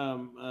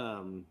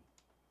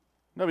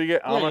 No, but you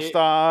get Yeah,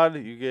 Amistad,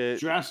 you get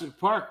Jurassic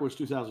Park was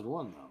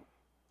 2001 though.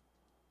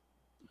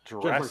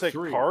 Jurassic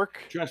 3. Park.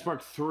 Jurassic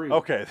Park 3.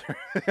 Okay,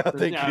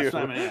 thank Yeah, you. that's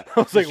what I mean, yeah. I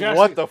was like, Jurassic-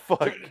 what the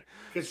fuck?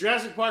 Because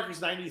Jurassic Park is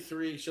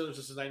 93. Children's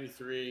Just is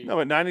 93. No,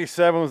 but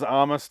 97 was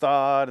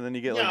Amistad, and then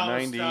you get like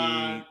 90.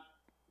 Amistad.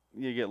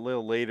 you get a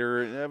little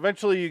later.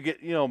 Eventually, you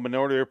get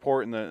Minority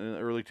Report in the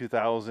early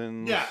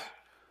 2000s. Yeah.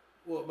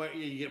 Well,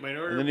 you get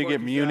Minority And then you Report,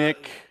 get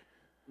Munich.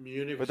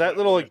 Munich. But was that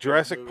little one of like my favorite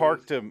Jurassic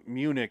Park movies. to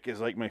Munich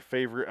is like my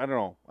favorite. I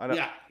don't know.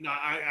 Yeah. No,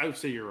 I would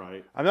say you're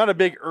right. I'm not a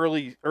big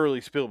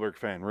early Spielberg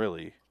fan,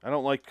 really. I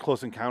don't like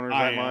Close Encounters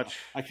that much.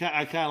 I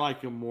kind of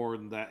like him more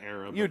in that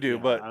era. You do,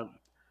 yeah, but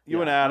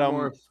you and I'm Adam,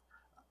 more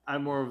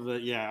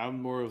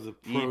of the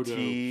proto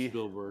E.T.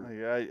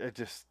 Spielberg. I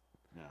just.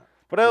 Yeah.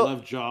 But I I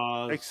love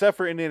Jaws. except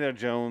for Indiana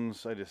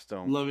Jones, I just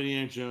don't. Love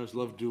Indiana Jones.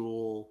 Love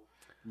Duel.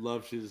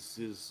 Loved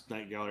his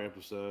Night Gallery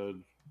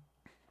episode.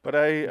 But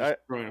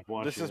Growing up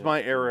watching this is it.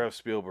 my era of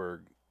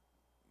Spielberg.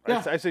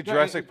 Yeah, I say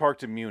Jurassic Park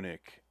to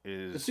Munich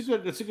That's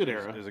a good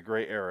era. is a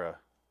great era.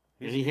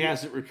 And he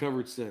hasn't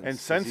recovered since. And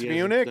 'cause since he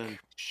hasn't Munich, done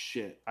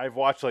shit. I've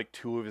watched like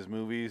 2 of his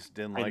movies.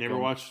 Didn't like I never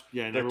them. watched.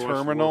 Yeah, I The never watched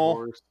Terminal.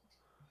 War Horse.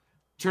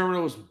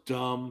 Terminal was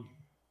dumb.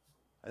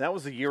 And that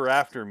was the year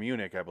after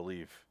Munich, I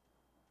believe.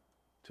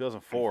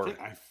 2004.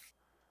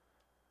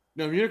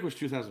 No, Munich was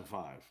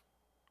 2005.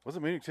 Was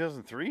it Munich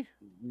 2003?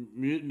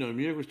 No,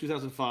 Munich was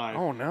 2005.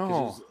 Oh, no.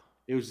 'cause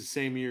It was the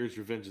same year as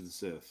Revenge of the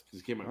Sith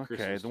because it came out Okay,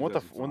 Christmas. then when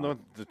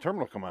the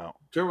Terminal come out?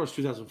 Terminal was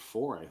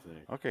 2004, I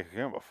think. Okay, it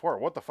came out before.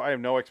 What the? I have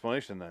no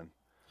explanation then.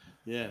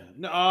 Yeah.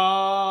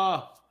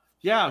 No.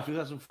 Yeah,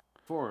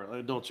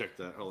 2004. Don't check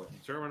that. Hold on.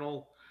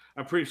 Terminal.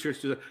 I'm pretty sure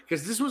it's 2000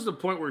 because this was the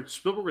point where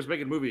Spielberg was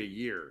making a movie a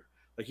year.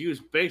 Like he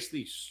was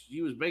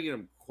making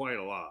them quite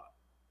a lot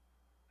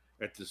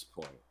at this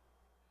point.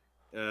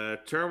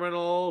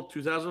 Terminal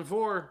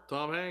 2004.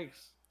 Tom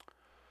Hanks.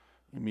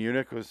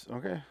 Munich was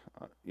okay.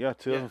 Yeah,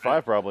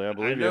 2005 probably. I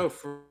believe I know you.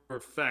 for a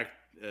fact.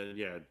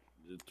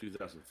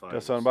 2005.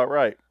 That sounds about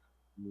right.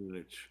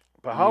 Munich.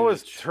 But how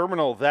is Munich.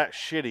 Terminal that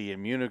shitty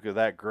and Munich are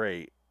that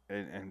great?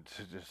 And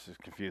it's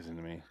just confusing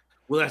to me.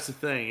 Well, that's the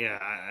thing. Yeah,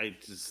 I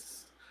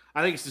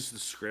think it's just the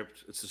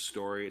script. It's the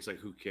story. It's like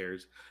who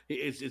cares?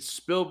 It's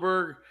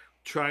Spielberg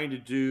trying to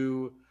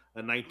do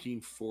a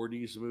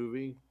 1940s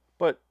movie.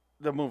 But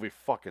the movie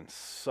fucking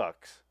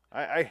sucks.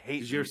 I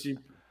hate. Did you ever see?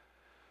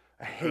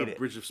 I hate it.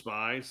 Bridge of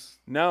Spies.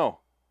 No,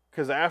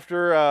 because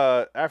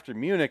after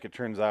Munich, it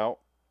turns out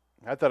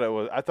I thought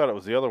it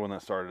was the other one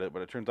that started it,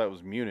 but it turns out it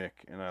was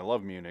Munich, and I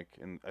love Munich,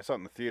 and I saw it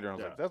in the theater, and I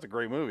was like, that's a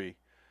great movie.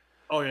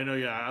 Oh yeah, no,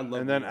 yeah, I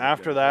love. And then Munich,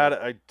 after yeah.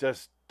 that, I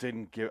just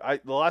didn't give.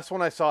 The last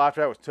one I saw after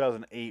that was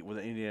 2008 with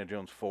Indiana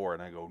Jones 4,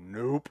 and I go,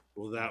 nope,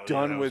 Well, that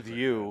done was with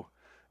pretty you,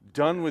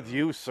 done with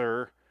you,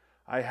 sir.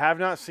 I have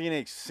not seen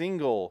a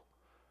single.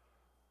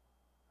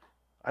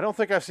 I don't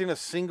think I've seen a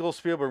single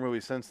Spielberg movie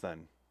since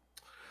then.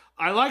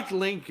 I liked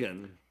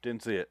Lincoln.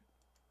 Didn't see it.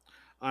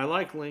 I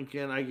like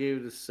Lincoln. I gave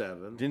it a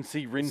 7. Didn't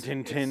see Rin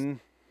Tin Tin.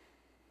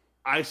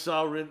 I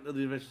saw the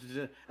Adventures of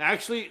Tintin.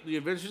 Actually, the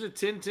Adventures of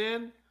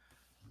Tintin,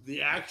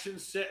 the action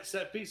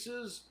set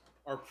pieces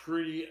are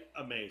pretty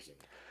amazing.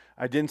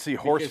 I didn't see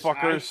Horse Because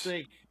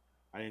Fuckers.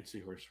 I didn't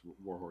see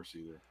War Horse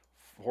either.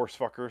 Horse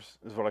Fuckers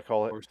is what I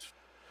call it.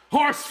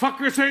 Horse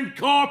Fuckers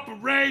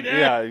Incorporated.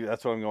 Yeah,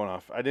 that's what I'm going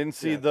off. I didn't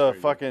see Yeah, the very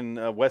good.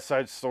 fucking West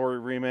Side Story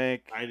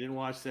remake. I didn't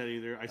watch that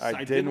either.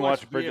 I didn't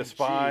watch Bridge of BFG.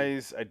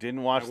 Spies. I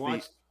didn't watch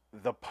watched-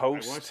 the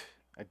Post.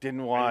 I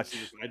didn't watch.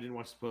 I didn't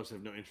watch the Post. I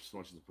have no interest in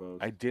watching the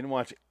Post. I didn't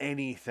watch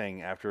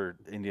anything after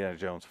Indiana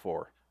Jones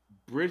 4.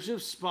 Bridge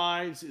of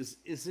Spies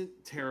isn't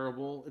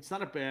terrible. It's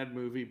not a bad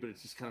movie, but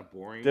it's just kind of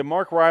boring. Did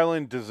Mark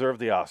Rylance deserve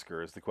the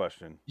Oscar? Is the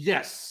question.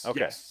 Yes. Okay,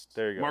 Yes.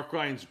 there you go. Mark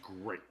Ryan's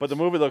great. But the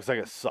movie looks like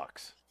it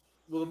sucks.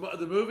 Well,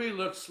 the movie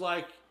looks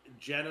like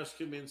Janusz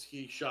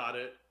Kaminski shot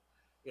it.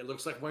 It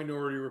looks like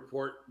Minority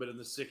Report, but in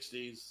the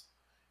 60s.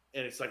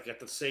 And it's like got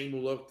the same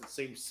look, the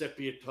same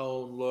sepia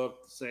tone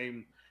look, the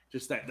same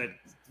just that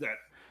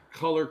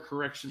color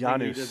correction thing he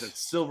Janusz. does, that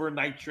silver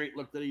nitrate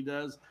look that he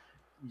does.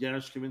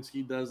 Janusz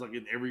Kaminski does like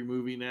in every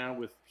movie now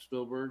with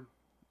Spielberg.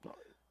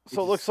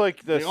 So it looks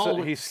like they all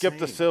look he the skipped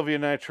the same. Sylvia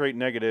Nitrate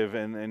negative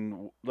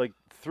and like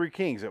Three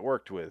Kings it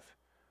worked with.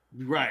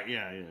 Right,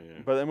 yeah.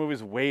 But that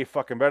movie's way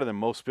fucking better than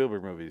most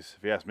Spielberg movies,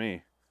 if you ask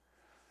me.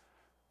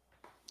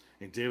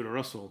 And David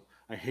Russell,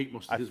 I hate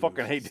most of I his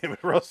fucking movies. hate David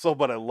Russell,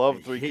 but I love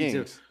I Three hate Kings.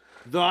 David-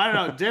 Though I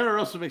don't know, David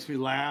Russell makes me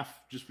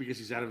laugh just because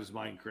he's out of his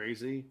mind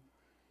crazy.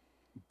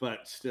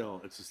 But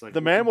still, it's just like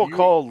The man will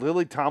call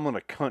Lily Tomlin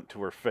a cunt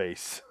to her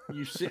face.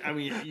 You see, I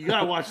mean, you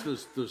gotta watch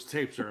those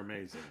tapes. Are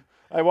amazing.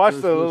 I watched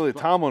the Those Lily fu-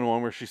 Tomlin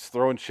one where she's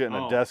throwing shit in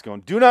a Oh. desk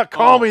going, do not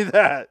call Oh. me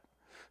that.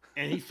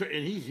 And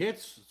he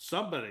hits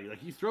somebody. Like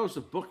he throws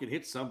a book and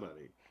hits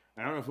somebody.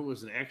 I don't know if it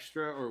was an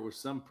extra or it was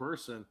some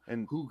person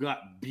And- who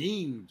got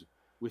beamed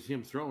with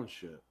him throwing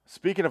shit.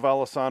 Speaking of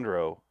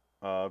Alessandro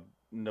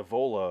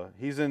Nivola,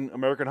 he's in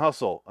American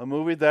Hustle, a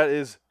movie that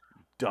is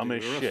dumb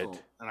as David shit.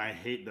 Russell, and I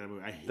hate that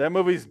movie. I hate That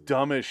movie's movie.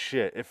 dumb as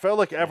shit. It felt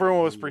like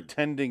everyone was hate it.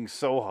 pretending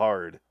so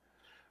hard.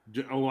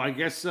 Oh, I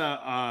guess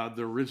the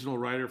original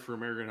writer for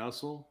American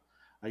Hustle.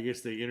 I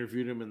guess they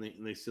interviewed him and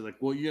they said like,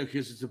 well, yeah,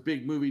 because it's a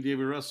big movie.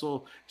 David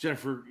Russell,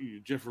 Jennifer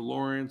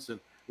Lawrence, and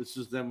this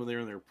is them when they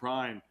were in their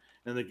prime.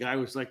 And the guy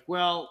was like,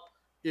 well,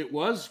 It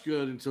was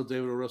good until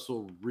David O.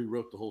 Russell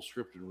rewrote the whole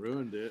script and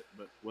ruined it.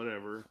 But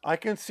whatever. I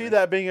can see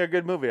that being a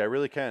good movie. I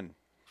really can.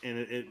 And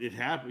it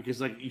happened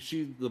because, like, you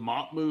see the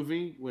Mop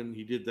movie when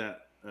he did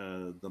that,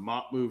 the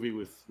Mop movie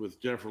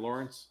with Jennifer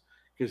Lawrence,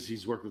 because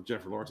he's worked with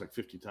Jennifer Lawrence like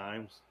 50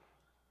 times.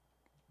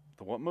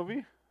 The what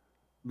movie?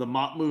 The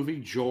Mop movie,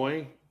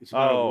 Joy. It's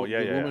about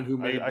the woman who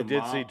made I the did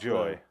mop, see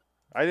Joy.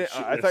 I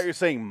thought that's- you were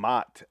saying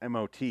Mott,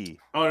 M-O-T.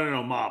 Oh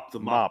no, Mop, the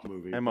Mop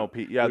movie,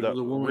 M-O-P. Yeah, the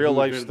woman real who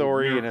life did the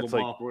story, and Miracle it's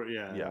like, Mop,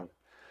 yeah.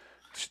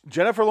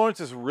 Jennifer Lawrence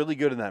is really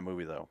good in that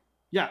movie, though.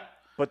 Yeah.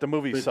 But the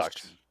movie But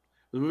sucks.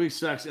 The movie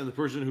sucks, and the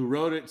person who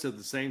wrote it said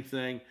the same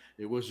thing.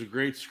 It was a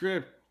great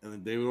script, and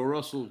then David O.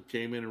 Russell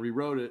came in and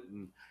rewrote it,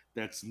 and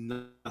that's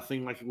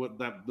nothing like what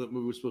that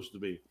movie was supposed to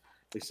be.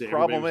 They say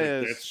Problem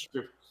everybody was is, like, that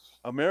script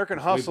American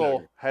was way Hustle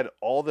better. had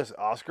all this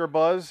Oscar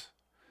buzz.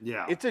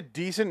 Yeah. It's a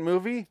decent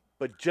movie,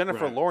 but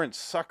Jennifer Right. Lawrence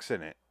sucks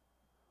in it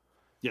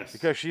Yes.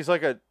 because she's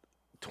like a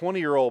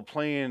 20-year-old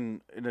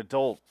playing an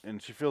adult, and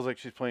she feels like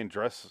she's playing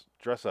dress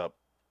up.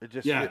 It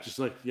just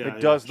it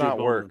does Jay not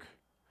Bowman. work.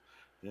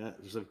 Yeah,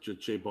 just like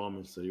Jay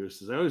Ballman said. He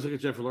says, I always look at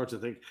Jennifer Lawrence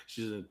and think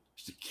she's a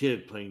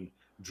kid playing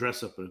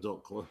dress up in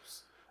adult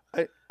clothes.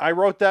 I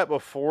wrote that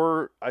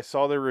before I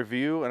saw the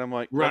review, and I'm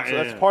like, Right,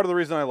 that's yeah. part of the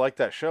reason I like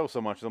that show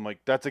so much. I'm like,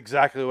 that's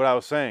exactly what I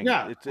was saying.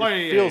 Yeah. It Oh,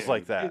 yeah, feels yeah.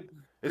 like that.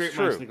 Great It's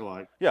minds true. think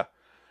alike. Yeah.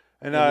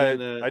 And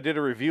then, I did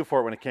a review for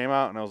it when it came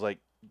out, and I was like,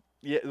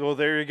 yeah, well,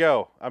 there you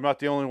go. I'm not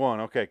the only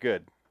one. Okay,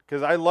 good.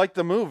 Because I like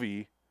the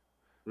movie.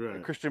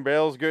 Right. Christian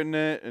Bale's good in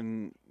it,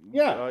 and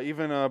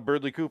even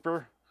Bradley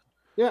Cooper.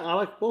 Yeah, I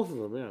like both of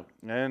them,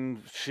 yeah.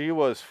 And she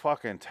was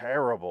fucking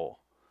terrible.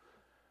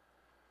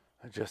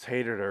 I just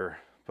hated her.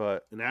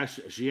 But And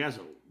actually, she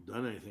hasn't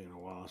done anything in a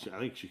while. I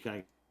think she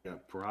kind of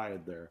got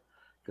pride there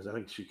because I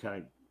think she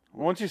kind of.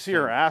 once you see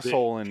her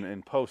asshole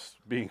in posts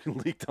being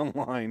leaked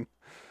online,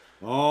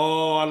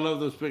 Oh, I love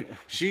those big.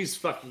 She's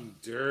fucking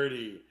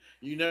dirty.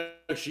 You know,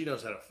 she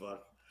knows how to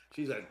fuck.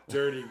 She's a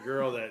dirty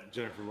girl, that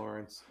Jennifer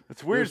Lawrence.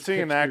 it's weird Those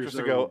seeing an pictures actress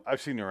to are- go,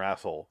 I've seen your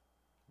asshole.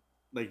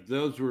 Like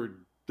those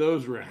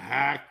were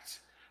hacked,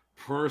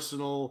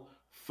 personal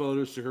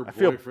photos to her I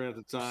feel boyfriend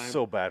at the time.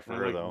 so bad for And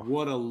her, I'm though. like,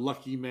 what a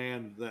lucky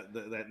man that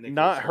Nicholas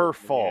Not her Hoult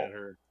fault. had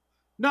her.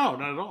 No,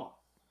 not at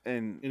all.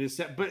 And And it's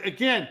but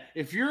again,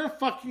 if you're a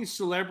fucking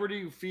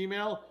celebrity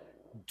female,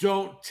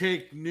 don't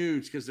take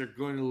nudes because they're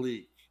going to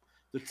leak.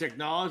 The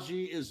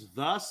technology is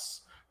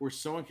thus where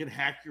someone can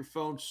hack your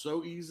phone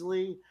so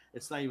easily,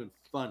 it's not even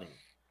funny.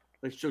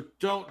 Like, so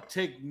don't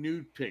take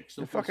nude pics.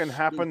 Don't it feel fucking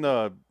happened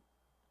to,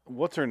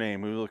 what's her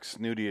name, who looks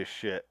snooty as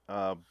shit?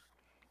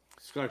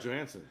 Scarlett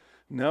Johansson.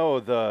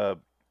 No,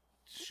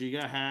 She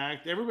got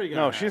hacked. Everybody got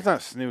no, hacked. she's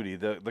not snooty.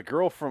 The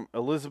girl from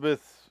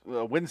Elizabeth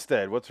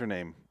Winstead, what's her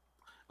name?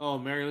 Oh,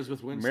 Mary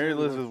Elizabeth Winstead. Mary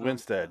Elizabeth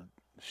Winstead.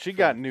 She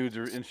got nudes,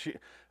 and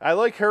I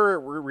like her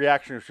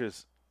reaction, which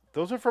is,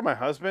 those are for my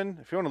husband.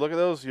 If you want to look at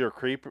those, you're a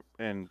creep,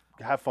 and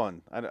have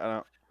fun. I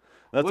don't.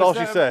 That's Was all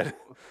that- she said.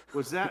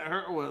 Was that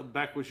her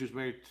back when she was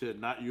married to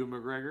not Ewan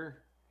McGregor?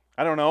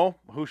 I don't know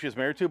who she's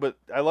married to, but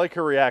I like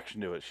her reaction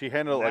to it. She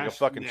handled it like a Nash-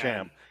 fucking yeah.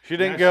 champ. She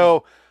didn't Nash-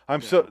 go,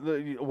 "I'm so.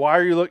 Why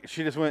are you looking?"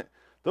 She just went,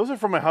 "Those are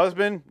for my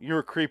husband. You're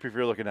a creep if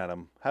you're looking at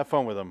them. Have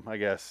fun with them, I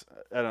guess."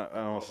 I don't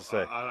know what to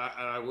say.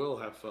 I will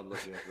have fun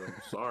looking at them.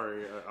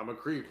 Sorry, I'm a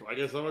creep. I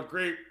guess I'm a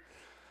creep.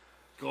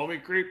 Call me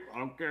creep. I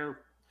don't care.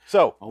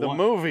 So I the want-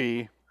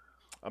 movie,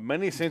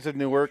 Many Saints of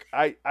Newark.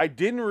 I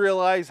didn't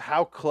realize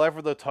how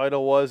clever the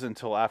title was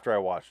until after I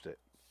watched it,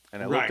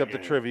 and I looked Right, up the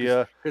yeah,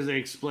 trivia because they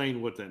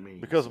explain what that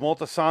means. because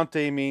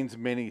Moltisanti means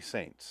many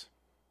saints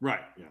right,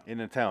 yeah, in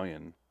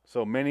Italian.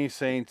 So many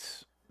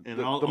saints. and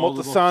The all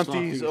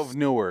Moltisantis of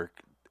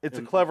Newark. It's a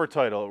and- clever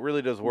title. It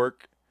really does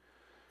work.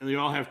 and they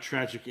all have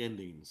tragic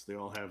endings. They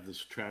all have this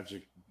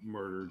tragic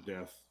murder,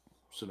 death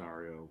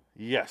scenario.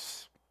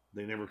 Yes.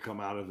 They never come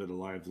out of it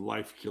alive.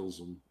 Life kills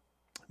them.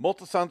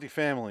 Moltisanti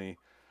family,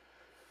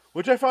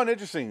 which I found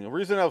interesting. The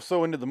reason I was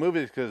so into the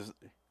movie is because,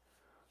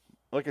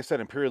 like I said,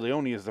 Imperial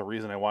Leone is the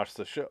reason I watched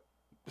the show.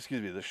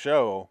 The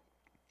show.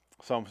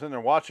 So I'm sitting there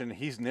watching.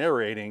 He's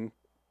narrating,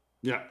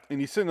 Yeah, and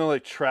he's sitting there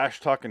like trash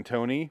talking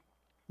Tony.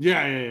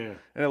 yeah. And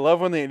I love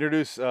when they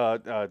introduce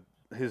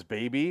his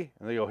baby,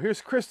 and they go,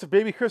 "Here's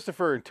baby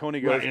Christopher," and Tony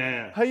goes, Right,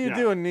 yeah. "How you Yeah.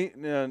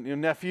 doing, your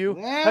nephew?"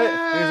 Yeah.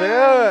 And he's like,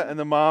 "Ah,"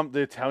 and the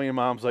Italian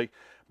mom's like,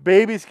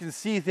 "Babies can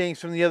see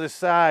things from the other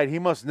side. He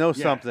must know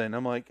Yeah. something."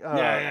 I'm like, "Oh."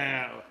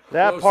 Yeah.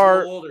 That It was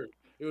part- Older.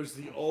 It was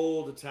the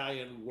old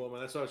Italian woman.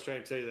 That's what I was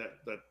trying to tell you.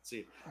 That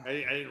scene. I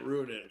didn't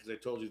ruin it because I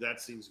told you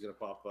that scene's gonna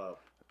pop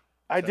up.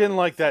 I So didn't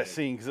like that it's-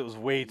 scene because it was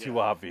way too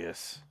Yeah.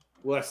 obvious.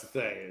 Well, that's the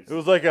thing. It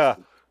was like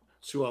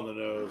too on the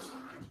nose.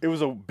 it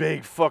was a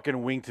big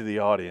fucking wink to the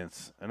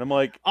audience, and I'm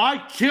like, I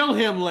kill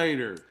him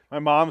later. my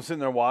mom's sitting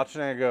there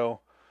watching, and I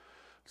go,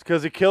 "It's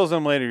because he kills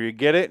him later. You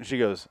get it?" And she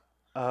goes,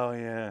 "Oh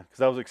yeah,"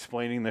 because I was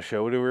explaining the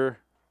show to her.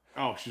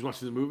 Oh, she's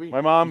watching the movie. My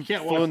mom You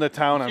can't flew watch- into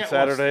town you on can't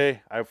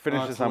Saturday. I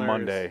finished Oh, this that's on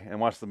hilarious. Monday and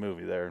watched the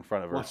movie there in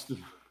front of her. Watch the.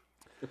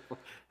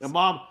 Now,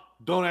 Mom,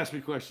 don't ask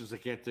me questions. I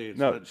can't tell you.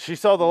 No, she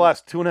saw the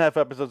last 2.5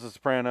 episodes of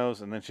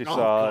Sopranos, and then she Oh,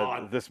 saw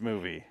God. this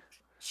movie.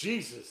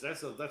 Jesus,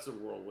 that's a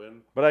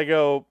whirlwind. But I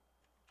go,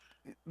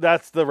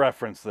 that's the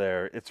reference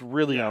there. It's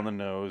really Yeah. on the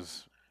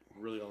nose.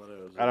 Really on the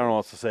nose. I don't know what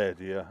else to say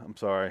to you. I'm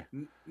sorry.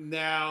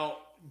 Now,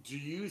 do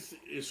you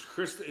is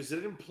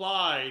it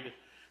implied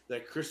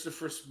that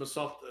Christopher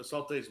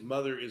Massalte's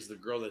mother is the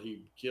girl that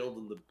he killed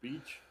on the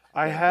beach?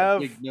 I The have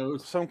big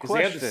nose? some 'Cause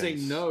they have the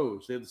questions. same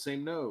nose. They have the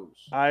same nose.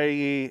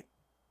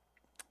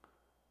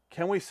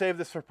 Can we save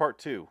this for part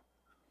 2?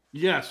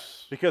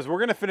 Yes. Because we're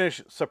gonna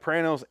finish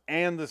Sopranos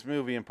and this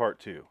movie in part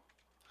 2.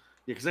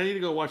 Yeah, because I need to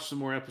go watch some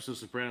more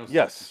episodes of Sopranos.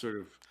 Yes. To sort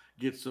of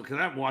get some, because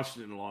I haven't watched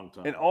it in a long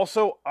time. And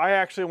also, I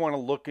actually want to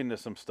look into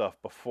some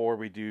stuff before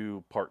we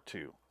do part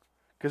 2,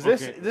 because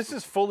Okay. this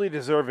is fully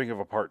deserving of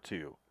a part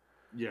 2.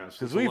 Yes.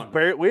 Because it's a lot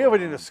we haven't going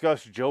even on.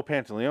 discussed Joe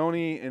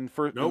Pantaleone in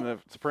Nope. the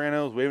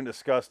Sopranos. We haven't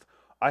discussed.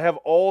 I have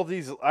all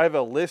these. I have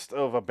a list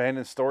of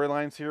abandoned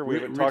storylines here we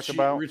haven't talked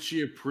about.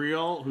 Richie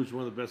Aprile, who's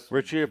one of the best.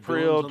 Richie villains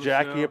Aprile, on the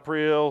Jackie show.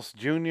 Aprile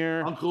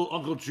Jr.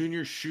 Uncle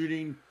Junior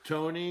shooting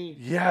Tony.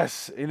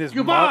 Yes, in his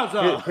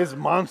Cubaza! his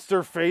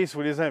monster face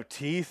when he doesn't have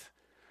teeth.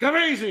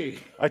 Crazy.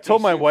 I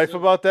told my shoots wife him.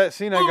 about that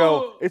scene. I go,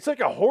 Oh! it's like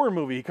a horror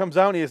movie. He comes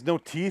out and he has no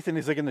teeth and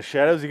he's like in the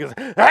shadows. He goes,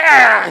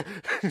 ah!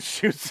 and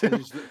shoots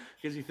him.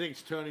 Because he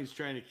thinks Tony's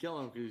trying to kill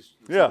him because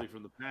he's Yeah. somebody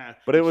from the past.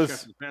 But it He's was-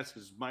 trapped in the past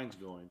because his mind's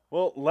going.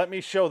 Well, let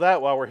me show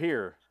that while we're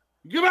here.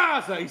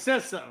 Cubaza! He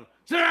says something.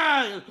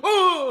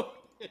 Oh!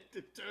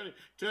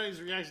 Tony's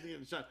reaction to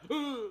getting shot.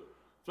 Oh!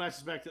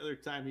 Flashes back to the other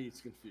time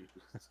he's confused.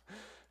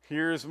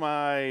 Here's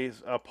my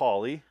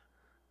Paulie.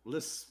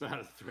 Lists about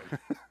a threat.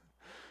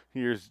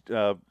 Here's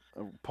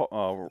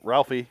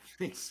Ralphie.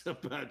 Thinks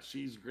about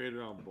cheese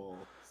grater on balls.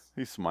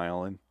 He's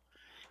smiling.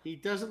 He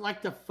doesn't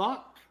like to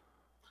fuck.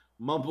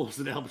 Mumbles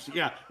and Al Pacino.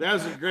 Yeah, that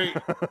was a great.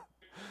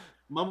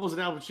 Mumbles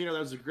and Al Pacino. That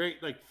was a great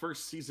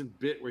first season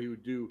bit where he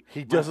would do.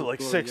 He does it Michael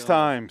like 6 Corleone,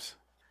 times.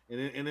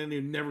 and then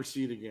you never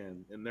see it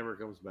again. It never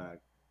comes back.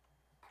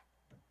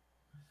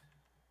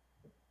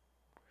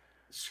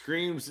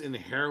 Screams in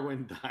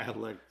heroin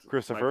dialect.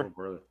 Christopher. Michael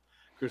Brother.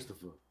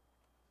 Christopher.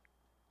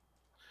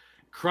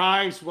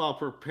 Cries while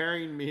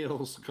preparing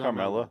meals.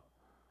 Carmela.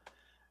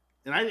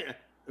 And I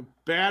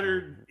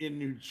battered in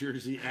New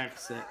Jersey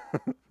accent.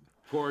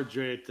 Poor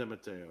Drea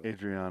Mateo.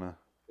 Adriana.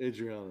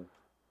 Adriana,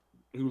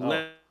 who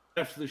Oh.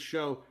 left the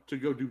show to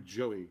go do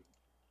Joey.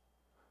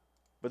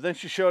 But then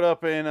she showed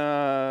up in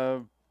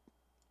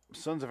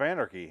Sons of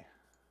Anarchy.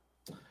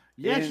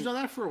 Yeah, In- she's done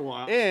that for a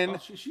while. in Oh,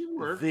 she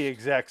worked The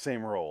exact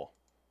same role.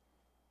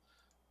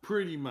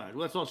 pretty much.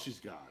 Well, that's all she's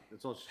got.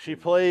 That's all She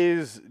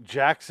plays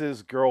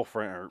Jax's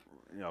girlfriend, or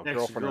girlfriend. in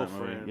the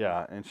Ex-girlfriend. movie.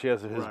 Yeah, and she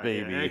has his Right,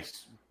 baby. yeah,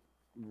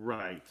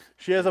 right.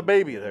 She has a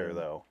baby there,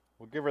 though.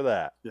 We'll give her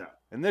that. Yeah.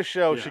 In this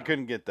show, she Yeah.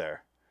 couldn't get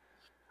there.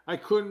 I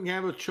couldn't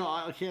have a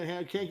child.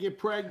 I can't get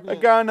pregnant. I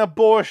got an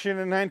abortion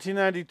in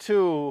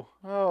 1992.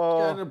 Oh,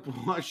 Got an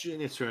abortion.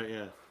 That's right.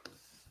 Yeah.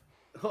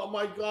 Oh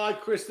my God,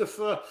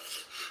 Christopher.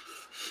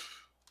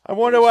 I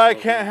wonder You're why I so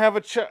can't good. have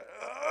a child.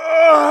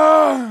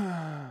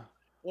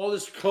 All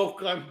this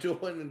coke I'm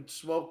doing and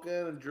smoking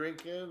and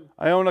drinking.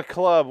 I own a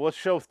club. Let's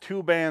show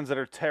 2 bands that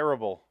are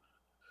terrible.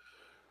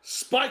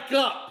 Spike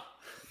up.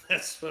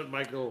 That's what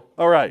Michael.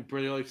 All right.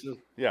 Imperioli says.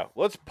 Yeah,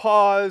 let's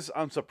pause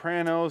on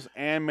Sopranos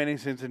and Many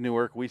Saints of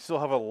Newark. We still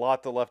have a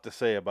lot left to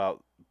say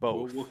about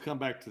both. We'll come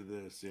back to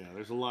this. Yeah,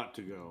 there's a lot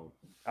to go.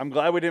 I'm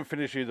glad we didn't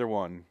finish either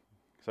one,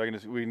 so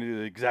we can do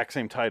the exact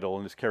same title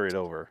and just carry it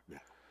over.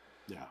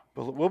 Yeah.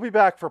 But we'll be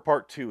back for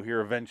part 2 here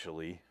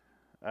eventually.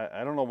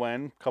 I don't know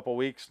when, couple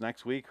weeks,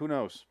 next week, who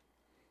knows.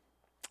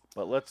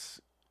 But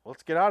let's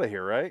get out of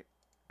here, right?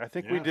 I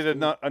think we Yeah, did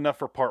let's do enough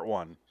for part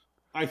 1.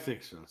 I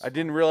think so. I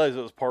didn't realize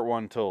it was part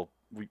 1 until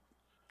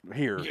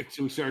here. Yeah,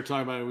 so we started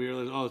talking about it. We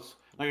realized, it's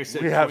like I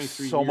said, We have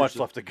 23 so years much of-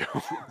 left to go.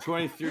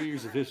 23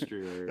 years of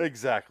history there.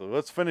 Exactly.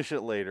 Let's finish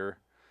it later.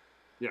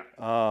 Yeah.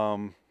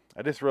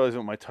 I just realized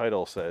what my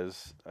title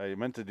says. I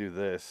meant to do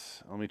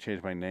this. Let me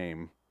change my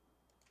name.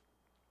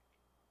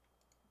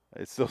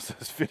 It still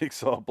says Phoenix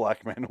Saw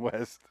Black Man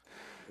West.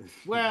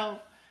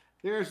 Well,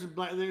 there's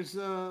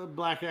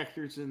black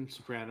actors in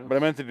Sopranos. But I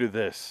meant to do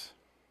this.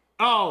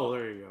 Oh,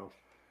 there you go.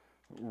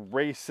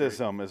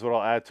 Racism is what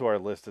I'll add to our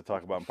list to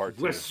talk about in part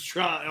 2. Let's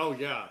try. Oh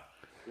yeah,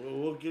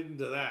 we'll get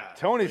into that.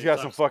 Tony's He got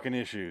some talks- fucking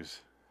issues.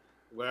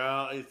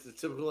 Well, it's a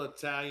typical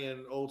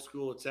Italian, old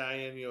school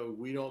Italian.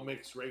 We don't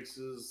mix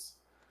races.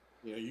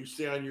 You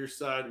stay on your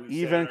side. We stay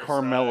Even on our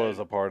Carmela's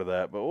side. a part of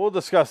that, but we'll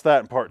discuss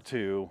that in part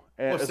 2,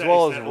 What's as that?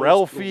 well It's as that old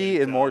Ralphie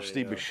school and more mentality,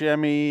 Steve yeah.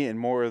 Buscemi and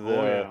more of the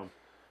Oh, yeah.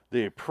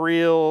 the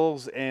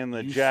Apriles and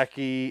the You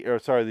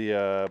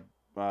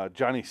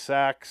Johnny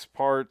Sacks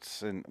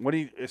parts, and when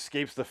he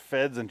escapes the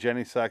feds on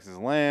Johnny Sacks's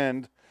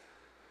land.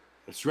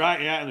 That's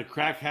right. Yeah, and the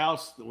crack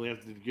house. We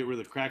have to get rid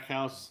of the crack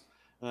house.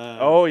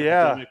 Oh,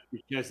 yeah. epidemic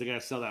because they got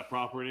to sell that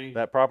property.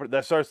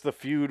 That starts the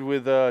feud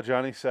with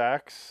Johnny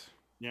Sacks.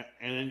 Yeah,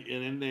 and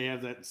then they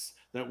have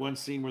that one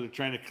scene where they're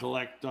trying to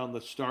collect on the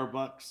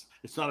Starbucks.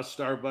 It's not a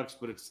Starbucks,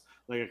 but it's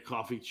like a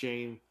coffee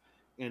chain,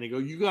 and they go,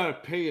 "You got to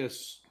pay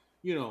us,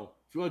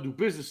 if you want to do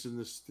business in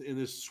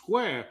this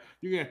square,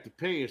 you're gonna have to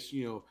pay us,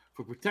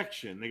 for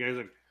protection. The guy's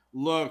like,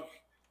 look,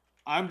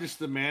 I'm just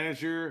the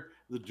manager,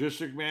 the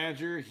district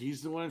manager.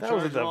 He's the one in That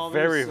charge was at of the all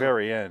very, this. So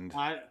very end.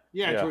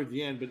 yeah, toward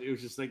the end, but it was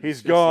just like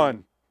He's discussing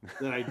gone.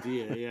 That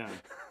idea, yeah.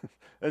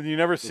 And you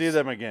never see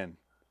them again.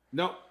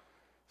 Nope.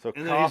 So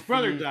And then his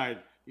brother Coffee- died.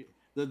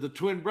 The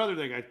twin brother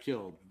that got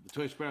killed.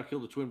 Tony Soprano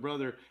killed the twin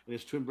brother, and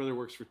his twin brother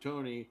works for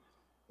Tony,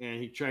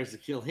 and he tries to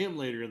kill him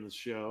later in the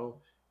show,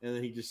 and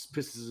then he just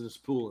pisses in his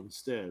pool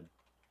instead.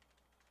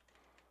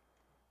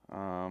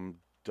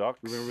 Ducks.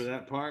 Remember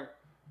that part?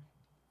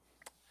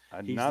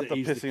 Not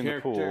the pissing in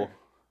the pool.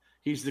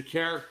 He's the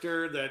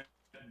character that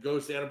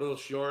goes to Annabelle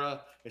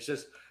Sciorra and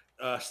says,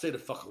 stay the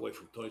fuck away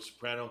from Tony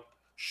Soprano.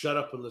 Shut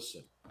up and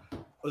listen.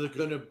 Or they're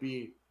going to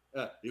be,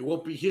 it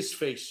won't be his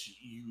face.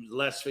 The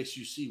last face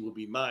you see will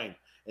be mine.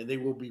 And they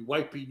will be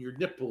wiping your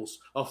nipples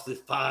off the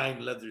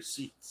fine leather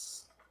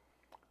seats.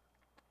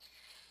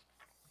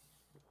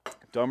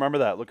 Don't remember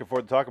that. Looking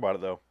forward to talk about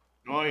it, though.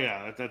 Oh,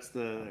 yeah. That's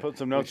the... Put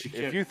some notes.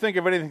 If you think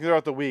of anything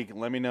throughout the week,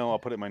 let me know. I'll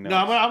put it in my notes. No,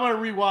 I'm going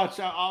to rewatch.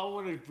 I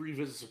want to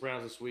revisit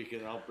Sopranos this week,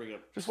 and I'll bring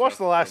up... Just watch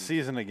the last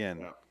season again.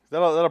 Yeah.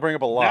 That'll bring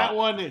up a lot.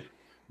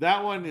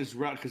 That one is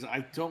rough because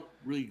I don't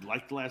really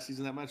like the last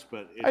season that much,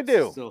 but it's I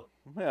do. Still,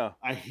 yeah.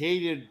 I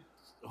hated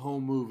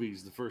home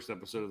movies. The first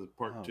episode of the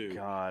part 2,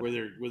 God.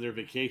 where they're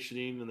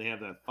vacationing and they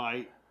have that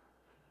fight.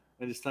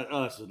 I just thought,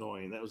 that's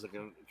annoying. That was like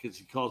because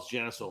he calls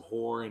Janice a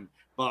whore and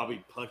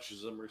Bobby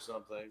punches him or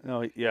something.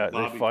 No, yeah,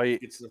 Bobby they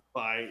fight. Gets in a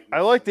fight.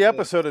 I liked the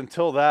episode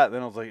until that.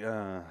 Then I was like,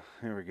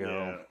 here we go.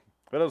 Yeah.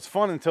 But it was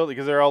fun until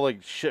because they're all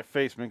like shit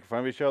faced making fun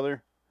of each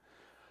other.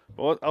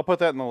 Well, I'll put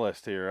that in the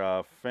list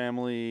here.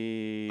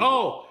 Family.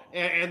 Oh,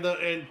 and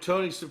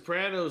Tony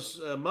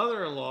Soprano's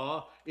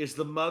mother-in-law is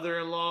the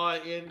mother-in-law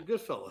in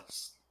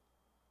Goodfellas.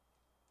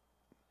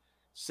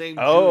 Same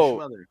Jewish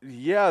mother.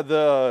 Yeah,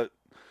 the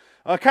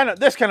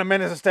this kind of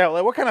menace style.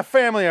 Like, what kind of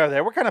family are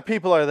they? What kind of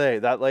people are they?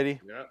 That lady.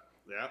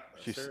 Yeah.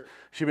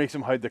 She makes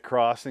him hide the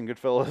cross in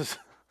Goodfellas.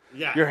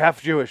 Yeah. You're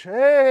half Jewish.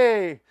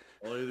 Hey.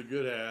 Only the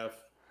good half.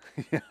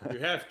 Yeah. You're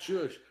half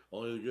Jewish.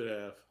 Only the good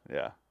half.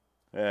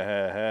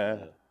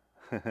 Yeah.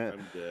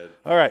 I'm dead.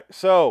 All right,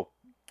 so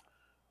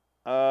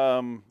I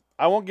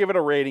won't give it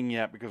a rating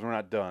yet because we're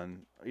not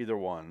done, either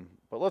one.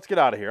 But let's get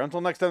out of here.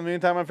 Until next time, in the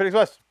meantime, I'm Phoenix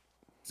West.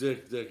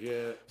 Dick,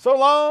 yeah. So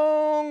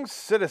long,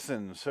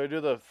 citizens. So I do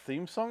the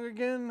theme song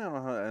again? I don't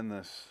know how to end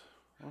this.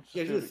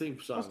 Do the theme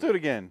song. Let's do it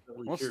again.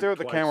 Let's stare at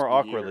the camera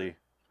awkwardly.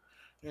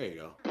 There you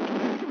go.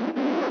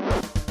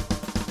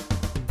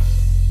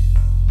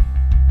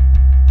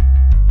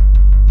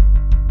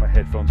 My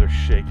headphones are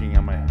shaking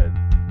on my head.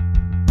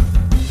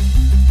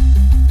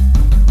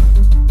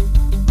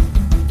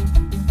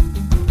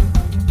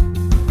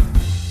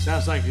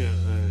 Sounds like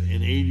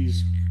an 80s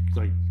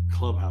like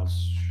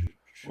clubhouse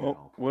show.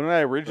 Well, when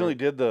I originally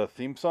did the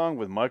theme song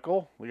with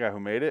Michael, the guy who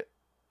made it,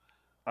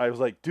 I was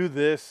like, do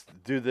this,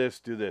 do this,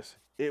 do this.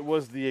 It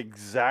was the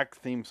exact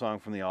theme song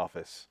from The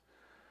Office.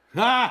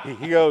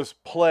 He goes,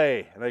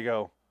 play. And I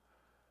go,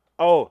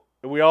 oh,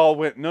 we all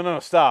went, no,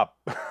 stop.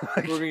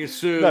 We're going to get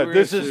sued. No,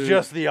 this is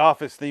just The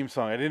Office theme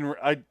song. In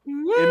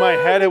my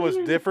head, it was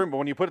different, but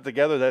when you put it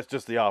together, that's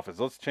just The Office.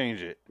 Let's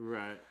change it.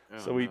 Right.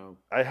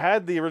 I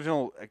had the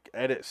original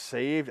edit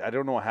saved. I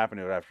don't know what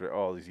happened to it after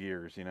all these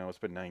years. It's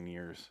been 9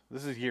 years.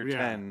 This is year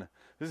 10.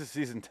 This is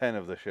season 10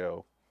 of the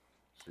show.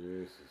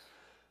 Jesus.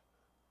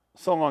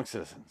 So long,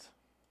 citizens.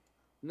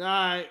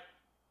 Night.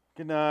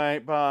 Good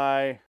night. Bye.